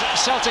around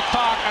Celtic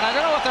Park, and I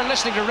don't know if they're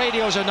listening to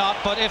radios or not,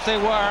 but if they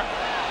were,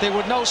 they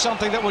would know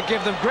something that would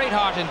give them great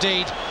heart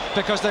indeed,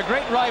 because their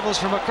great rivals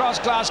from across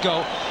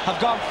Glasgow have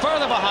gone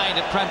further behind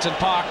at Prenton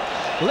Park.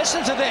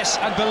 Listen to this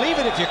and believe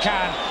it if you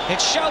can.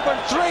 It's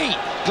Shelbourne 3,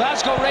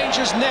 Glasgow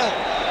Rangers 0.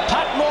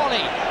 Pat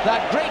Morley,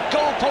 that great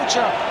goal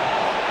poacher,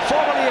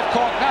 formerly of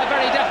Cork, now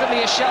very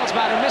definitely a Shells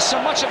man, who missed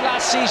so much of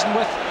last season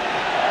with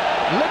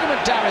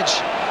ligament damage,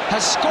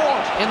 has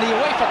scored in the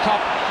UEFA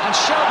Cup, and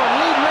Shelbourne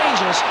lead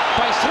Rangers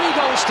by 3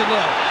 goals to 0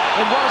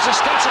 in what is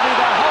ostensibly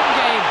their home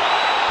game.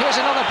 Here's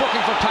another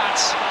booking for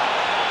Pats.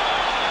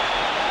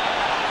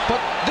 But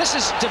this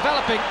is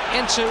developing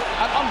into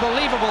an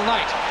unbelievable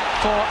night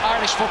for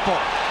Irish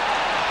football.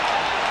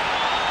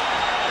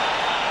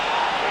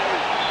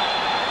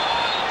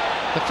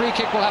 The free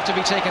kick will have to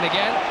be taken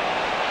again.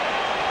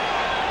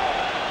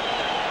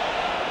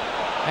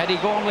 Eddie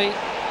Gormley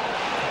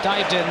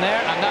dived in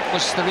there, and that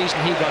was the reason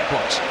he got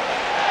booked.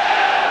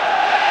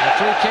 The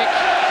free kick,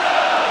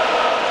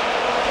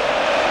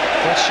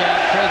 which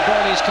Craig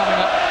Burley is coming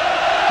up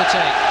to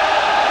take.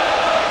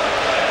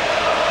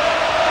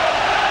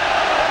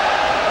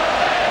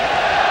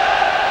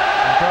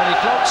 And Burley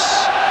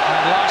floats,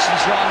 and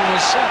Larson's run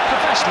was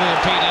professionally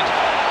impeded,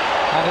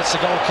 and it's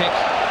a goal kick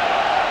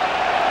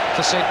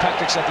for St.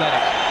 Patrick's Athletic.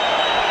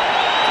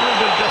 A little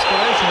bit of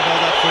desperation about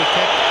that free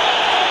kick.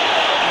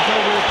 There's no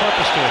real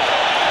purpose to it.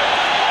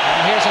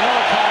 And here's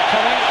another card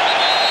coming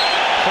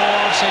for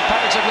St.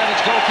 Patrick's Athletics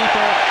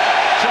goalkeeper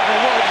Trevor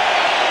Wood.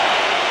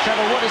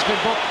 Trevor Wood has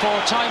been booked for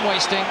time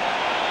wasting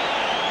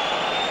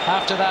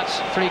after that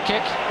free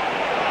kick.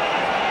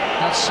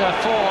 That's 4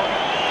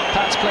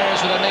 Pats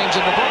players with their names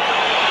in the book.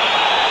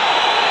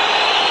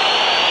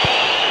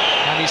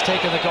 And he's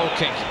taken the goal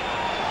kick.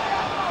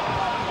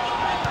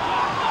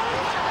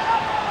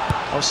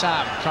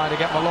 Osam trying to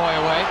get Malloy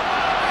away.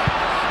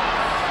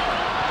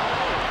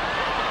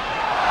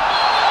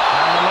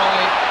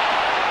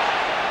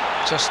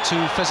 Just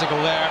too physical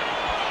there.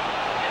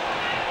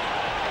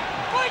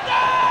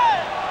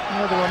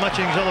 Yeah, they were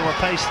matching each other with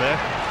pace there.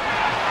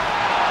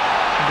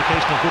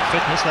 Indication of good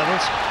fitness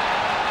levels.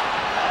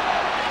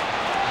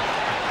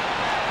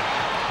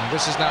 And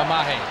this is now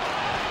Mahe.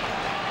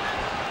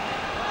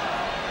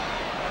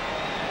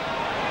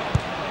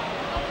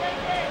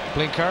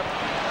 Blinker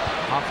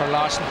on for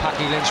Larson.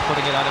 Paddy Lynch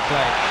putting it out of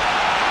play.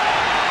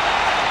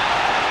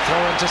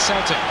 Throw into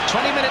Celtic.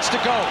 20 minutes to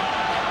go.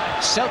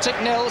 Celtic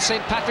 0,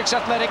 St. Patrick's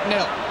Athletic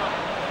 0.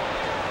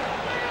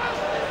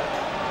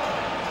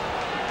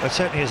 It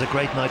certainly is a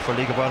great night for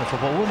League of Ireland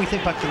football. When we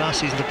think back to last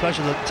season, the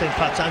pleasure that St.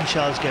 Pat's and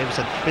Shells gave us,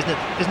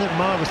 isn't it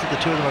marvellous that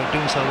the two of them are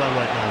doing so well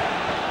right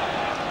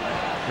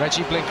now?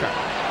 Reggie Blinker.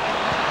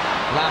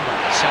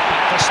 Lambert set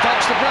back for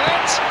Stubbs, the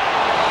brilliant.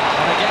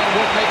 And again,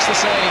 Wood makes the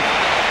save.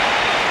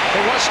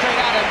 It was straight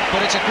at him,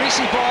 but it's a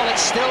greasy ball.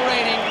 It's still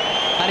raining,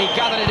 and he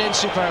gathered it in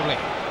superbly.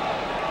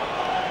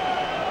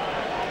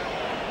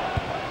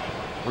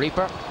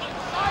 Reaper.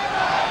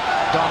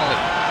 Donnelly.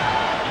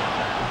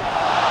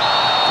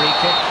 Free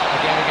kick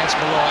again against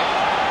Malloy.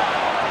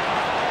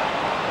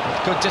 With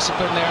good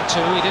discipline there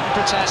too. He didn't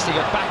protest. He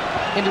got back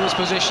into his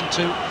position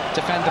to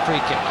defend the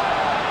free kick.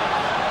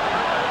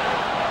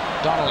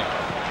 Donnelly.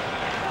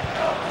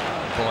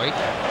 Boyd.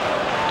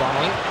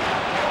 Donnelly.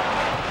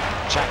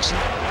 Jackson.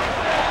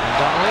 And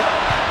Donnelly.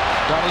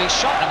 Donnelly's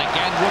shot, and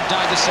again Wood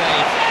died to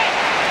save.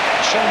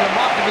 Shown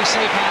remarkably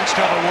safe hands,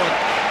 Trevor Wood.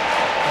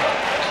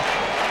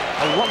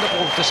 A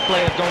wonderful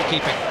display of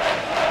goalkeeping.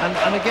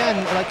 And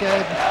again, like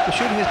the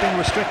shooting is being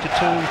restricted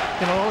to,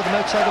 you know, all of them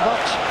outside the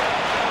box.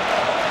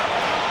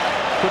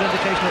 Good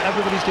indication that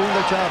everybody's doing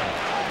their job.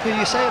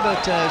 You say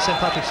about St.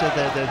 Patrick's that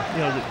the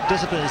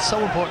discipline is so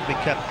important to be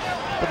kept,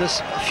 but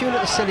there's a few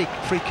little silly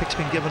free kicks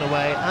being given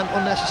away and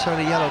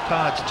unnecessarily yellow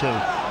cards too.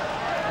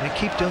 We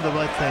keep doing the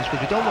right things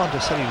because we don't want a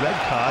silly red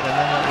card, and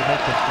then that will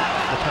make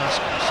the task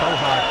so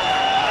hard.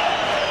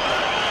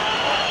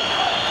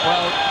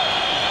 Well,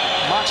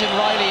 Martin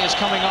Riley is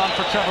coming on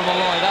for Trevor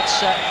Malloy.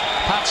 That's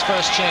Pat's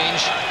first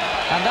change,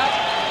 and that,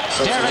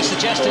 dare I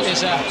suggest it,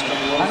 is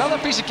another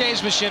piece of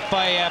gamesmanship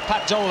by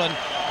Pat Dolan,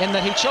 in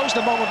that he chose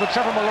the moment where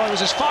Trevor Malloy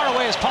was as far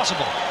away as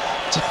possible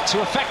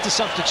to effect a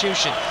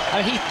substitution.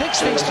 I mean, he thinks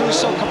things through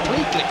so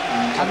completely,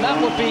 and that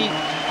would be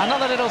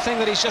another little thing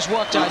that he's just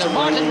worked out. And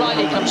Martin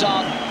Riley comes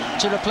on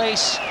to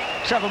replace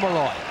Trevor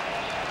Malloy.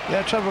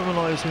 Yeah, Trevor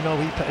Malloy, as we know,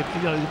 he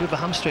had a bit of a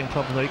hamstring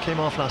problem there. He came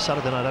off last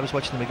Saturday night. I was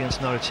watching him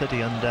against Norwich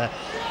City, and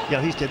yeah,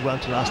 he's did well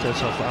to last out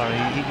so far.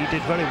 He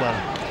did very well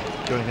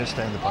during his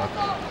stay in the park.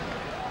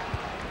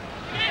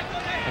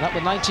 And up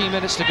with 19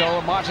 minutes to go,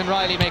 and Martin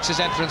Riley makes his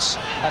entrance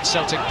at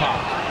Celtic Park.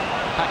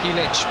 Hacky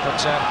Lynch,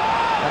 but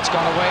that's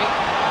gone away.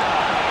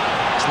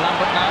 It's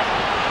Lambert now.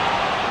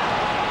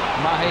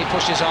 Mahe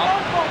pushes on.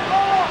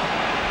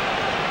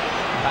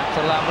 Back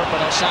for Lambert,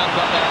 but Osam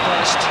got there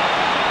first.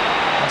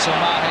 And so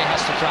Mahe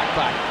has to track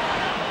back.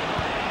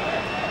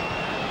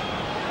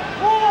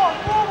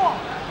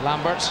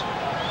 Lambert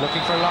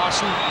looking for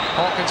Larson.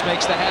 Hawkins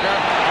makes the header.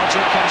 Onto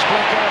it comes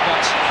Blinker,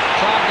 but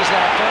Clark is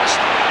there first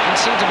and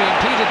seemed to be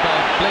impeded by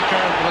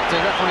Blinker, but the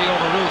referee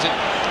overrules it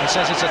and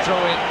says it's a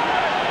throw-in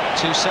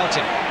to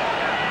Celtic.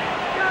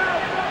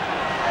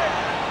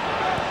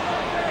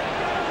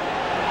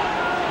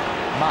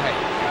 Mahe.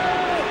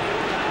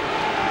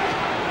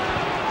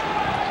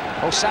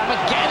 Osam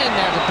again in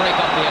there to break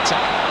up the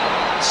attack.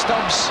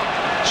 Stubbs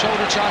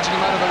shoulder charging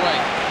him out of the way.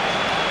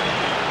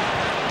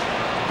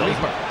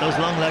 Those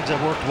long legs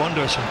have worked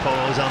wonders from Paul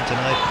Osam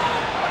tonight.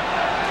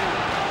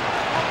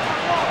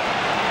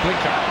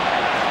 Blinker.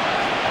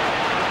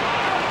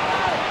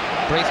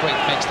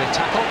 Braithwaite makes the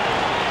tackle.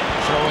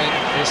 Throw-in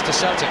is to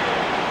Celtic.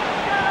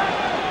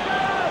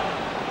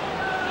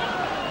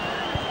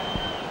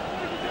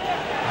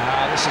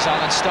 This is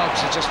Alan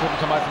Stubbs. It just wouldn't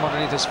come out from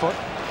underneath his foot.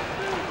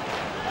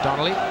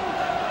 Donnelly.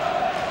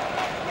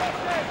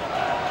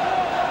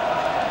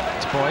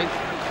 It's Boyd.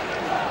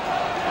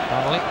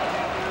 Donnelly.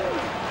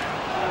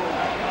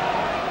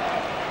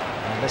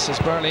 And this is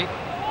Burley.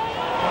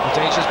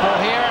 Audacious ball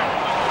here.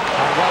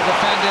 And well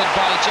defended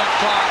by Jeff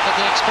Clark at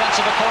the expense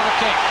of a corner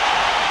kick.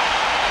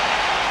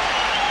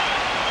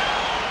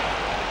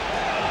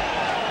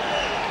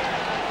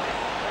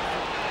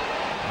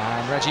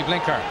 And Reggie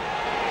Blinker.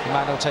 The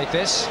man will take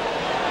this.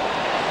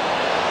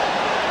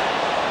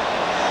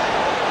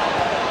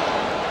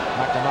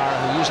 McNamara,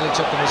 who usually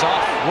took them, is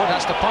off. Wood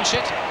has to punch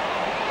it.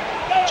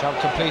 Job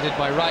completed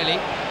by Riley.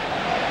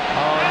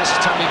 Oh, and this is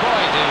Tommy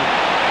Boyd, who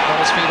got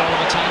his feet all of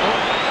a tangle.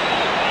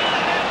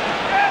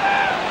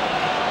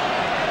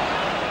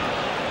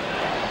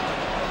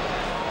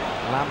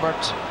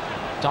 Lambert,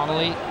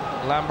 Donnelly,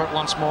 Lambert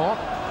once more.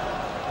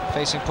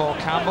 Facing Paul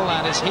Campbell,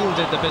 and his heel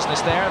did the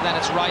business there. Then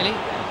it's Riley.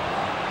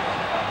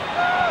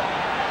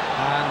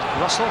 And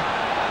Russell,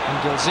 and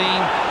Gilzine,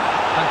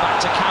 and back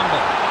to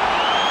Campbell.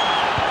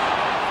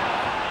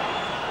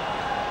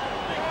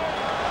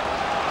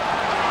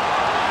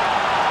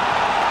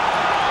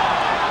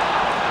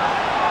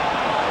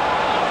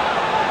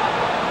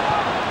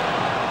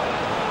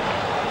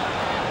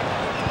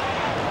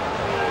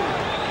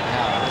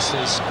 This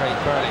is Craig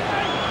Burley.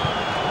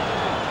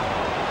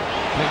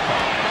 Blinker.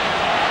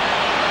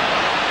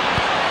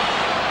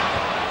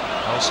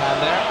 Osam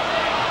there.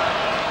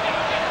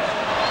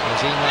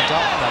 Gilzine went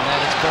up, and then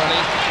it's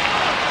Burley.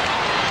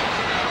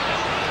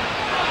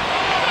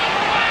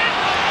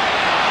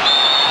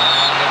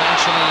 And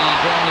eventually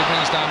Gormley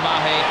brings down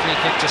Mahe. Free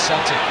kick to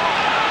Celtic.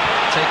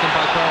 Taken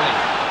by Burley.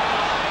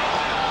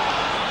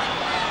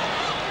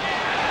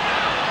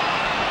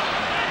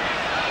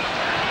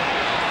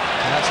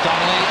 That's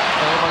Donnelly,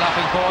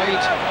 overlapping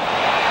Boyd.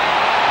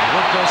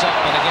 Wood goes up,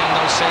 and again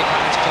those safe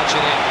hands clutch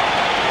it in.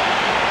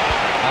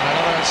 And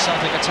another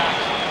Celtic attack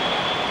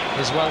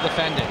is well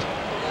defended.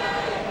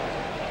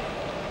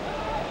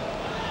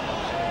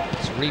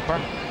 It's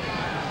Reaper.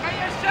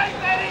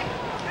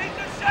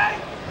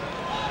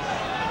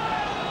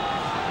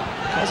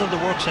 Because of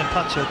the work St.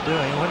 Pat's are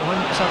doing, when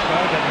Celtic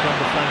are getting on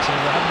the flanks, and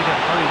they're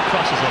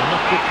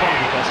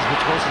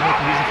which of course is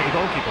making it easy for the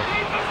goalkeeper.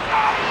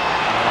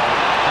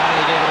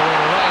 Donnelly gave it away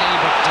to Riley,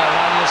 but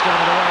Riley has given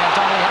it away, and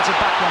Donnelly has it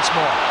back once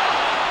more.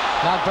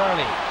 Now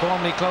Burley,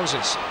 Gormley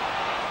closes.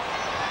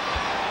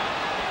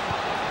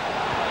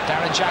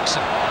 Darren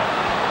Jackson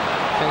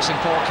facing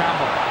Paul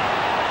Campbell.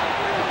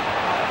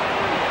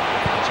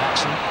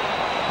 Jackson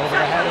over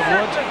the head of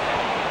Wood,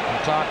 and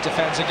Clark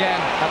defends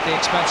again at the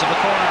expense of the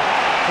corner,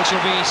 which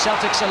will be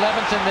Celtic's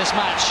 11th in this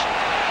match.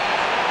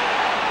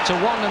 To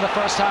 1 in the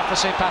first half for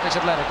St. Patrick's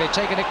Athletic. They've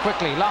taken it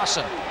quickly.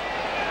 Larson.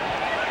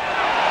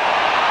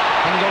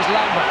 In goes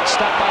Lambert,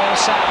 stopped by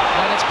Osal.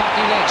 Then it's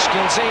Packy Lynch,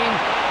 Gilzine,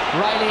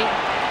 Riley,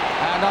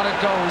 and on it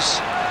goes.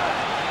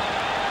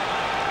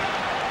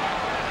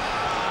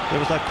 There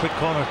was that quick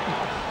corner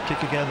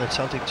kick again that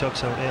Celtic took,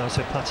 so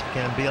St. Pat's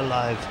again, be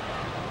alive.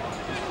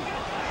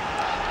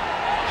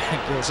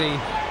 Gilzine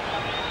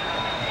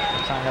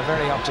playing a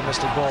very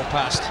optimistic ball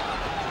past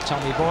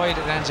Tommy Boyd.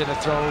 It ends in a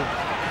throw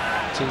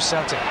to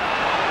Celtic.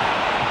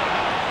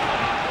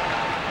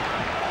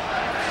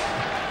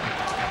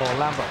 Paul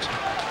Lambert.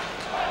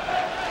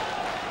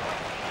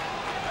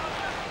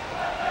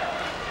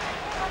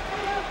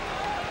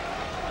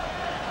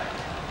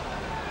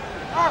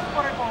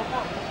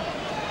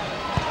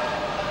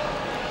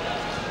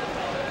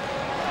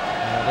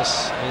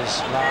 This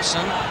is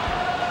Larson,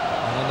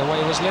 and in the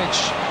way was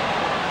Lynch.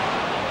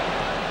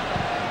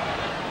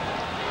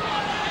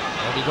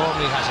 Eddie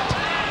Gormley has it,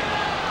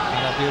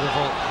 and a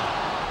beautiful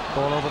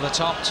ball over the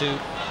top to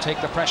take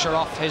the pressure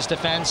off his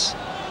defence.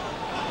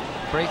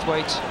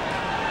 Braithwaite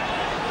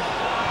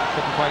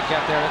couldn't quite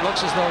get there. It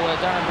looks as though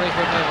Darren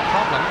Braithwaite may have a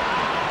problem.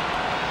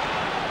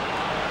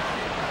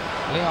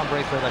 Leon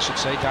Braithwaite, I should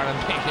say, Darren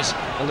being his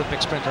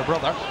Olympic sprinter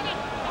brother.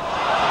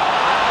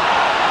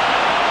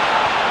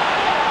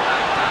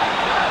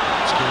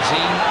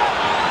 Gilzine.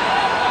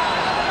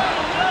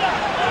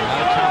 And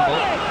now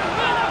Campbell.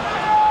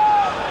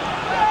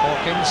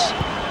 Hawkins.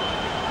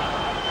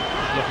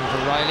 Looking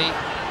for Riley.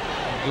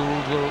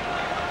 Gould will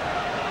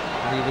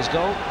leave his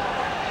goal.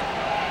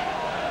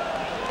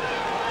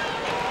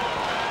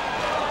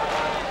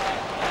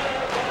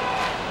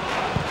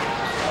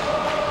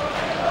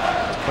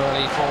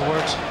 Burley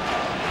forward.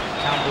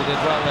 Campbell did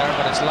well there,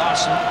 but it's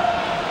Larson.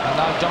 And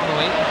now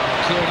Donnelly.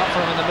 Queuing up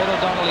for him in the middle.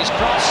 Donnelly's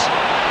cross.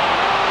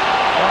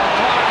 Well,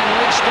 Clark and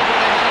Lynch did what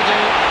they had to do,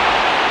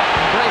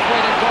 and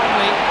Braithwaite and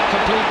Gormley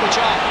complete the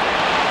job.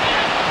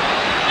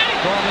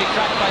 Gormley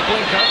cracked by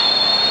Blinker,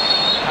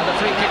 and the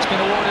free kick's been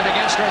awarded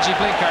against Reggie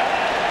Blinker.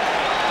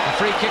 A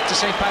free kick to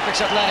St. Patrick's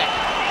Athletic.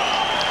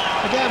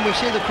 Again, we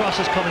see the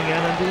crosses coming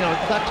in, and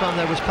at that time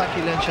there was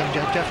Packy Lynch and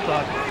Jeff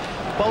Clark,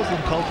 both of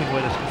them coping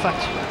with it. In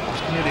fact, it was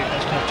nearly a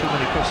question of too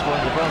many crosses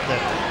going to the ground there.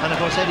 And of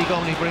course, Eddie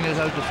Gormley bringing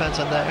it out of defence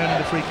and earning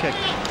the free kick.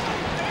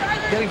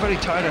 Getting very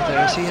tired out there.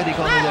 You see Eddie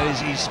Gormley there,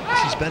 he's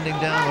bending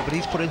down, but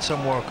he's put in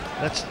some work.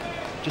 Let's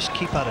just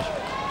keep at it.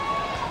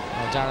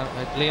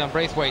 Leon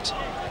Braithwaite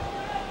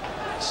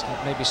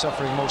maybe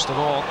suffering most of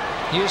all.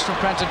 Hughes from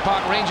Prenton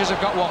Park. Rangers have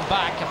got one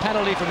back. A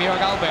penalty from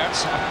Jörg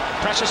Alberts. A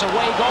precious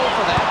away goal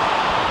for them.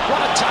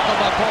 What a tackle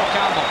by Paul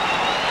Campbell.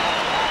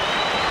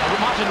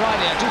 Martin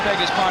Riley, I do beg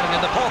his pardon,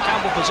 in the Paul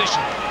Campbell position.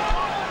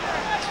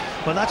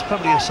 Well, that's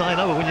probably a sign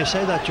of it when you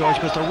say that,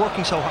 George, because they're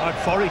working so hard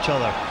for each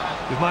other.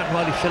 With Martin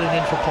Riley filling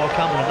in for Paul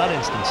Campbell in that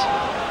instance.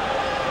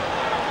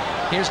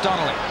 Here's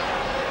Donnelly.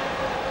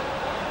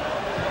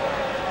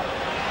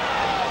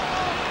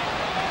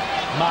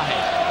 Mahe.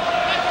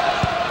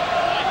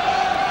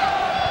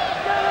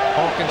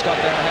 Hawkins got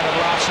there ahead of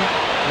Larson.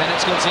 Then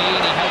it's Gilzine,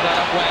 he held that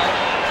up well.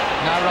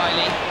 Now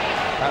Riley.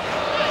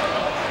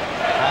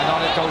 And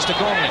on it goes to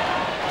Gormley.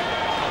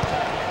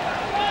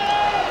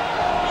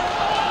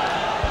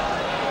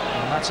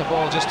 And that's a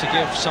ball just to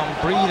give some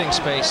breathing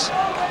space.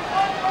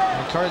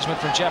 Encouragement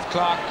from Jeff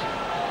Clark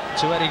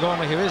to Eddie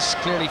Gormley, who is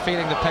clearly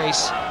feeling the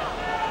pace.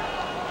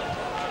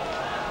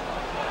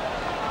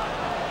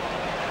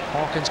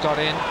 Hawkins got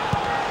in.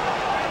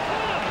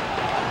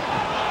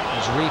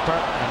 There's Reaper,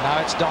 and now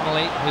it's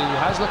Donnelly, who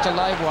has looked a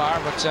live wire,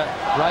 but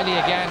Riley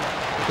again,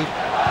 who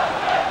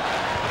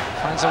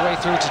finds a way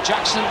through to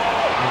Jackson.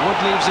 And Wood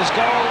leaves his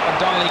goal, and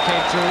Donnelly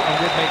came through, and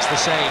Wood makes the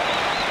save.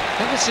 I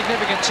think it's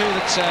significant too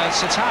that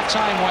since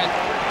half-time, when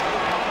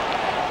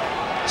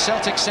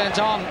Celtic sent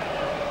on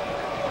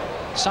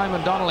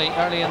Simon Donnelly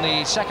early in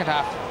the second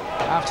half,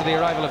 after the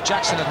arrival of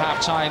Jackson at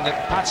half-time,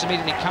 that Pats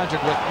immediately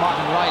countered with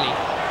Martin Riley.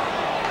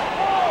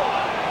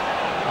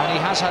 And he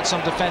has had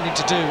some defending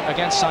to do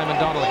against Simon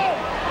Donnelly.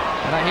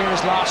 And now here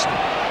is Larson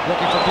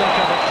looking for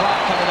Blinker, but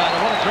Clark coming out.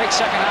 And what a great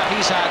second half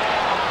he's had.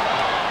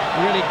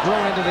 Really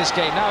grown into this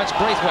game. Now it's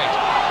Braithwaite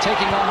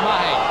taking on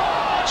Mahe.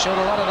 Showed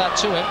a lot of that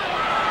to him.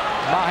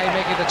 Mahe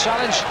making the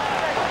challenge.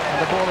 And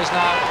the ball is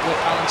now with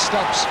Alan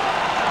Stubbs.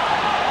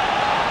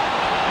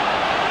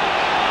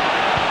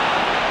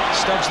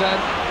 Stubbs then.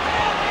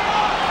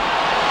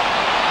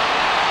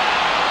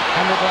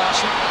 Henrik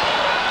Larsson.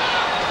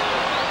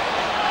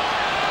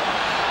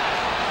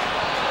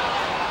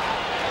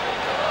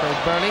 Craig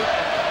Burley.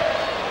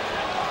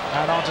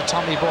 And on to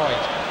Tommy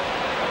Boyd.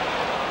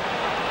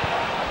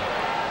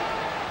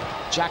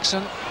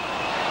 Jackson.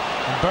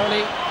 And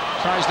Burley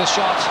tries the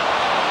shot.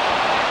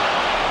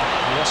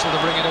 Russell to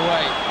bring it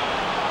away.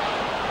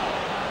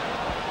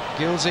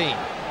 Gilzean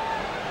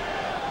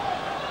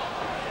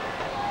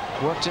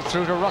worked it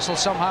through to Russell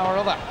somehow or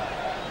other,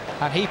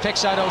 and he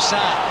picks out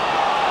Ossan,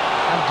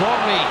 and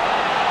Gormley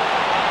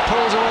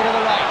pulls away to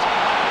the right.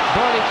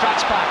 Burley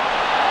cracks back.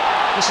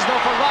 This is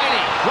though for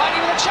Riley. Riley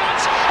with a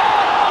chance. Oh,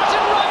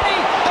 Martin Riley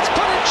has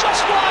put it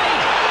just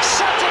wide.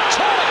 Celtic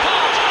torn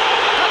apart,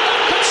 and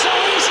that could so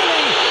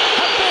easily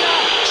have been a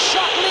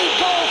shot lead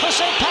goal for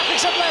St.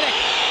 Patrick's Athletic.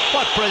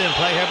 What brilliant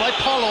play here by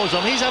Paul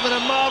Ozum. He's having a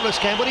marvellous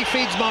game, but he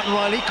feeds Martin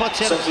Riley, cuts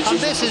in, and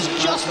this is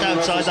just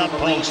outside that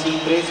post.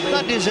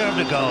 That deserved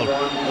a goal,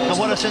 and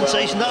what a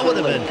sensation that would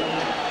have been.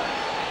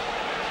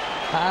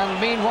 And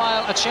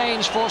meanwhile, a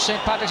change for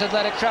St. Patrick's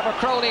Athletic. Trevor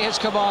Crowley has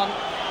come on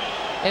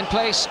in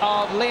place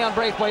of Leon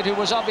Braithwaite, who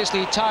was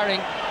obviously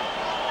tiring.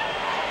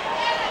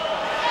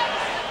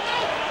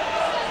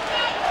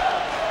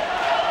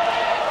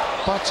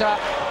 But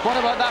what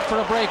about that for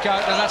a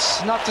breakout? And that's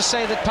not to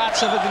say that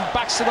Pats have been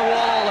backs to the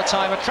wall all the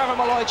time. A Trevor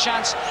Malloy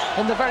chance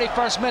in the very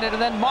first minute,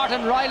 and then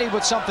Martin Riley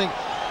with something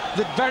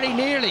that very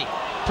nearly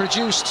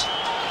produced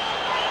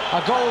a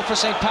goal for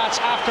St. Pat's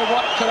after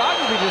what could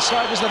arguably be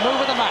described as the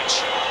move of the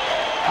match.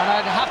 And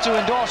I'd have to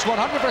endorse 100%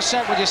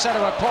 what you said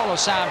about Paul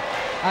Ossan,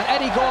 and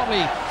Eddie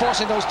Gormley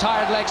forcing those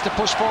tired legs to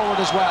push forward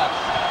as well.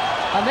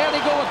 And there they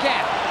go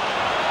again.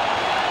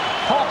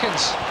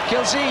 Hawkins,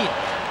 Gilzean,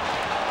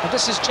 and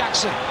this is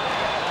Jackson.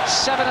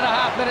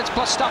 7.5 minutes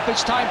plus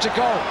stoppage time to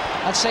go,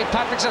 and St.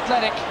 Patrick's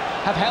Athletic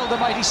have held the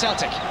mighty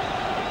Celtic.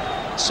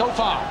 So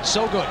far,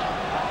 so good.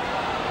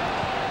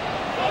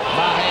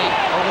 Mahe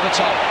over the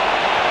top.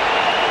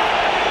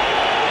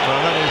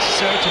 Well, that is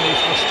certainly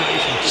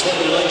frustration.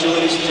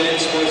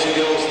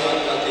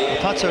 The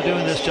Pats are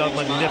doing this job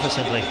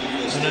magnificently,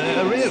 and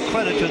a real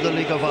credit to the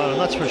League of Ireland,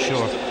 that's for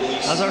sure,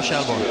 as are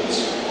Shelbourne.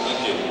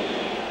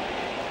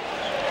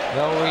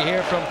 Though we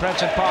hear from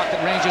Prenton Park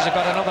that Rangers have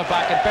got another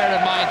back, and bear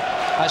in mind,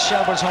 as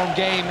Shelbourne's home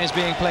game is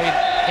being played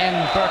in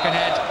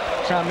Birkenhead,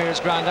 Tranmere's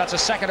ground, that's a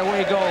second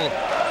away goal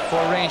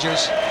for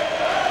Rangers.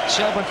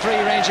 Shelbourne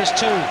 3, Rangers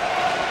 2.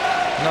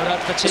 No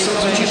doubt fatigue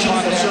playing a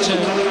part there too.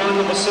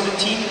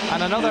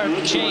 And another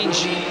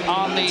change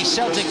on the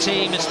Celtic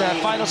team. It's their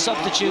final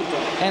substitute.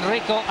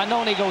 Enrico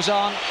Annoni goes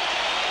on,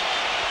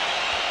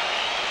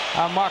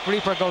 and Mark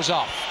Reaper goes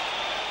off.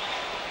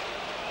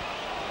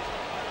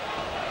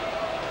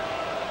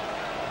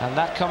 And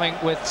that coming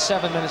with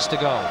 7 minutes to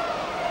go.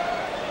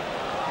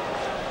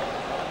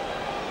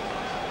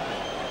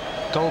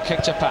 Goal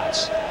kick to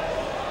Pats.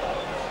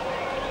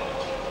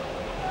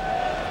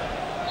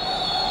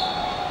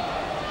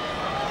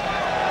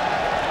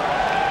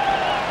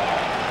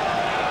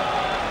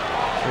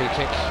 Free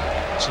kick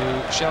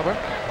to Shelbourne.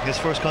 His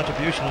first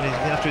contribution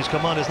after he's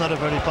come on is not a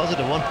very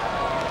positive one.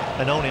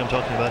 Annoni I'm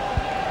talking about.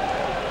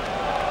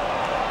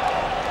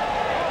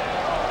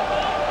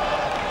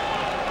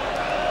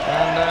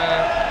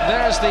 And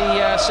there's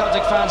the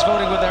Celtic fans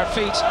voting with their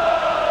feet.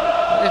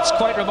 It's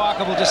quite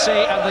remarkable to see,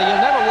 and the "You'll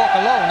Never Walk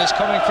Alone" is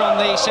coming from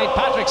the St.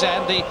 Patrick's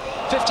end. The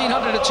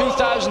 1,500 to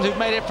 2,000 who've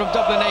made it from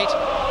Dublin 8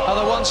 are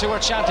the ones who are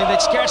chanting.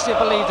 They'd scarcely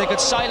believe they could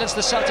silence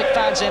the Celtic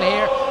fans in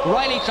here.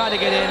 Riley trying to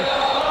get in,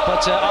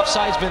 but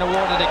offside's been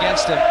awarded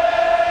against him.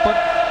 But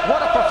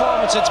what a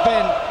performance it's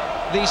been,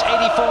 these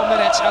 84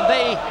 minutes, and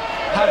they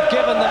have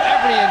given them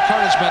every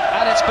encouragement,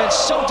 and it's been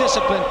so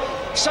disciplined.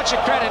 Such a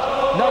credit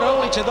not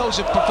only to those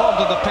who've performed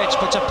on the pitch,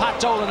 but to Pat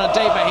Dolan and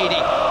Dave Mahedy,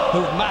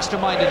 who've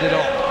masterminded it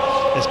all.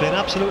 It's been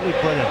absolutely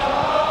brilliant.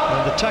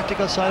 And the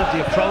tactical side of the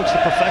approach, the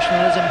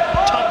professionalism,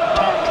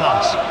 top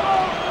class.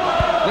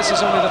 This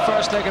is only the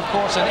first leg, of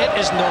course, and it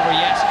isn't over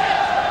yet.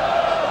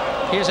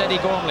 Here's Eddie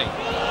Gormley.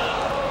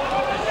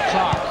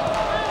 Clark.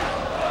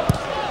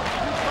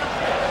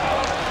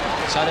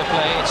 Side of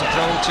play, it's a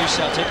throw to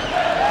Celtic.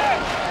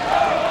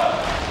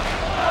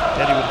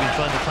 Eddie would have been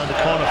trying to find a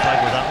corner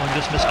flag with that one,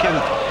 just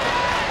miscued.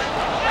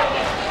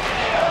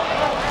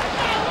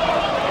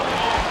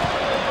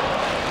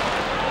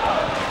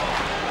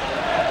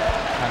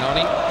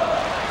 Annoni.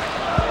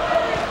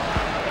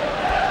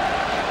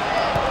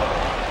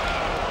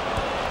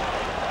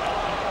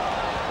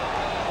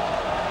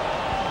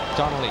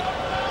 Donnelly.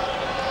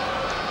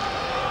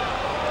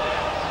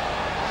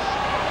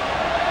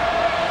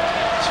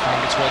 It's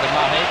found its way to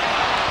Mahe.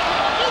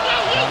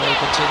 Donnelly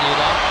continued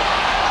on.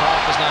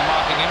 Clark is now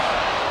marking him.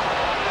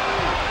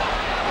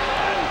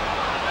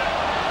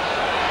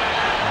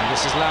 And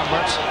this is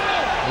Lambert.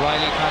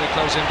 Riley trying to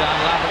close him down.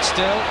 Lambert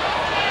still.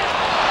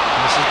 And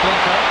this is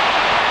Blinker.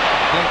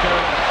 Blinker,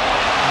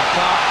 and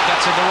Clark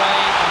gets it away,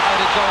 and out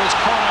it goes,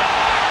 corner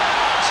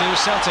to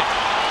Celtic.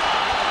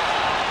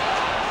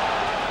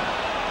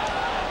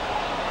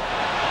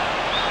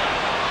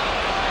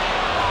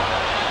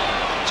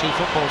 Two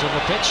footballs on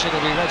the pitch.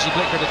 It'll be Reggie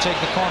Blinker to take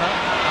the corner.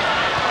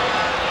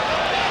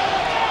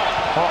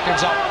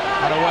 Hawkins up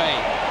and away.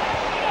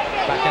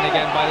 Back in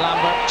again by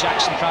Lambert.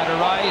 Jackson trying to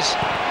rise,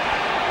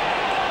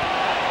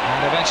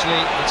 and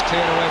eventually it's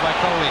cleared away by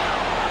Crowley.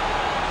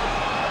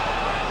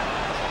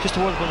 just a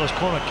word about those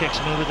corner kicks.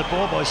 I mean, with the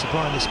ball boys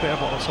supplying the spare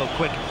ball so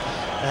quick,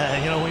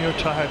 you know, when you're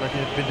tired, like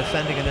you've been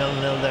defending a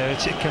 0-0 there, it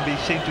can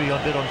seem to be a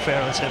bit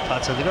unfair on St.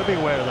 Pat's, so they've got to be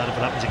aware of that if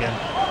it happens again.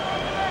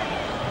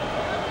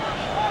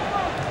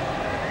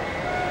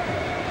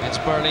 It's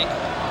Burley.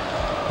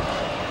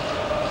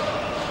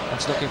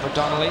 It's looking for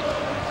Donnelly.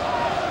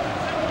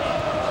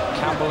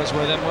 Campbell is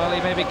with him. Well,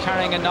 he may be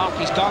carrying a knock.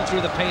 He's gone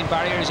through the pain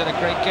barrier. He's had a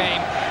great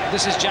game.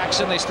 This is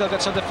Jackson. They still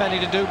got some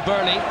defending to do.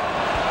 Burley.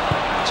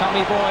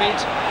 Tommy Boyd.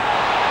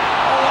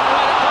 Oh,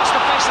 right across the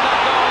face of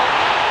that goal.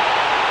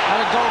 And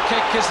a goal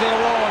kick is the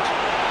award.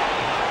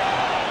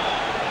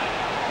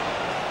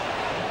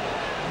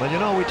 Well, you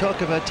know, we talk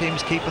about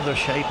teams keeping their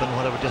shape and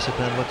whatever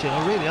discipline, but, you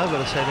know, really, I've got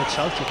to say that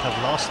Celtic have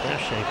lost their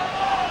shape.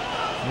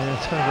 I mean,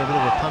 it's kind of a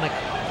bit of a panic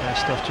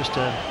stuff, just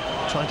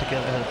trying to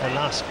get a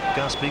last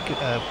gasp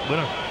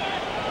winner.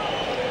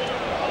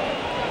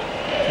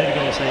 Maybe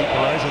going to say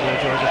equaliser there,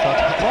 George, I thought.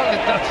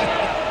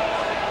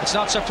 Well, it's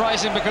not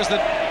surprising because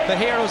the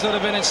heroes that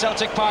have been in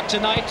Celtic Park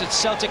tonight at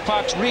Celtic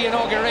Park's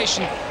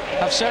re-inauguration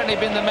have certainly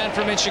been the men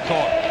from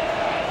Inchicore.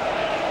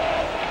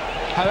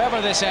 However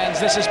this ends,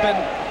 this has been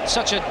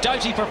such a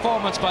doughty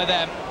performance by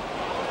them.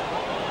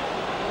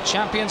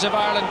 Champions of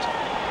Ireland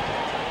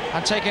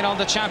and taking on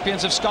the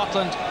champions of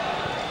Scotland,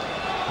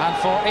 and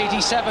for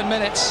 87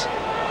 minutes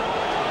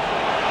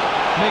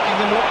making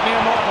them look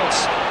mere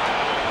mortals.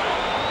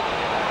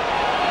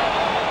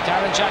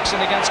 Darren Jackson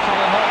against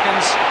Colin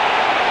Hawkins,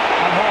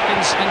 and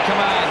Hawkins in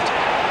command.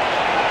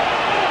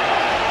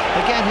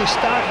 Again, his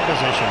starting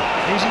position.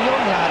 He's a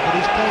young lad, but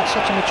he's played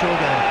such a mature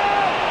game.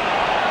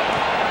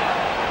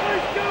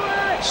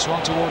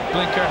 Swung toward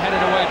Blinker,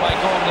 headed away by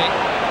Gormley.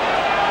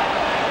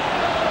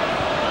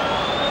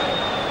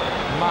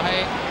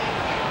 Mahe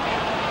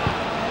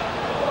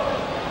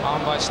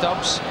on by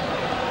Stubbs.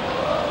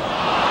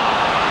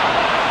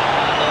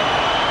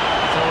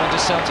 And throw into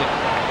Celtic.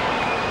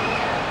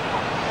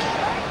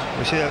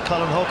 We see that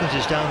Colin Hawkins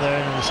is down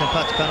there in the St.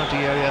 Pat's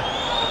penalty area.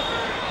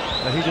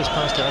 He just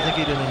passed it. I think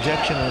he had an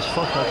injection in his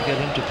foot now to get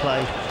him to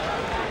play.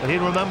 But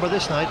he'll remember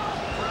this night.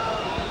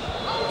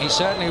 He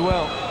certainly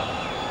will.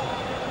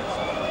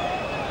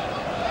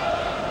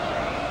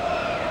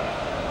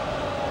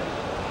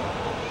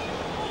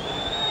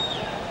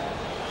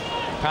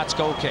 Pat's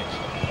goal kick.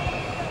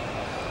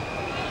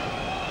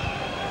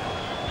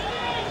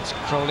 It's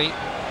Crowley.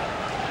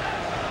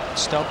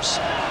 Stubbs.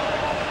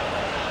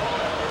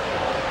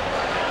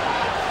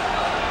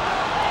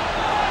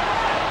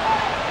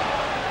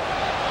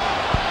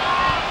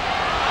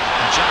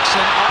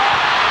 Jackson.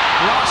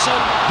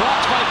 Lawson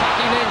blocked by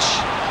Paddy Lynch.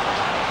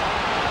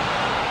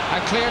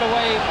 And cleared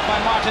away by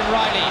Martin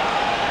Riley.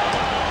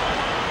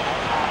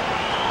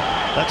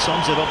 That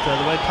sums it up there,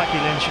 the way Paddy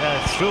Lynch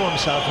threw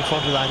himself in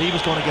front of that. He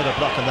was going to get a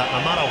block on that,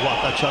 no matter what,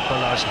 that shot by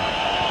Larson.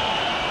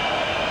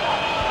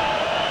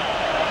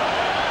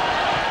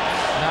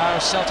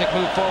 Now Celtic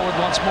move forward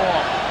once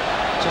more.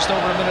 Just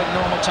over a minute of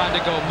normal time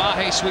to go.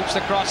 Mahe sweeps the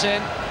cross in.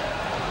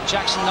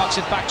 Jackson knocks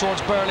it back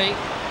towards Burley.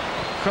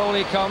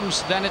 Crowley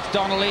comes, then it's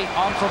Donnelly,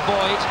 on for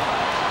Boyd.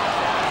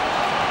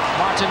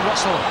 Martin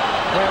Russell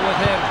there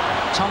with him.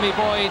 Tommy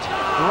Boyd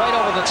right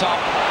over the top.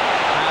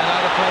 And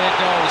out of play it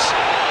goes.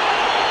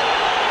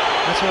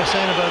 That's what I was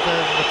saying about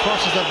the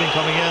crosses that have been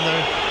coming in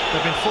there.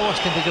 They've been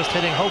forced into just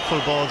hitting hopeful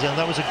balls, and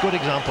that was a good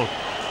example.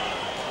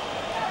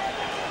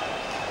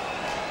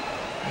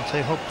 I'd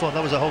say hopeful,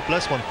 that was a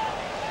hopeless one.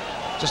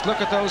 Just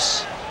look at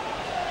those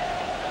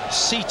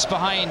seats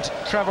behind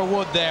Trevor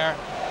Wood there.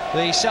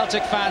 The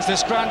Celtic fans,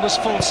 this ground was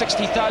full,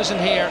 60,000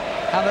 here,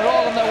 and they're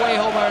all on their way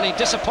home early,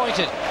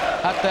 disappointed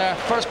at their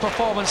first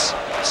performance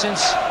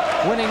since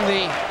winning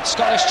the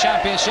Scottish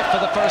Championship for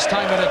the first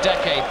time in a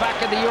decade.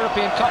 Back in the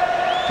European Cup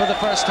for the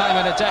first time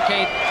in a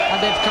decade, and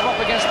they've come up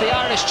against the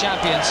Irish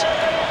champions,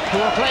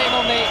 who are playing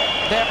only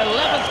their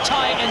 11th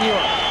time in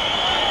Europe.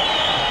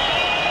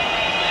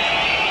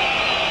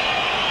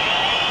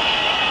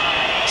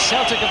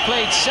 Celtic have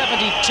played 72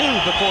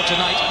 before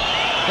tonight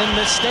in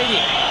this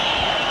stadium.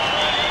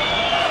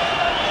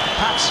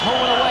 Pats home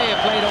and away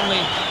have played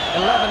only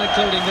 11,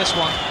 including this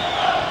one,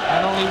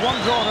 and only one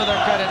draw to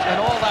their credit in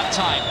all that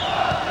time.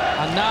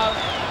 And now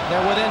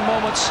they're within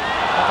moments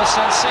of a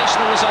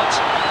sensational result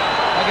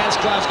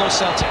against Glasgow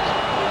Celtic.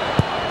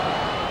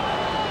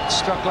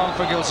 Struck long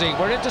for Gilzee.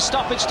 We're into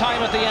stoppage time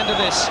at the end of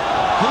this.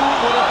 Who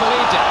would have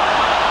believed it?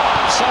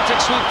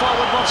 Celtic sweep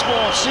forward once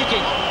more,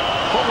 seeking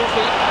what will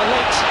be a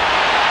late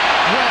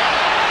winner.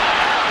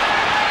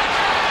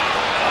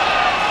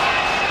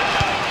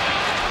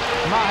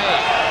 Mahe.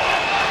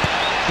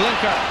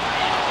 Blinker.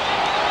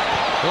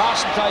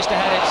 Larson tries to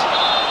head it.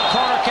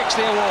 Corner kicks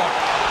the award.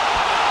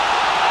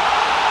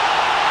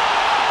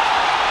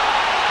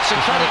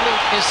 Incredibly,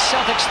 is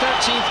Celtic's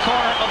 13th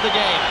corner of the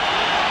game.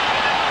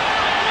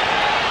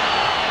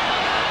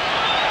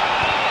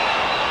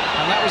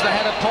 And that was the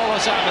head of Paul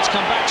Ozam. It's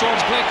come back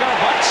towards Blinker,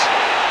 but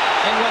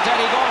in went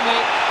Eddie Gormley.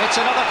 It's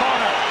another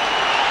corner.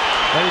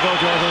 There you go,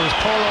 George. It was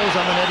Paul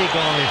Ozam and Eddie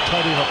Gormley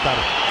tidying up that.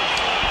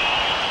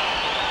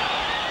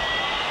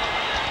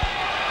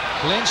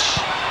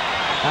 Lynch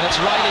And it's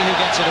Riley who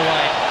gets it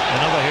away.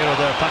 Another hero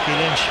there, Packy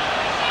Lynch.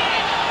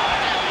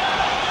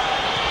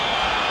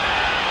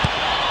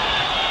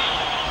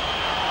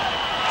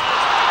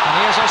 And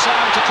here's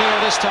Osam to clear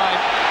this time.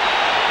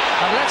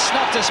 And let's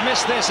not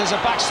dismiss this as a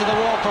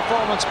backs-to-the-wall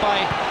performance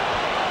by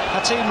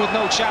a team with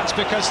no chance,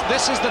 because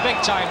this is the big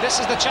time. This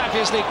is the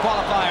Champions League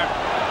qualifier.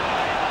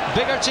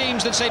 Bigger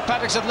teams than St.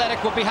 Patrick's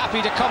Athletic would be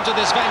happy to come to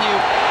this venue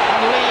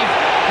and leave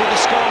with a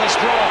scoreless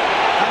draw.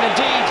 And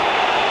indeed,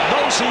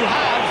 those who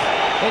have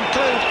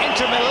include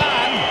Inter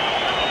Milan,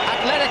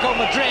 Atletico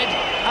Madrid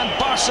and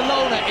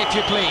Barcelona, if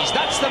you please.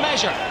 That's the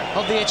measure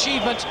of the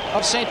achievement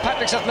of St.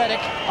 Patrick's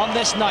Athletic on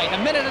this night. A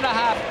minute and a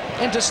half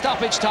into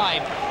stoppage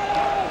time.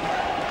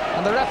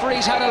 And the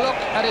referee's had a look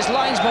at his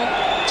linesman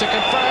to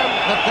confirm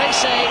that they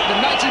say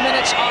the 90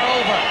 minutes are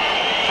over.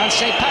 And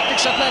St.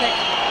 Patrick's Athletic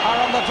are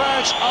on the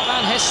verge of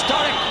an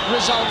historic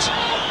result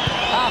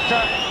after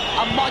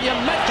a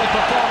monumental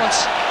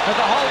performance at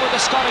the home of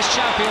the Scottish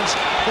champions,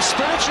 the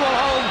spiritual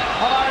home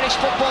of Irish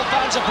football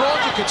fans abroad,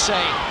 you could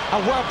say, and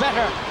were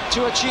better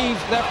to achieve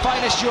their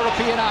finest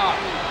European hour.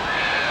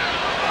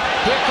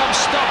 Here comes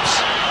Stubbs.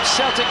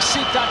 Celtic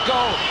seek that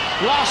goal.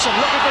 Lawson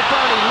looking for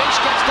Burley. Lynch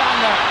gets down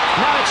there.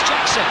 Now it's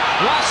Jackson.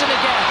 Lawson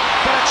again.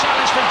 But a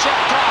challenge from Jeff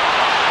Clark.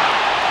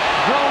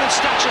 Grown in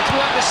stature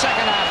throughout the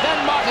second half. Then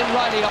Martin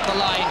Riley up the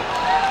line.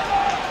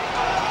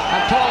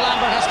 And Paul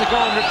Lambert has to go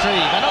and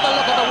retrieve. Another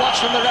look at the watch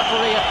from the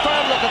referee. A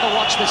firm look at the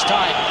watch this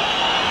time.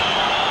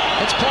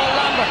 It's Paul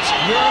Lambert,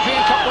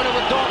 European Cup winner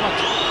with Dortmund.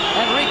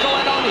 Enrico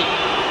Annoni.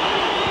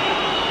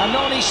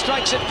 Annoni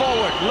strikes it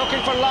forward,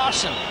 looking for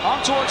Larson. On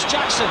towards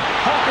Jackson.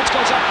 Hawkins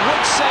goes up,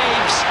 Wood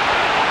saves.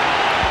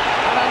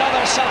 And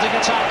another Celtic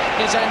attack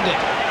is ended.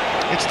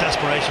 It's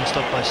desperation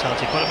stuff by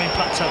Celtic, but I mean,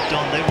 Pats have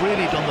they've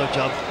really done their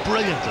job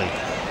brilliantly.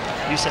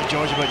 You said,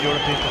 George, about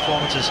European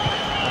performances.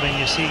 I mean,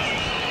 you see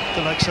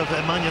the likes of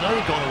Man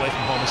United going away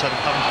from home instead of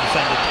having to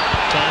defend it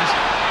times.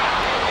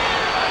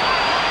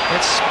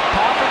 It's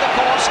par for the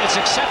course, it's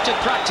accepted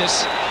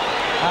practice,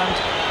 and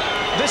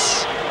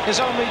this is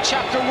only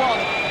chapter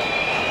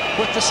 1,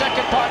 with the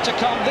second part to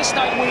come this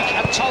night week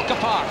at Tolka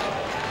Park.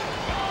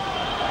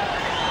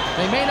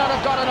 They may not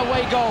have got an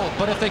away goal,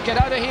 but if they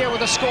get out of here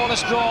with a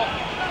scoreless draw,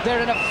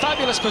 they're in a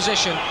fabulous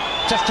position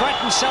to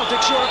threaten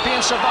Celtic's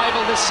European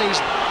survival this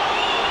season.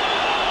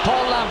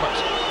 Paul Lambert.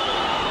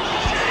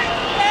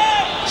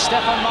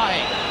 Stefan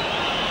Mahe.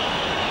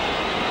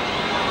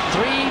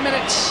 3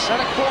 minutes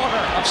and a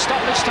quarter of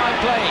stoppage time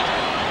played.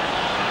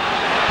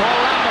 Paul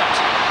Lambert.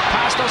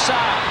 Past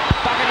Osam.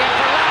 Back again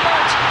for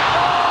Lambert.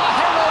 Oh, a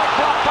heroic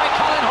block by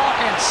Colin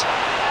Hawkins.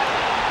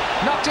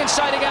 Knocked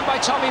inside again by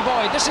Tommy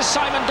Boyd. This is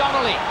Simon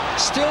Donnelly.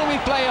 Still we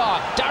play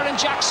on. Darren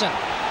Jackson.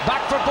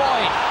 Back for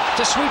Boyd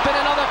to sweep in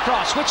another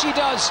cross, which he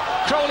does.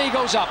 Crowley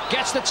goes up,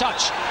 gets the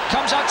touch,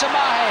 comes out to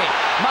Mahe.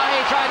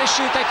 Mahe trying to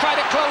shoot, they try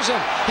to close him.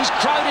 He's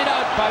crowded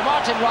out by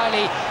Martin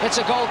Riley. It's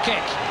a goal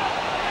kick.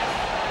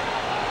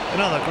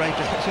 Another great,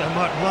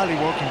 Martin Riley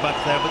working back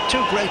there, but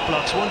two great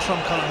blocks, one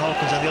from Colin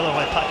Hawkins and the other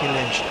by Packy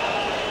Lynch.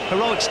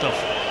 Heroic stuff.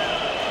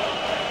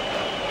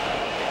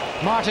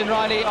 Martin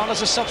Riley on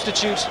as a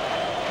substitute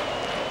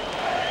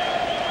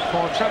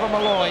for Trevor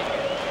Malloy.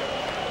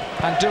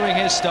 And doing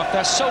his stuff.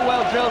 They're so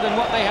well drilled in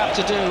what they have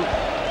to do.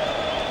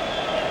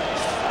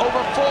 Over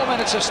 4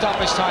 minutes of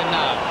stoppage time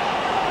now.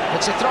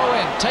 It's a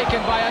throw-in taken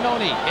by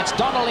Annoni. It's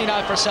Donnelly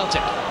now for Celtic.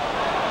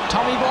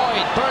 Tommy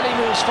Boyd. Burley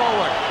moves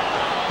forward.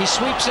 He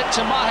sweeps it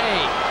to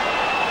Mahe.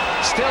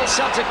 Still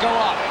Celtic go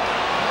up.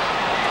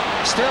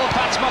 Still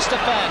Pats must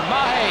defend.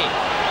 Mahe.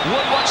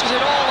 Wood watches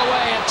it all the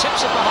way and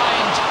tips it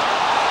behind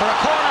for a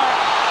corner.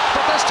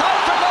 But there's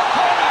time for no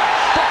corner,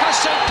 because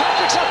St.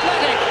 Patrick's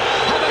Athletic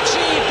have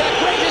achieved their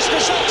greatest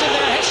result in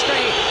their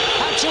history,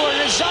 and to a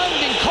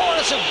resounding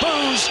chorus of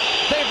boos,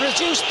 they've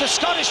reduced the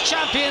Scottish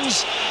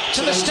champions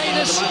to the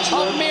status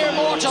of mere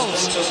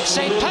mortals.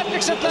 St.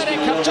 Patrick's Athletic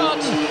have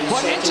done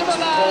what Inter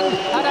Milan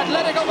and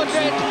Atletico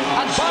Madrid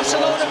and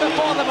Barcelona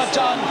before them have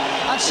done,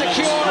 and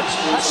secured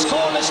a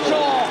scoreless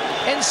draw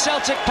in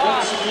Celtic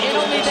Park in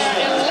only their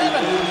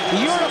 11th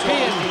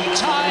European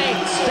tie.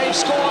 They've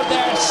scored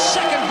their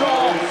second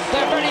draw,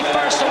 their very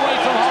first away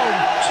from home.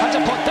 And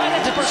to put that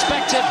into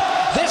perspective,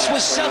 this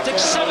was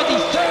Celtic's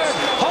 73rd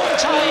home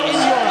tie in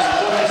Europe.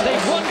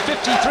 They've won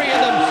 53 of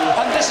them,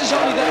 and this is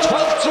only the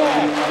 12th draw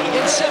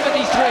in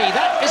 73.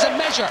 That is a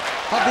measure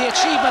of the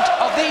achievement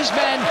of these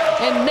men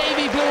in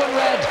navy blue and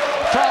red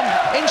from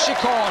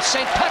Inchicore.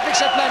 St.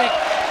 Patrick's Athletic,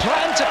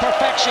 planned to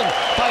perfection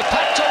by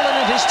Pat Dolan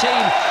and his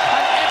team,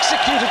 and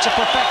executed to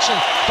perfection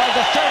by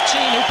the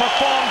 13 who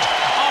performed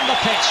on the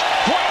pitch.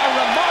 What a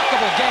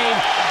remarkable game.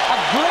 A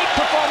great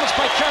performance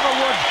by Trevor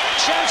Wood.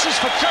 Chances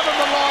for Trevor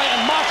Malloy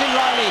and Martin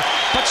Riley,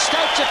 but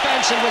stout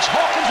defence in which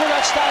Hawkins was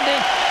outstanding,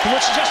 in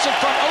which just in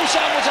front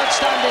Osam was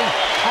outstanding,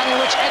 and in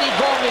which Eddie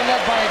Gormley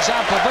led by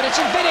example. But it's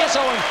invidious,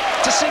 Owen,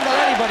 to single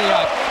anybody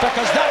out,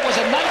 because that was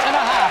a night and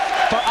a half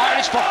for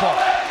Irish football.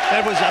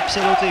 It was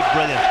absolutely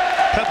brilliant.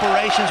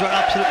 Preparations were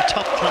absolutely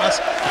top class.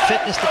 The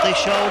fitness that they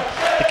showed,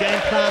 the game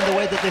plan, the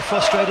way that they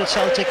frustrated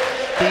Celtic,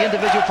 the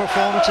individual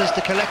performances,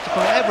 the collective,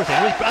 everything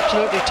was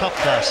absolutely top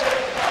class.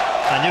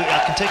 And I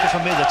can take it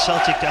from me that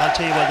Celtic, I'll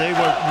tell you what, they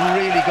were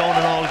really going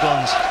on all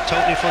guns,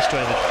 totally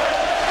frustrated.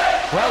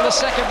 Well, the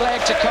second leg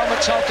to come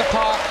at Tolka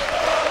Park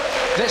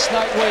this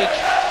night week.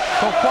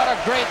 But what a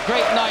great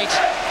night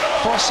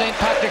for St.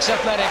 Patrick's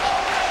Athletic.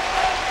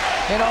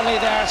 In only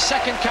their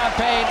second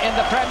campaign in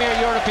the Premier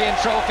European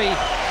Trophy,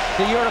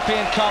 the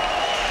European Cup,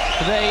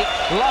 they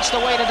lost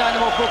away to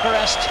Dynamo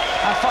Bucharest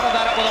and followed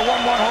that up with a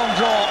 1-1 home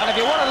draw. And if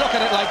you want to look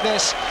at it like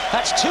this,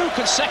 that's 2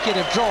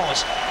 consecutive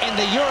draws in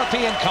the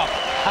European Cup,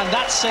 and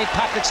that's St.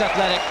 Patrick's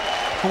Athletic.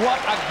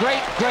 What a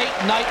great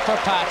night for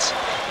Pats.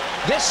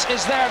 This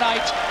is their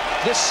night.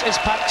 This is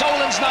Pat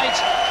Dolan's night.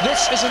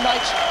 This is a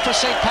night for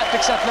St.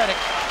 Patrick's Athletic.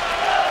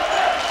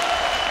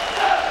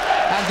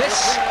 And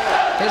this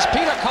is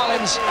Peter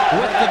Collins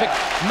with the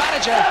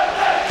manager,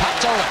 Pat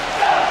Dolan.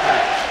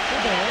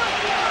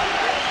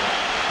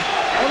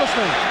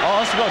 Honestly,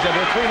 honest to God, yeah, they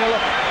were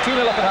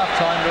 2-0 up at half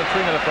time, they were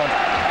 3-0 up front,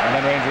 and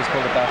then Rangers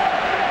pulled it back.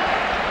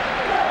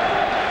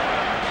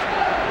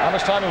 How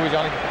much time are we,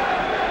 Johnny?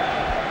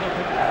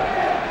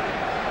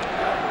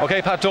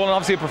 Okay, Pat Dolan,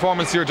 obviously a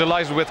performance you're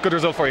delighted with. Good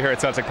result for you here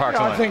at Celtic Park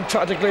tonight. I think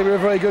tactically we were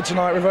very good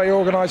tonight. We were very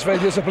organised, very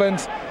disciplined.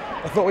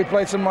 I thought we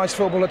played some nice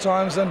football at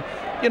times, and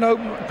you know,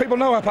 people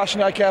know how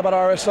passionate I care about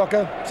Irish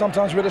soccer.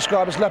 Sometimes we're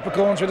described as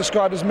leprechauns, we're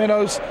described as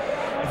minnows.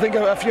 I think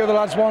a few of the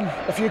lads won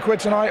a few quid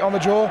tonight on the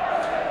draw.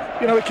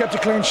 You know, we kept a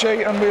clean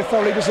sheet and we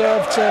thoroughly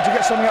deserved to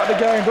get something out of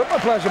the game, but my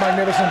players are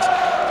magnificent.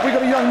 We've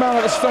got a young man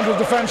at the centre of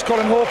defence,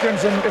 Colin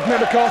Hawkins, and if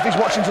Mick McCarthy's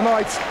watching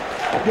tonight,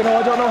 you know,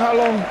 I don't know how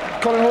long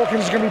Colin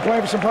Hawkins is going to be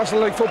playing for St. Patrick's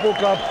Athletic Football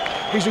Club.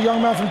 He's a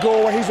young man from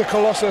Galway, he's a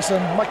colossus,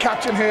 and my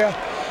captain here,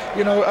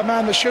 you know, a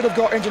man that should have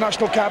got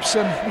international caps,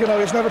 and you know,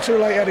 it's never too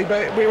late, Eddie,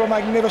 but we were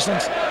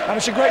magnificent, and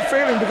it's a great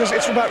feeling because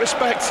it's about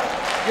respect.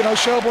 You know,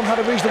 Shelbourne had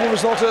a reasonable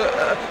result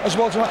as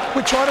well tonight.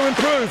 We're trying to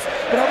improve,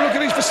 but have a look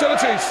at these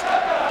facilities.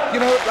 You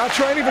know, our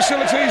training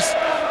facilities,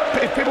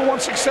 if people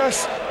want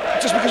success,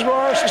 just because we're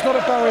Irish, it's not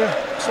a barrier.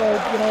 So,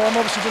 you know, I'm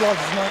obviously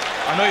delighted tonight.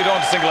 I know you don't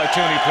want to single out too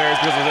many players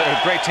because of a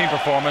great team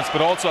performance, but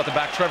also at the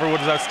back, Trevor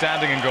Wood is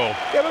outstanding in goal.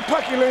 Yeah, but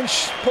Packy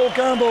Lynch, Paul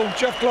Campbell,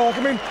 Jeff Clark,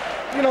 I mean,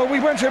 you know, we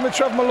went in with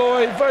Trevor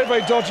Malloy,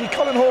 very dodgy.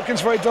 Colin Hawkins,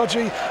 very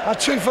dodgy. Our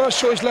 2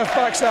 first-choice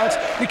left-backs out.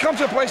 You come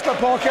to a place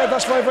like Parkhead,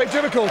 that's very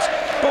difficult.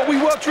 But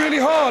we worked really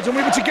hard, and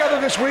we were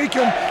together this week,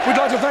 and we'd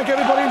like to thank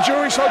everybody in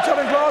Jury's Hotel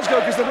in Glasgow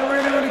because they've been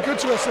really good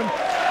to us, and,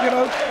 you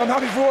know, I'm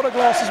happy for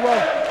Autoglass as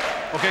well.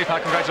 Okay,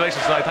 Pat,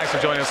 congratulations tonight. Thanks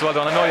for joining us. Well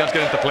done. I know you have to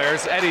get into the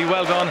players. Eddie,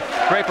 well done.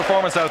 Great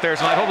performance out there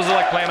tonight. What was it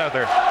like playing out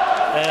there?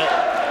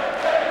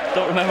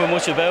 Don't remember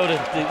much about it.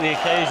 The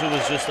occasion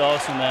was just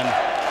awesome, and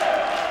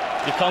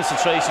the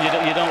concentration you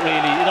don't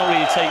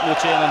really take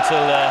much in until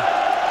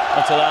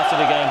after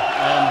the game.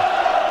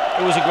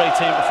 It was a great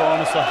team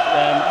performance.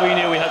 We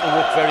knew we had to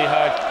work very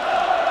hard.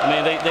 I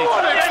mean, they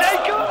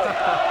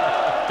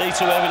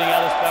threw everything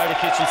at us, bar the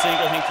kitchen sink,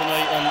 I think,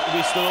 tonight, and we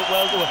stood up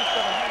well to it.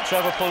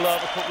 Trevor pulled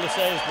off a couple of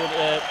saves, but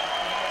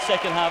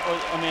second half,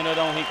 I mean, I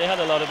don't think they had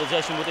a lot of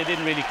possession, but they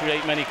didn't really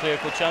create many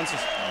clear-cut chances.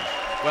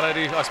 Well,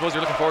 Eddie, I suppose you're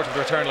looking forward to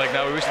the return leg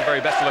now. We wish you the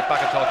very best of luck back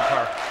at Tolka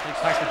Park.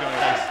 Thanks for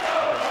joining us.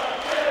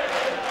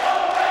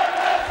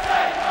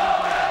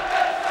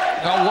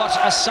 Oh, what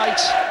a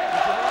sight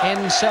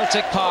in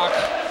Celtic Park.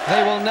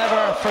 They will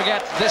never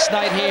forget this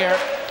night here.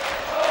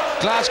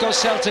 Glasgow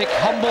Celtic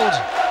humbled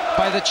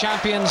by the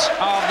champions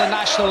of the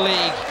National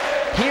League.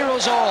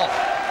 Heroes all.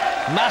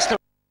 Master